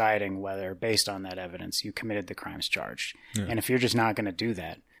evidence and deciding whether, based on that evidence, you committed the crimes charged. Yeah. And if you're just not going to do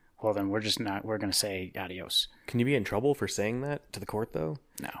that, well, then we're going to say adios. Can you be in trouble for saying that to the court, though?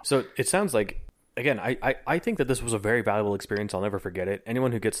 No. So it sounds like, again, I think that this was a very valuable experience. I'll never forget it.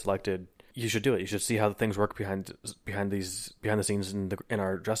 Anyone who gets selected, you should do it. You should see how things work behind the scenes in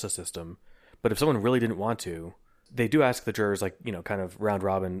our justice system. But if someone really didn't want to, they do ask the jurors, like, kind of round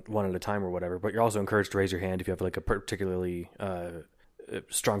robin, one at a time or whatever, but you're also encouraged to raise your hand if you have like a particularly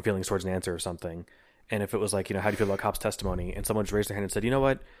strong feelings towards an answer or something. And if it was like, how do you feel about cops' testimony? And someone just raised their hand and said, you know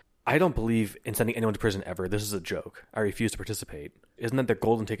what? I don't believe in sending anyone to prison ever. This is a joke. I refuse to participate. Isn't that their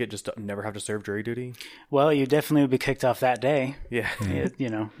golden ticket, just to never have to serve jury duty? Well, you definitely would be kicked off that day. Yeah. I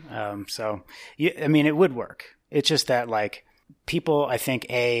mean, it would work. It's just that, like, people, I think,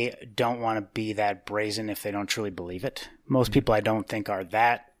 don't want to be that brazen if they don't truly believe it. Most people, I don't think, are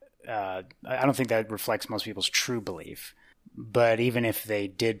that. I don't think that reflects most people's true belief. But even if they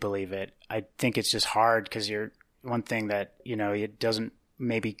did believe it, I think it's just hard because you're one thing that, it doesn't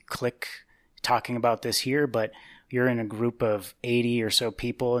maybe click talking about this here, but you're in a group of 80 or so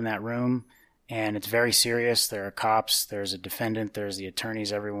people in that room, and it's very serious. There are cops, there's a defendant, there's the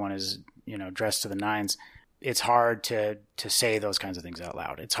attorneys, everyone is, dressed to the nines. It's hard to say those kinds of things out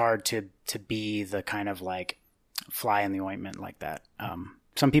loud. It's hard to be the kind of like fly in the ointment like that.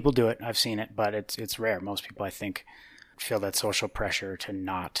 Some people do it. I've seen it, but it's rare. Most people, I think, feel that social pressure to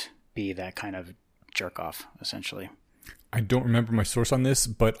not be that kind of jerk off, essentially. I don't remember my source on this,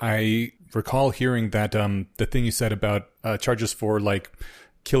 but I recall hearing that the thing you said about charges for like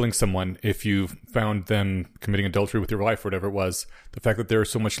killing someone if you found them committing adultery with your wife or whatever it was, the fact that they're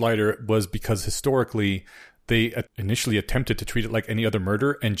so much lighter was because historically they initially attempted to treat it like any other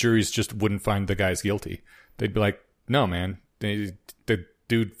murder, and juries just wouldn't find the guys guilty. They'd be like, no, man, the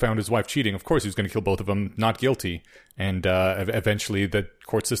dude found his wife cheating. Of course he was going to kill both of them, not guilty. And eventually the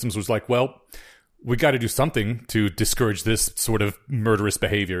court systems was like, well, we got to do something to discourage this sort of murderous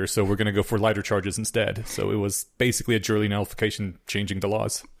behavior, so we're going to go for lighter charges instead. So it was basically a jury nullification changing the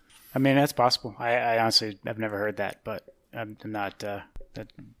laws. I mean, that's possible. I honestly have never heard that, but I'm not. That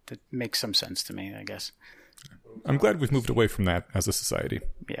makes some sense to me, I guess. I'm glad we've moved away from that as a society.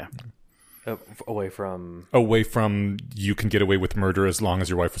 Yeah. Away from you can get away with murder as long as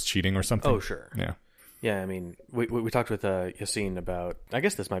your wife was cheating or something. Oh, sure. Yeah. Yeah, I mean, we talked with Yassine about, I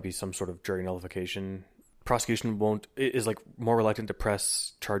guess this might be some sort of jury nullification. Prosecution is like more reluctant to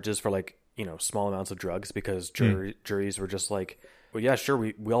press charges for like, small amounts of drugs because juries were just like, well, yeah, sure,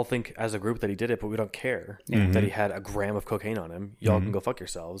 we all think as a group that he did it, but we don't care that he had a gram of cocaine on him. Y'all can go fuck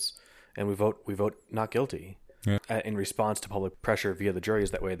yourselves. And we vote not guilty. Yeah. In response to public pressure via the juries.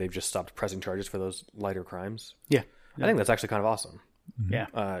 That way they've just stopped pressing charges for those lighter crimes. Yeah. I think that's actually kind of awesome. Yeah.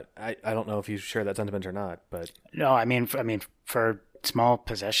 I don't know if you share that sentiment or not, but no, I mean for small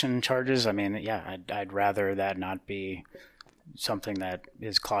possession charges, I mean, yeah, I'd rather that not be something that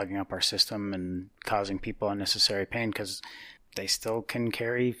is clogging up our system and causing people unnecessary pain, because they still can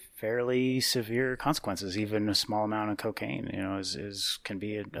carry fairly severe consequences. Even a small amount of cocaine, can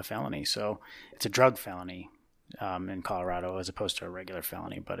be a felony. So it's a drug felony in Colorado as opposed to a regular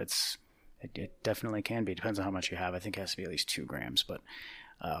felony, but it definitely can be. Depends on how much you have. I think it has to be at least 2 grams, but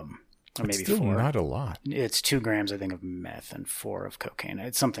or maybe still 4. Not a lot. It's 2 grams, I think, of meth and 4 of cocaine.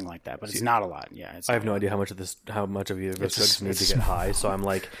 It's something like that, but it's not a lot. Yeah, I have no idea how much of either of those drugs need to get high. So I'm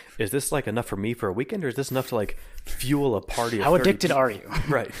like, is this like enough for me for a weekend, or is this enough to like fuel a party? How addicted are you?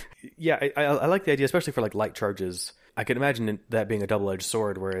 Right. Yeah, I like the idea, especially for like light charges. I could imagine that being a double-edged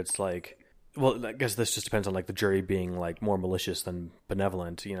sword, where it's like, well, I guess this just depends on like the jury being like more malicious than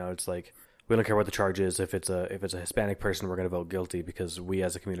benevolent. It's like, we don't care what the charge is. If it's a Hispanic person, we're going to vote guilty because we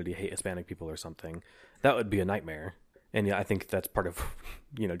as a community hate Hispanic people or something. That would be a nightmare. And yeah, I think that's part of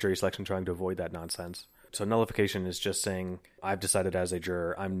jury selection, trying to avoid that nonsense. So nullification is just saying, I've decided as a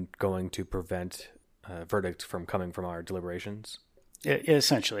juror, I'm going to prevent a verdict from coming from our deliberations.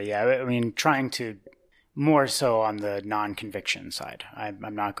 Essentially, yeah. I mean, trying to more so on the non-conviction side.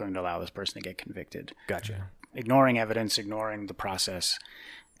 I'm not going to allow this person to get convicted. Gotcha. Ignoring evidence, ignoring the process.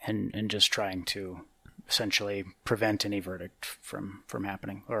 And just trying to essentially prevent any verdict from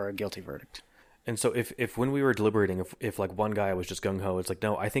happening, or a guilty verdict. And so if when we were deliberating, if like one guy was just gung ho, it's like,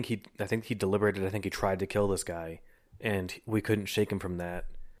 no, I think he deliberated. I think he tried to kill this guy, and we couldn't shake him from that.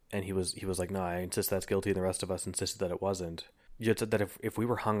 And he was like, no, I insist that's guilty, and the rest of us insisted that it wasn't. You had said that if we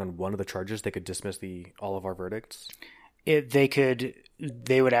were hung on one of the charges, they could dismiss all of our verdicts.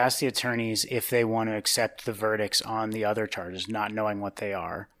 They would ask the attorneys if they want to accept the verdicts on the other charges, not knowing what they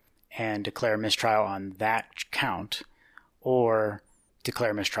are, and declare mistrial on that count, or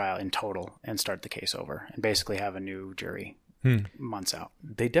declare mistrial in total and start the case over and basically have a new jury months out.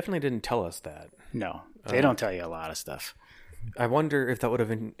 They definitely didn't tell us that. No, they don't tell you a lot of stuff. I wonder if that would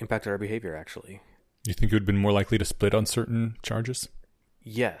have impacted our behavior, actually. You think it would have been more likely to split on certain charges?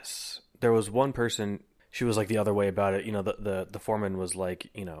 Yes. There was one person, she was like the other way about it. The foreman was like,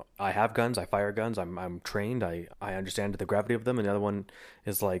 I have guns, I fire guns, I'm trained, I understand the gravity of them. And the other one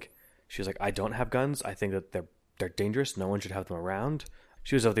is like, she was like, I don't have guns, I think that they're dangerous, no one should have them around.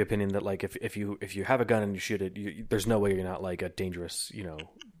 she was of the opinion that like if you have a gun and you shoot it, there's no way you're not like a dangerous,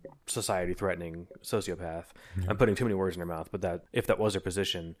 society threatening sociopath. I'm putting too many words in her mouth, but that if that was her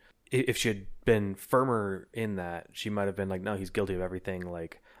position, if she had been firmer in that, she might have been like, no, he's guilty of everything.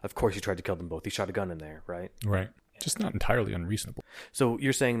 Like, of course he tried to kill them both. He shot a gun in there, right? Right. Just not entirely unreasonable. So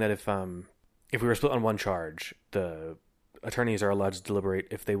you're saying that if we were split on one charge, the attorneys are allowed to deliberate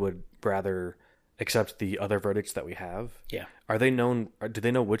if they would rather accept the other verdicts that we have? Yeah. Are they known? Do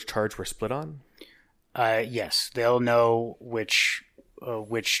they know which charge we're split on? Yes, they'll know which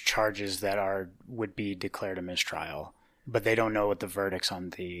charges that would be declared a mistrial, but they don't know what the verdicts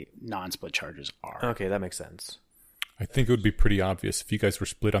on the non-split charges are. Okay, that makes sense. I think it would be pretty obvious if you guys were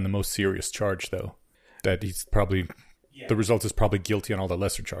split on the most serious charge, though, that he's probably the result is probably guilty on all the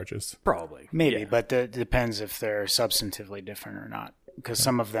lesser charges. Probably, maybe, but it depends if they're substantively different or not. Because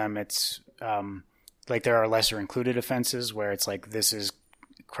some of them, it's like there are lesser included offenses where it's like this is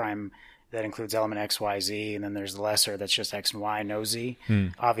crime that includes element X, Y, Z, and then there's the lesser that's just X and Y, no Z.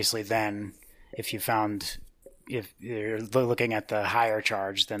 Obviously, then if you're looking at the higher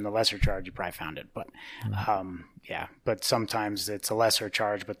charge than the lesser charge, you probably found it. But but sometimes it's a lesser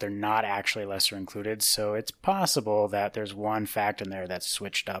charge, but they're not actually lesser included. So it's possible that there's one fact in there that's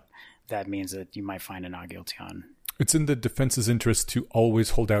switched up. That means that you might find a not guilty on. It's in the defense's interest to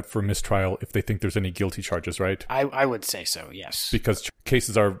always hold out for mistrial if they think there's any guilty charges, right? I would say so, yes. Because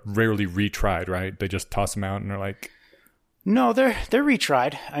cases are rarely retried, right? They just toss them out and they're like... No, they're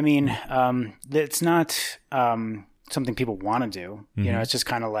retried. I mean, it's not something people want to do. It's just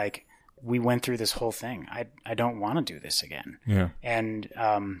kind of like, we went through this whole thing. I don't want to do this again. Yeah. And,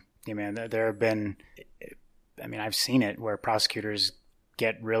 there have been... I've seen it where prosecutors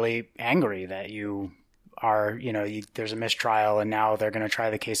get really angry that you... there's a mistrial and now they're going to try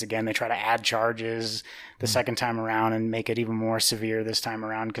the case again. They try to add charges the second time around and make it even more severe this time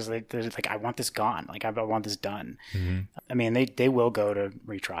around because they're like, I want this gone. Like, I want this done. They will go to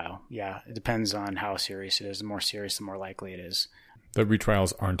retrial. Yeah, it depends on how serious it is. The more serious, the more likely it is. The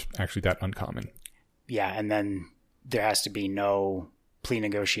retrials aren't actually that uncommon. Yeah, and then there has to be no plea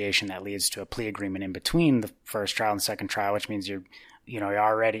negotiation that leads to a plea agreement in between the first trial and second trial, which means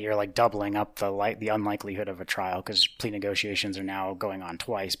you're like doubling up the unlikelihood of a trial because plea negotiations are now going on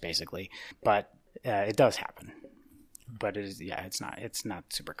twice basically. But it does happen. But it's not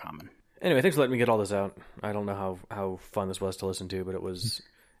super common. Anyway, thanks for letting me get all this out. I don't know how fun this was to listen to, but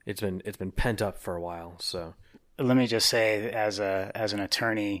it's been pent up for a while. So let me just say, as an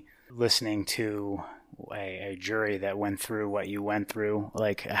attorney listening to a jury that went through what you went through,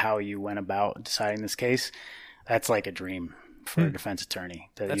 like how you went about deciding this case, that's like a dream for a defense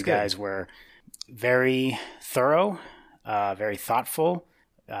attorney. That's you guys good. Were very thorough, very thoughtful,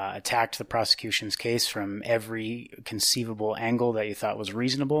 attacked the prosecution's case from every conceivable angle that you thought was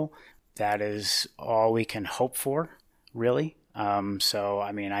reasonable. That is all we can hope for, really.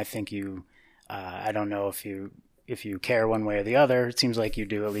 I think you, I don't know if you care one way or the other. It seems like you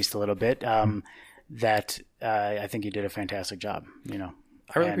do at least a little bit. I think you did a fantastic job,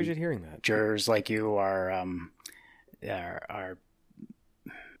 I really appreciate hearing that. Jurors like you are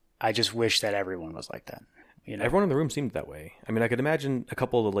I just wish that everyone was like that. Everyone in the room seemed that way. I could imagine a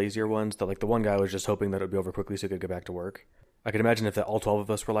couple of the lazier ones that, like, the one guy was just hoping that it would be over quickly so he could get back to work. I could imagine if all 12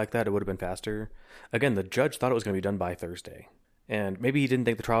 of us were like that, it would have been faster. Again, the judge thought it was going to be done by Thursday. And maybe he didn't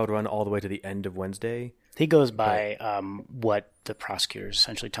think the trial would run all the way to the end of Wednesday. He goes by what the prosecutors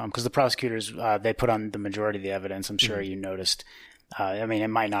essentially tell him. Because the prosecutors, they put on the majority of the evidence. I'm sure you noticed. It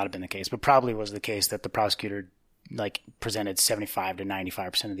might not have been the case, but probably was the case that the prosecutor presented 75 to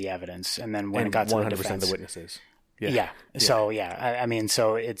 95% of the evidence. And then when it got to 100% the defense, of the witnesses. Yeah. So,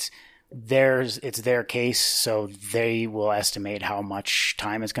 so it's their case. So they will estimate how much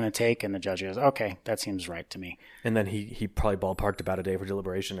time it's going to take. And the judge goes, okay, that seems right to me. And then he probably ballparked about a day for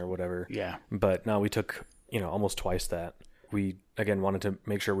deliberation or whatever. Yeah. But no, we took, almost twice that. We, again, wanted to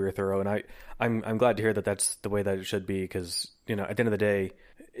make sure we were thorough. And I'm glad to hear that that's the way that it should be. Because, at the end of the day,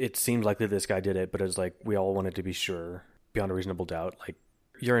 it seemed likely this guy did it, but it's like we all wanted to be sure beyond a reasonable doubt. Like,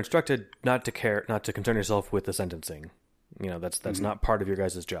 you're instructed not to concern yourself with the sentencing. That's not part of your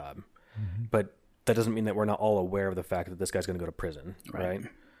guys' job. Mm-hmm. But that doesn't mean that we're not all aware of the fact that this guy's going to go to prison, right?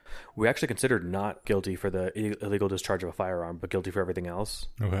 We actually considered not guilty for the illegal discharge of a firearm, but guilty for everything else.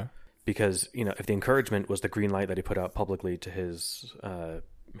 Okay. Because, if the encouragement was the green light that he put out publicly to his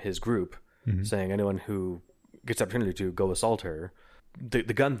group, saying anyone who gets the opportunity to go assault her, the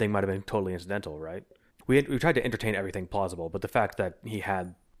gun thing might have been totally incidental, right? We tried to entertain everything plausible, but the fact that he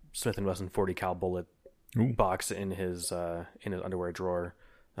had Smith & Wesson 40 cal bullet box in his underwear drawer,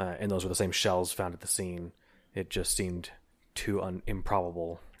 and those were the same shells found at the scene, it just seemed too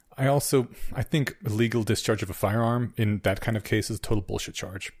improbable. I think illegal discharge of a firearm in that kind of case is a total bullshit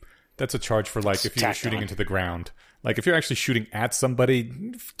charge. That's a charge for like if you're shooting into the ground. Like if you're actually shooting at somebody,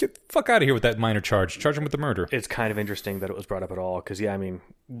 get the fuck out of here with that minor charge. Charge them with the murder. It's kind of interesting that it was brought up at all because, yeah, I mean,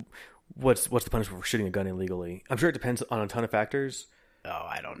 what's the punishment for shooting a gun illegally? I'm sure it depends on a ton of factors. Oh,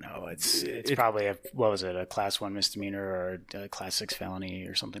 I don't know. It's probably a Class 1 misdemeanor or a Class 6 felony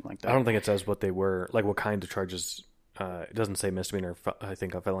or something like that. I don't think it says what they were, like what kind of charges. It doesn't say misdemeanor, I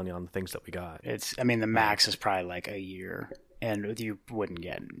think a felony on the things that we got. The max is probably like a year, and you wouldn't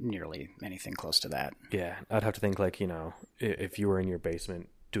get nearly anything close to that. Yeah, I'd have to think like, if you were in your basement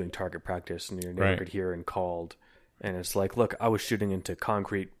doing target practice and your neighbor could hear and called, and it's like, look, I was shooting into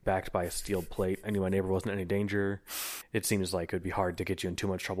concrete backed by a steel plate. I knew my neighbor wasn't in any danger. It seems like it would be hard to get you in too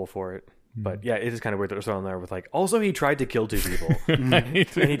much trouble for it. But yeah, it is kind of weird that it was thrown there with like, also he tried to kill 2 people. And he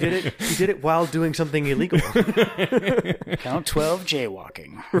did it while doing something illegal. Count 12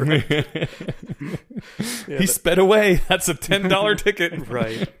 jaywalking. He sped away. That's a $10 ticket.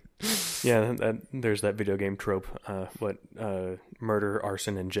 Right. Yeah, there's that video game trope, murder,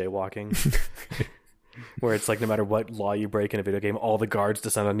 arson, and jaywalking. Where it's like no matter what law you break in a video game, all the guards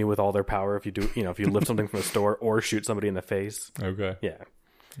descend on you with all their power if you lift something from a store or shoot somebody in the face. Okay. Yeah.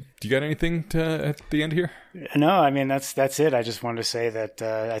 Do you got anything at the end here? No, I mean that's it. I just wanted to say that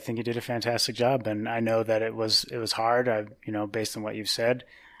I think you did a fantastic job, and I know that it was hard. Based on what you've said,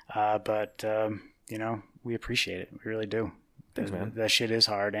 but we appreciate it. We really do. Thanks, man. That shit is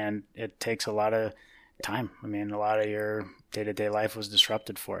hard, and it takes a lot of time. I mean, a lot of your day-to-day life was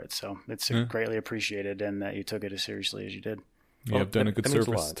disrupted for it, so it's greatly appreciated, and that you took it as seriously as you did. You have done a good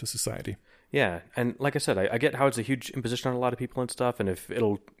service to society. Yeah, and like I said, I get how it's a huge imposition on a lot of people and stuff, and if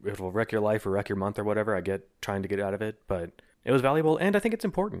it'll wreck your life or wreck your month or whatever, I get trying to get out of it, but it was valuable, and I think it's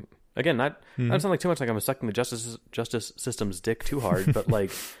important. Again, not sound like too much like I'm sucking the justice system's dick too hard, but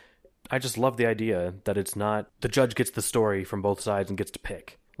like I just love the idea that it's not the judge gets the story from both sides and gets to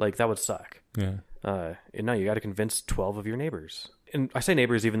pick. Like that would suck. Yeah. No, you got to convince 12 of your neighbors. And I say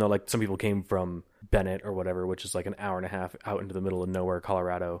neighbors, even though like some people came from Bennett or whatever, which is like an hour and a half out into the middle of nowhere,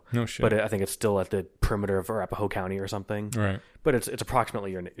 Colorado. No shit. But I think it's still at the perimeter of Arapahoe County or something. Right. But it's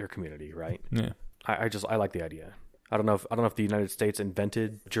approximately your community, right? Yeah. I like the idea. I don't know if the United States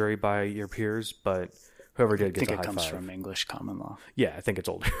invented jury by your peers, but whoever did gets a high five. I think it comes from English common law. Yeah, I think it's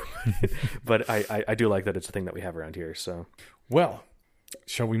older. But I do like that it's a thing that we have around here. So, well,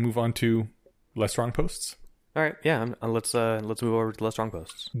 shall we move on to Less Wrong Posts? All right, yeah. Let's move over to Less Wrong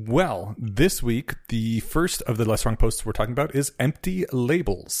Posts. Well, this week the first of the Less Wrong Posts we're talking about is empty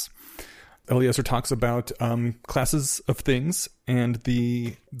labels. Eliezer talks about classes of things and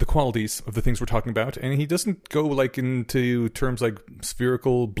the qualities of the things we're talking about, and he doesn't go like into terms like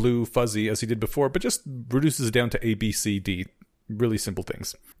spherical, blue, fuzzy as he did before, but just reduces it down to A, B, C, D. Really simple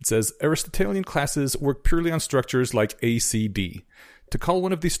things. It says Aristotelian classes work purely on structures like A, C, D. To call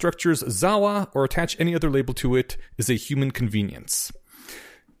one of these structures Zawa or attach any other label to it is a human convenience.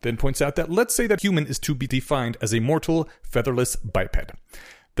 Then points out that let's say that human is to be defined as a mortal, featherless biped.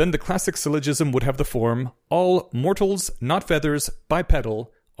 Then the classic syllogism would have the form, all mortals, not feathers,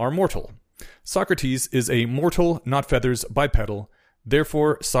 bipedal, are mortal. Socrates is a mortal, not feathers, bipedal.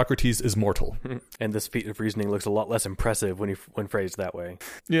 Therefore, Socrates is mortal. And this feat of reasoning looks a lot less impressive when phrased that way.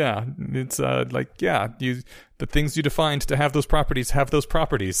 Yeah, it's the things you defined to have those properties have those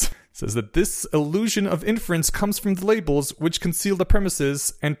properties. It says that this illusion of inference comes from the labels which conceal the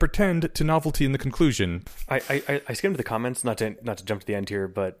premises and pretend to novelty in the conclusion. I skimmed the comments, not to jump to the end here,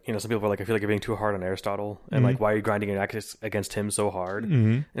 but some people were like, I feel like you're being too hard on Aristotle, and like, why are you grinding against him so hard?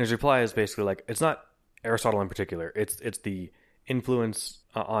 And his reply is basically like, it's not Aristotle in particular, it's the influence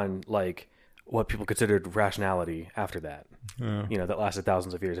on like what people considered rationality after that, that lasted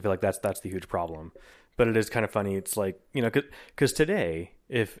thousands of years. I feel like that's the huge problem. But it is kind of funny. It's like, because today,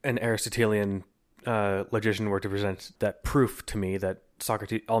 if an Aristotelian logician were to present that proof to me that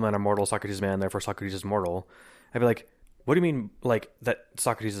Socrates, all men are mortal, Socrates is man, therefore Socrates is mortal, I'd be like, what do you mean, like, that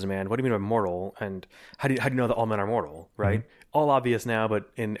Socrates is a man? What do you mean by mortal? And how do you know that all men are mortal, right? All obvious now, but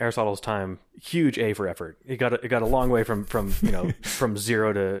in Aristotle's time, huge A for effort. It got a long way from from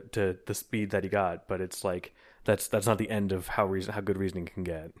zero to the speed that he got. But it's like that's not the end of how good reasoning can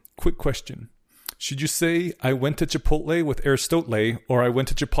get. Quick question: should you say I went to Chipotle with Aristotle, or I went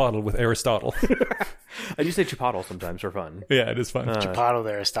to Chipotle with Aristotle? I do say Chipotle sometimes for fun. Yeah, it is fun. Chipotle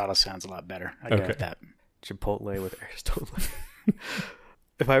with Aristotle sounds a lot better. I get that. Chipotle with Aristotle.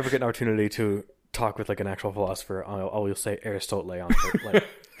 If I ever get an opportunity to talk with like an actual philosopher, I will say Aristotle on it, like,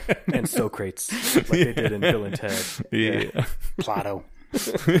 and Socrates, like they did in Bill and Ted. Yeah. Plato.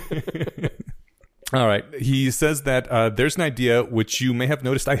 All right. He says that there's an idea which you may have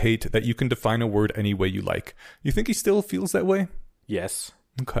noticed I hate, that you can define a word any way you like. You think he still feels that way? Yes.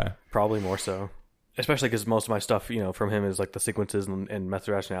 Okay. Probably more so. Especially because most of my stuff, from him is like the sequences and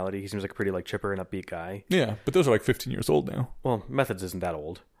method rationality. He seems like a pretty like chipper and upbeat guy. Yeah, but those are like 15 years old now. Well, methods isn't that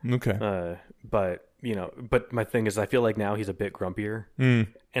old. Okay. But my thing is, I feel like now he's a bit grumpier,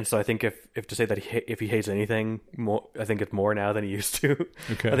 and so I think if to say that if he hates anything, more, I think it's more now than he used to.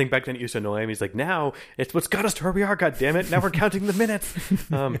 Okay. I think back then it used to annoy him. He's like, now it's what's got us to where we are. God damn it! Now we're counting the minutes,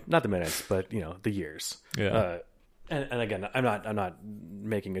 not the minutes, but the years. Yeah. And again, I'm not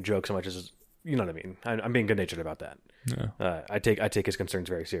making a joke so much as you know what I mean. I'm being good natured about that. Yeah. I take his concerns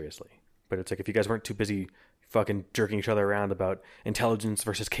very seriously, but it's like if you guys weren't too busy fucking jerking each other around about intelligence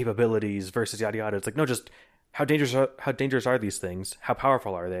versus capabilities versus yada yada. It's like, no, just how dangerous are these things? How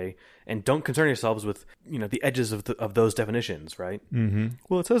powerful are they? And don't concern yourselves with the edges of those definitions, right? Mm-hmm.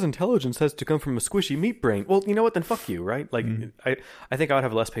 Well, it says intelligence has to come from a squishy meat brain. Well, you know what? Then fuck you, right? Like, I think I would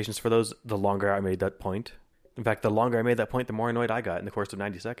have less patience for those the longer I made that point. In fact, the longer I made that point, the more annoyed I got in the course of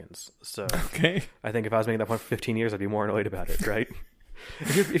 90 seconds. So, okay. I think if I was making that point for 15 years, I'd be more annoyed about it, right?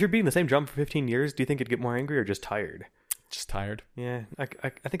 If you're beating the same drum for 15 years, do you think you'd get more angry or just tired? Just tired. Yeah, I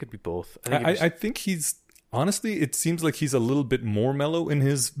think it'd be both. I think he's, honestly, it seems like he's a little bit more mellow in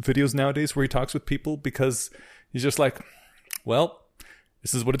his videos nowadays where he talks with people, because he's just like, well,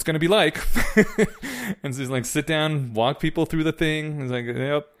 this is what it's going to be like. And so he's like, sit down, walk people through the thing. He's like,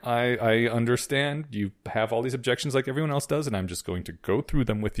 yep, I understand. You have all these objections like everyone else does, and I'm just going to go through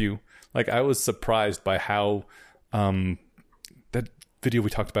them with you. Like, I was surprised by how that video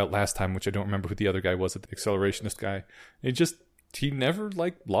we talked about last time, which I don't remember who the other guy was, the accelerationist guy. He never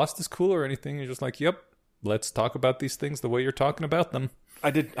like lost his cool or anything. He's just like, yep, let's talk about these things the way you're talking about them. I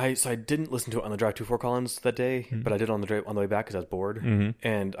didn't listen to it on the drive to Fort Collins that day, but I did on the way back because I was bored,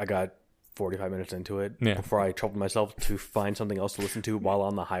 and I got 45 minutes into it before I troubled myself to find something else to listen to while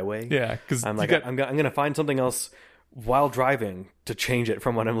on the highway. Yeah, because I'm like, I'm going to find something else while driving to change it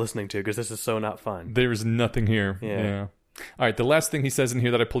from what I'm listening to, because this is so not fun. There's nothing here. Yeah. All right, the last thing he says in here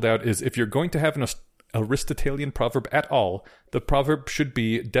that I pulled out is, if you're going to have an Aristotelian proverb at all, the proverb should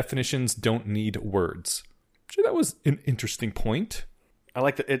be, definitions don't need words. Actually, that was an interesting point. I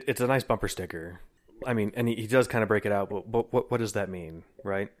like that. It's a nice bumper sticker. I mean, and he does kind of break it out, but what does that mean,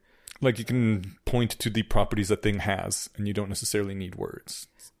 right? Like, you can point to the properties a thing has, and you don't necessarily need words.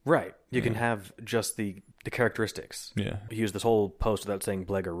 Right. You can have just the characteristics. Yeah. He used this whole post without saying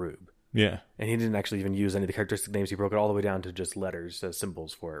Bleg or Rube. Yeah. And he didn't actually even use any of the characteristic names. He broke it all the way down to just letters as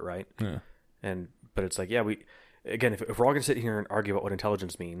symbols for it, right? Yeah. But it's like, yeah, if we're all going to sit here and argue about what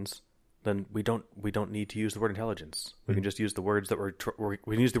intelligence means, then we don't need to use the word intelligence. We can just use the words that we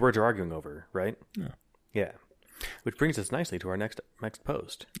can use the words we're arguing over, right? Yeah. Yeah. Which brings us nicely to our next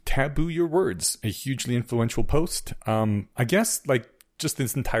post. Taboo Your Words, a hugely influential post. I guess like just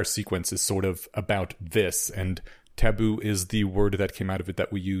this entire sequence is sort of about this, and taboo is the word that came out of it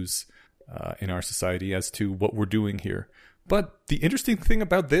that we use in our society as to what we're doing here. But the interesting thing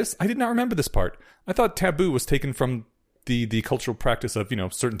about this, I did not remember this part. I thought taboo was taken from the cultural practice of,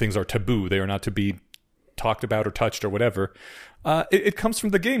 certain things are taboo. They are not to be talked about or touched or whatever. It comes from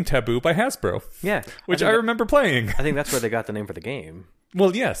the game Taboo by Hasbro. Yeah. Which I remember playing. I think that's where they got the name for the game.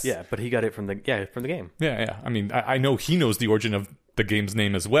 Well, yes. Yeah, but he got it from the game. Yeah. I mean, I know he knows the origin of the game's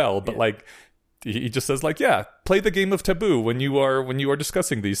name as well, but like, he just says like, yeah, play the game of Taboo when you are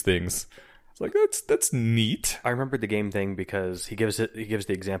discussing these things. It's like, that's neat. I remember the game thing because he gives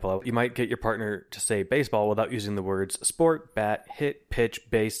the example of, you might get your partner to say baseball without using the words sport, bat, hit, pitch,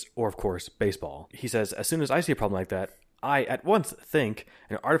 base, or of course baseball. He says, as soon as I see a problem like that, I at once think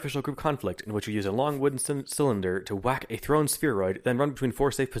an artificial group conflict in which we use a long wooden cylinder to whack a thrown spheroid, then run between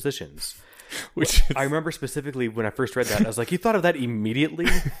 4 safe positions. I remember specifically when I first read that, I was like, you thought of that immediately?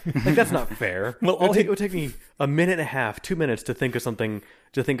 Like, that's not fair. Well, it would take me a minute and a half, 2 minutes to think of something,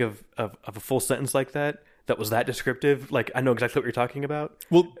 to think of a full sentence like that was that descriptive. Like, I know exactly what you're talking about.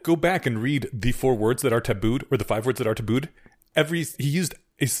 Well, go back and read the 4 words that are tabooed, or the 5 words that are tabooed. He used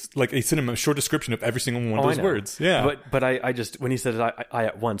a short description of every single one of those words. Yeah. But I just, when he said it, I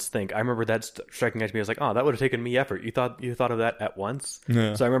at once think, I remember that striking out to me. I was like, oh, that would have taken me effort. You thought of that at once?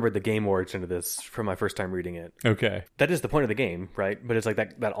 Yeah. So I remember the game origin of this from my first time reading it. Okay. That is the point of the game, right? But it's like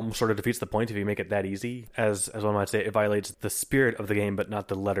that almost sort of defeats the point if you make it that easy. As one might say, it violates the spirit of the game, but not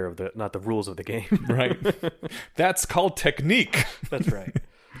the rules of the game. Right. That's called technique. That's right.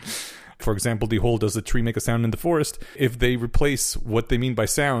 For example, the whole does a tree make a sound in the forest? If they replace what they mean by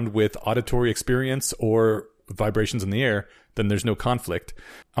sound with auditory experience or vibrations in the air, then there's no conflict.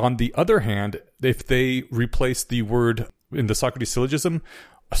 On the other hand, if they replace the word in the Socrates syllogism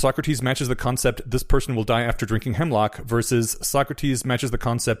Socrates matches the concept, this person will die after drinking hemlock, versus Socrates matches the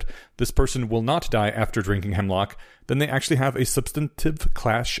concept, this person will not die after drinking hemlock, then they actually have a substantive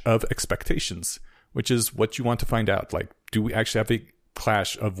clash of expectations, which is what you want to find out. Like, do we actually have a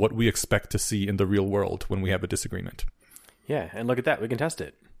clash of what we expect to see in the real world when we have a disagreement? Yeah, and look at that. We can test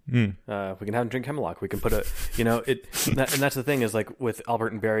it. We can have them drink hemlock. We can put and that's the thing is like with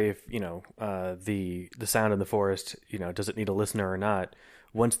Albert and Barry, if, the sound in the forest, does it need a listener or not?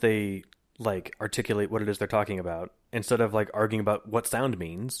 Once they like articulate what it is they're talking about, instead of like arguing about what sound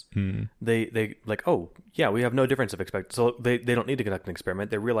means, they like, oh yeah, we have no difference of expect. So they don't need to conduct an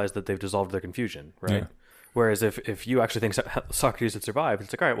experiment. They realize that they've dissolved their confusion, right? Yeah. Whereas if you actually think Socrates had survived,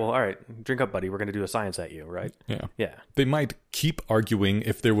 it's like, all right, drink up, buddy. We're going to do a science at you, right? Yeah. Yeah. They might keep arguing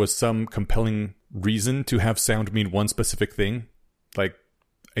if there was some compelling reason to have sound mean one specific thing, like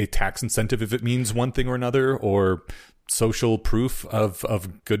a tax incentive if it means one thing or another, or social proof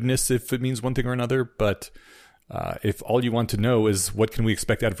of goodness if it means one thing or another. But if all you want to know is what can we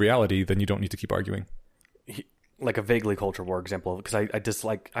expect out of reality, then you don't need to keep arguing. Like a vaguely culture war example, because I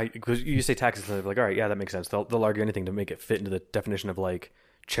dislike, because you say tax incentive, like, all right, yeah, that makes sense. They'll argue anything to make it fit into the definition of like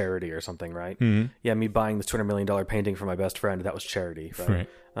charity or something, right? Mm-hmm. Yeah, me buying this $200 million painting for my best friend, that was charity, right?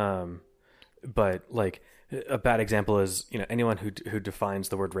 But like a bad example is, anyone who defines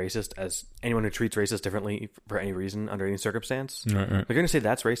the word racist as anyone who treats racist differently for any reason under any circumstance. Right. You're going to say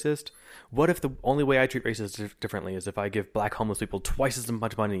that's racist. What if the only way I treat racists differently is if I give black homeless people twice as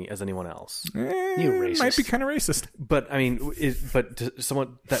much money as anyone else? You racist. Might be kind of racist. But I mean,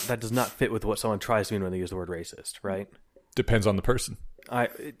 someone that does not fit with what someone tries to mean when they use the word racist, right? Depends on the person.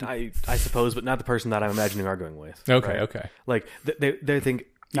 I suppose, but not the person that I'm imagining arguing with. Okay, right? okay. Like they think.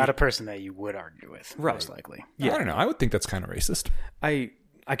 Not a person that you would argue with, right. Most likely. Yeah. I don't know. I would think that's kind of racist. I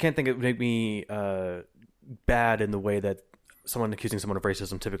can't think it would make me bad in the way that someone accusing someone of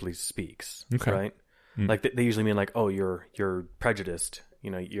racism typically speaks. Okay. Right? Like they usually mean like, oh, you're prejudiced.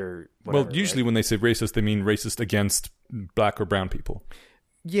 You're whatever, well, usually when they say racist, they mean racist against black or brown people.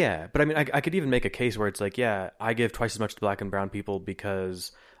 Yeah, but I mean, I could even make a case where it's like, yeah, I give twice as much to black and brown people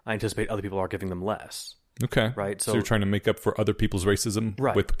because I anticipate other people are giving them less. Okay. Right. So you're trying to make up for other people's racism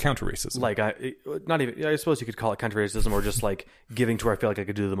with counter racism. Like I suppose you could call it counter racism or just like giving to where I feel like I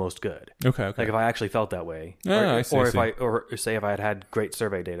could do the most good. Okay. Like if I actually felt that way. I see. Or say if I had great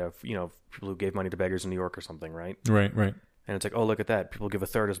survey data, people who gave money to beggars in New York or something, right? Right. And it's like, oh, look at that. People give a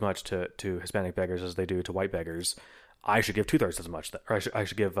third as much to Hispanic beggars as they do to white beggars. I should give 2/3 as much, or I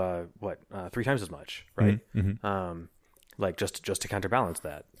should give 3 times as much, right? Mm-hmm. Like just to counterbalance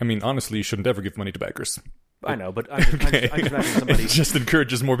that. I mean, honestly, you shouldn't ever give money to beggars. I know, but I'm just imagining somebody. It just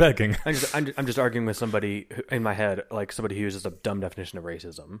encourages more begging. I'm just arguing with somebody in my head, like somebody who uses a dumb definition of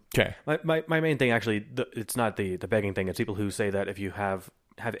racism. Okay. My main thing actually, it's not the begging thing. It's people who say that if you have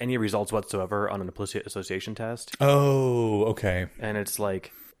any results whatsoever on an implicit association test. Oh, okay. And it's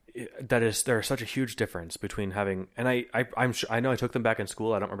like there's such a huge difference between having, and I'm sure, I know I took them back in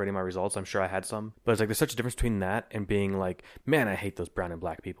school. I don't remember any of my results. I'm sure I had some, but it's like there's such a difference between that and being like, man, I hate those brown and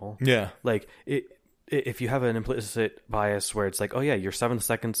black people. Yeah. Like if you have an implicit bias where it's like, oh yeah, you're 7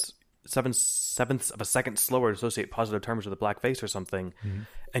 sevenths of a second slower to associate positive terms with a black face or something,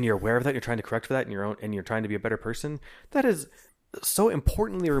 and you're aware of that, you're trying to correct for that, and you're trying to be a better person, that is so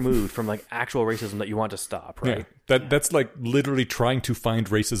importantly removed from like actual racism that you want to stop, right? Yeah. That's like literally trying to find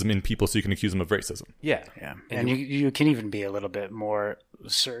racism in people so you can accuse them of racism. Yeah. And you can even be a little bit more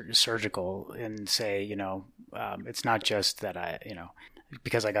surgical and say, it's not just that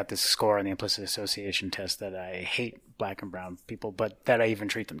because I got this score on the implicit association test that I hate black and brown people, but that I even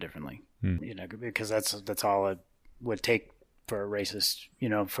treat them differently. Because that's all it would take for a racist,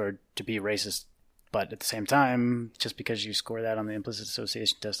 to be racist. But at the same time, just because you score that on the implicit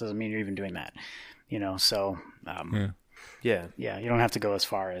association test doesn't mean you're even doing that. So you don't have to go as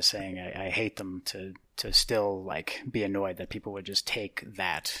far as saying I hate them to still like be annoyed that people would just take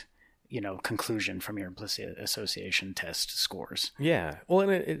that conclusion from your implicit association test scores. Yeah. Well,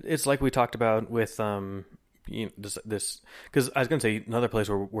 and it's like we talked about with this because I was going to say another place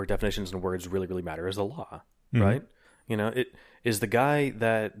where definitions and words really, really matter is the law, right? It is the guy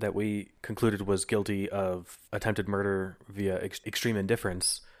that we concluded was guilty of attempted murder via extreme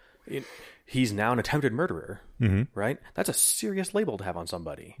indifference. He's now an attempted murderer, right? That's a serious label to have on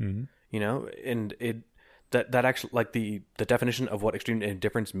somebody, and that actually, like the definition of what extreme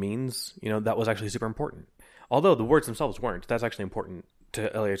indifference means, that was actually super important. Although the words themselves weren't. That's actually important to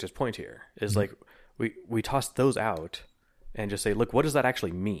LH's point here. Is like we tossed those out and just say, look, what does that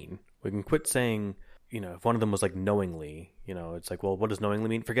actually mean? We can quit saying, if one of them was like knowingly, it's like, well, what does knowingly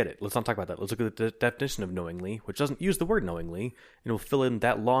mean? Forget it. Let's not talk about that. Let's look at the definition of knowingly, which doesn't use the word knowingly, and it'll fill in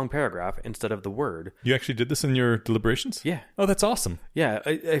that long paragraph instead of the word. You actually did this in your deliberations? Yeah. Oh, that's awesome. Yeah,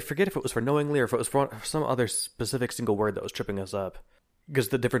 I forget if it was for knowingly or if it was for some other specific single word that was tripping us up. Because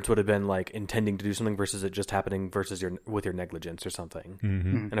the difference would have been like intending to do something versus it just happening versus with your negligence or something.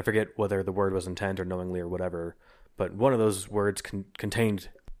 Mm-hmm. And I forget whether the word was intent or knowingly or whatever, but one of those words contained,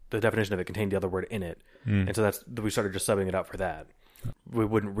 the definition of it contained the other word in it. And so we started just subbing it out for that. We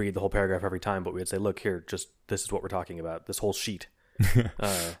wouldn't read the whole paragraph every time, but we'd say, look here, just this is what we're talking about, this whole sheet.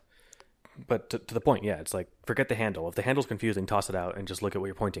 But to the point, yeah, it's like, forget the handle. If the handle's confusing, toss it out and just look at what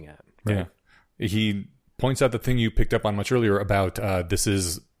you're pointing at. Right? Yeah. He points out the thing you picked up on much earlier about this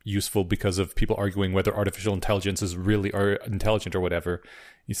is useful because of people arguing whether artificial intelligence is really intelligent or whatever.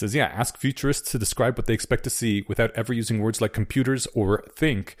 He says, yeah, ask futurists to describe what they expect to see without ever using words like computers or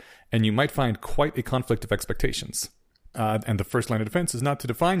think, and you might find quite a conflict of expectations. And the first line of defense is not to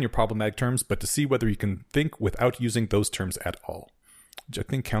define your problematic terms, but to see whether you can think without using those terms at all. Which I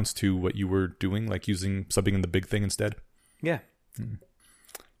think counts to what you were doing, like subbing in the big thing instead. Yeah.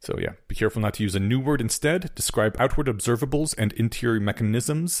 So yeah, be careful not to use a new word instead. Describe outward observables and interior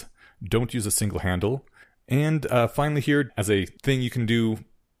mechanisms. Don't use a single handle. And finally here, as a thing you can do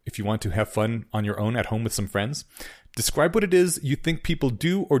if you want to have fun on your own at home with some friends, describe what it is you think people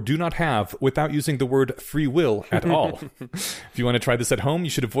do or do not have without using the word free will at all. If you want to try this at home, you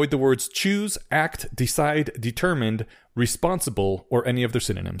should avoid the words choose, act, decide, determined, responsible, or any of their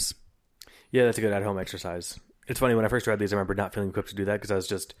synonyms. Yeah, that's a good at-home exercise. It's funny, when I first read these, I remember not feeling equipped to do that because I was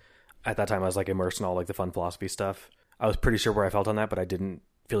just, at that time, I was like immersed in all like the fun philosophy stuff. I was pretty sure where I felt on that, but I didn't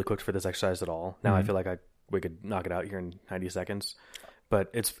feel equipped for this exercise at all. Now I feel like we could knock it out here in 90 seconds. But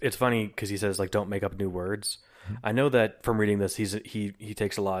it's funny because he says, like, don't make up new words. I know that from reading this, he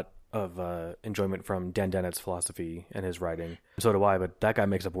takes a lot of enjoyment from Dan Dennett's philosophy and his writing. So do I, but that guy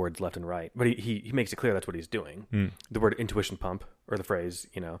makes up words left and right. But he makes it clear that's what he's doing. The word intuition pump, or the phrase,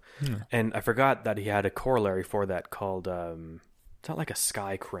 And I forgot that he had a corollary for that called, it's not like a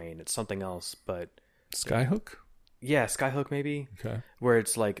sky crane, it's something else, but... Skyhook? Yeah, skyhook maybe. Okay. Where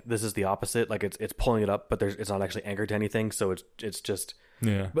it's like, this is the opposite, like it's pulling it up, but it's not actually anchored to anything, so it's just...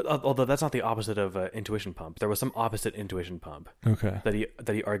 Yeah. But although that's not the opposite of intuition pump, there was some opposite intuition pump. Okay.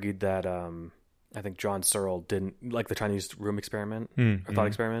 That he argued that I think John Searle didn't like the Chinese room experiment or thought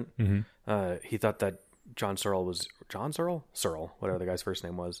experiment. He thought that John Searle, whatever the guy's first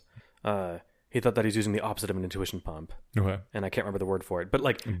name was. He thought that he's using the opposite of an intuition pump. Okay. And I can't remember the word for it, but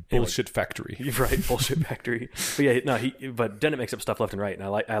like bullshit factory. Right, bullshit factory. But yeah, no, but Dennett makes up stuff left and right, and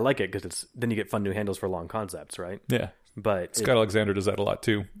I like it because then you get fun new handles for long concepts, right? Yeah. But Scott Alexander does that a lot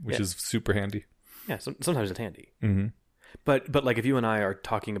too, which is super handy. Yeah, sometimes it's handy. But like if you and I are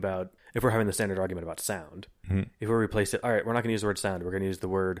talking about, if we're having the standard argument about sound, if we replace it, all right, we're not going to use the word sound, we're going to use the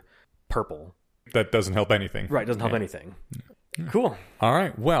word purple. That doesn't help anything. Right, doesn't help anything. Cool. All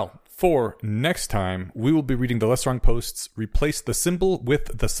right, well, for next time, we will be reading the Less Wrong Post's Replace the Symbol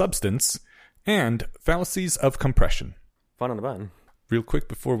with the Substance and Fallacies of Compression. Fun on the button. Real quick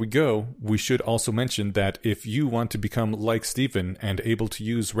before we go, we should also mention that if you want to become like Stephen and able to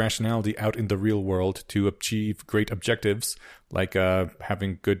use rationality out in the real world to achieve great objectives, like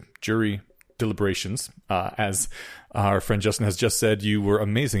having good jury deliberations, as our friend Justin has just said you were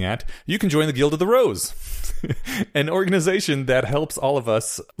amazing at, you can join the Guild of the Rose, an organization that helps all of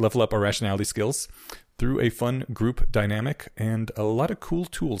us level up our rationality skills through a fun group dynamic and a lot of cool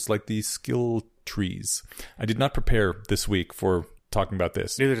tools like these skill trees. I did not prepare this week for talking about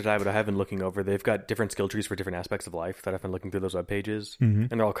this. Neither did I, but I have been looking over. They've got different skill trees for different aspects of life that I've been looking through those web pages, and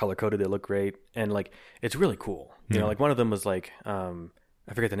they're all color coded. They look great, and like it's really cool. You know, like one of them was like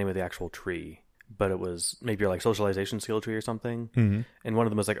I forget the name of the actual tree, but it was maybe your like socialization skill tree or something. And one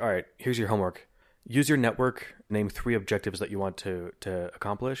of them was like, all right, here's your homework. Use your network. Name 3 objectives that you want to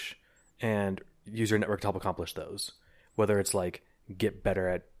accomplish, and use your network to help accomplish those. Whether it's like get better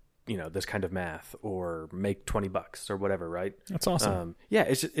at this kind of math or make $20 or whatever, right? That's awesome. Yeah,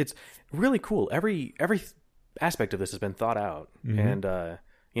 it's really cool. Every aspect of this has been thought out, and the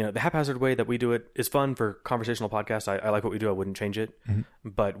haphazard way that we do it is fun for conversational podcasts. I like what we do. I wouldn't change it,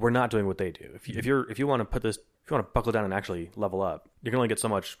 but we're not doing what they do. If you want to buckle down and actually level up, you can only get so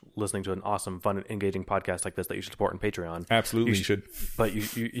much listening to an awesome, fun, engaging podcast like this that you should support on Patreon. Absolutely, you should. But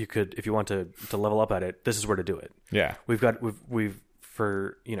you could, if you want to level up at it, this is where to do it. Yeah, we've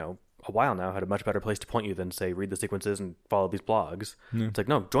for a while now had a much better place to point you than say read the sequences and follow these blogs. It's like,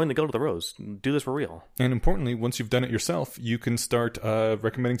 no, join the Guild of the Rose. Do this for real. And importantly, once you've done it yourself, you can start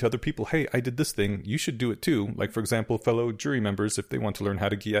recommending to other people, hey, I did this thing, you should do it too. Like, for example, fellow jury members, if they want to learn how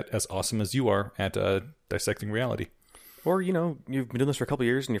to get as awesome as you are at dissecting reality. Or, you know, you've been doing this for a couple of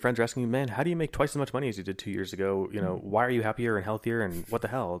years and your friends are asking you, man, how do you make twice as much money as you did 2 years ago? You know, why are you happier and healthier and what the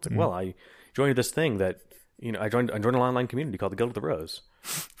hell? It's like, well, I joined this thing that, you know, I joined an online community called the Guild of the Rose.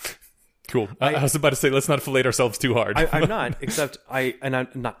 Cool. I was about to say, let's not fillet ourselves too hard. I'm not, except I'm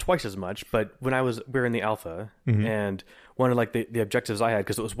not twice as much, but when we were in the alpha, and one of like the objectives I had,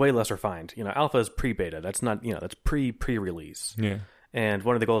 because it was way less refined, you know, alpha is pre-beta. That's not, you know, that's pre-release. Yeah. And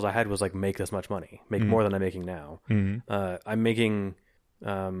one of the goals I had was like, make this much money, make more than I'm making now. I'm making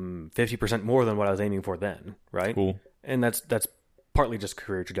 50% more than what I was aiming for then. Right. Cool. And that's partly just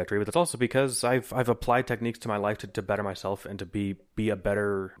career trajectory, but that's also because I've applied techniques to my life to better myself and to be a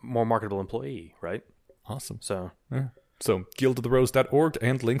better, more marketable employee, right? Awesome. So, So guildoftherose.org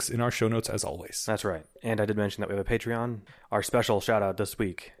and links in our show notes as always. That's right. And I did mention that we have a Patreon. Our special shout out this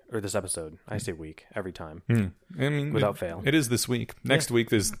week, or this episode. I say week every time. I mean, without fail. It is this week. Next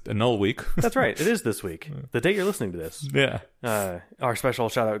week is a null week. That's right. It is this week. The day you're listening to this. Yeah. Our special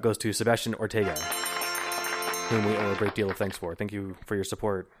shout out goes to Sebastian Ortega, whom we owe a great deal of thanks for. Thank you for your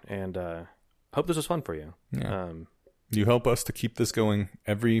support, and hope this was fun for you. Yeah. You help us to keep this going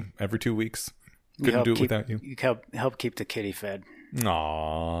every 2 weeks. Couldn't do it without you. You help keep the kitty fed.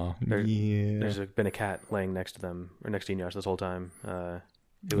 Aww. There's been a cat laying next to them, or next to Enos this whole time.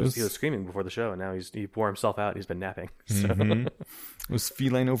 He was screaming before the show, and now he wore himself out. He's been napping. So. Those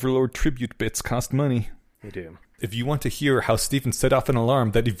feline overlord tribute bits cost money. They do. If you want to hear how Stephen set off an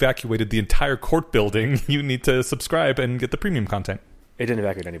alarm that evacuated the entire court building, you need to subscribe and get the premium content. It didn't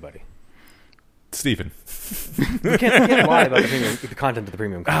evacuate anybody. Stephen. You can't lie about the content of the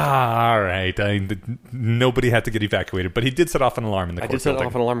premium content. All right. Nobody had to get evacuated, but he did set off an alarm in the court building. I did set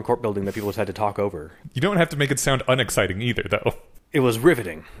off an alarm in the court building that people just had to talk over. You don't have to make it sound unexciting either, though. It was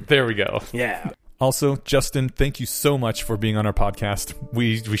riveting. There we go. Yeah. Also, Justin, thank you so much for being on our podcast.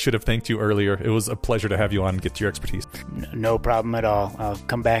 We should have thanked you earlier. It was a pleasure to have you on and get your expertise. No problem at all. I'll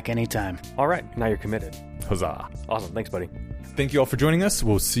come back anytime. All right. Now you're committed. Huzzah. Awesome. Thanks, buddy. Thank you all for joining us.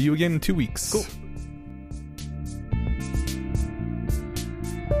 We'll see you again in 2 weeks. Cool.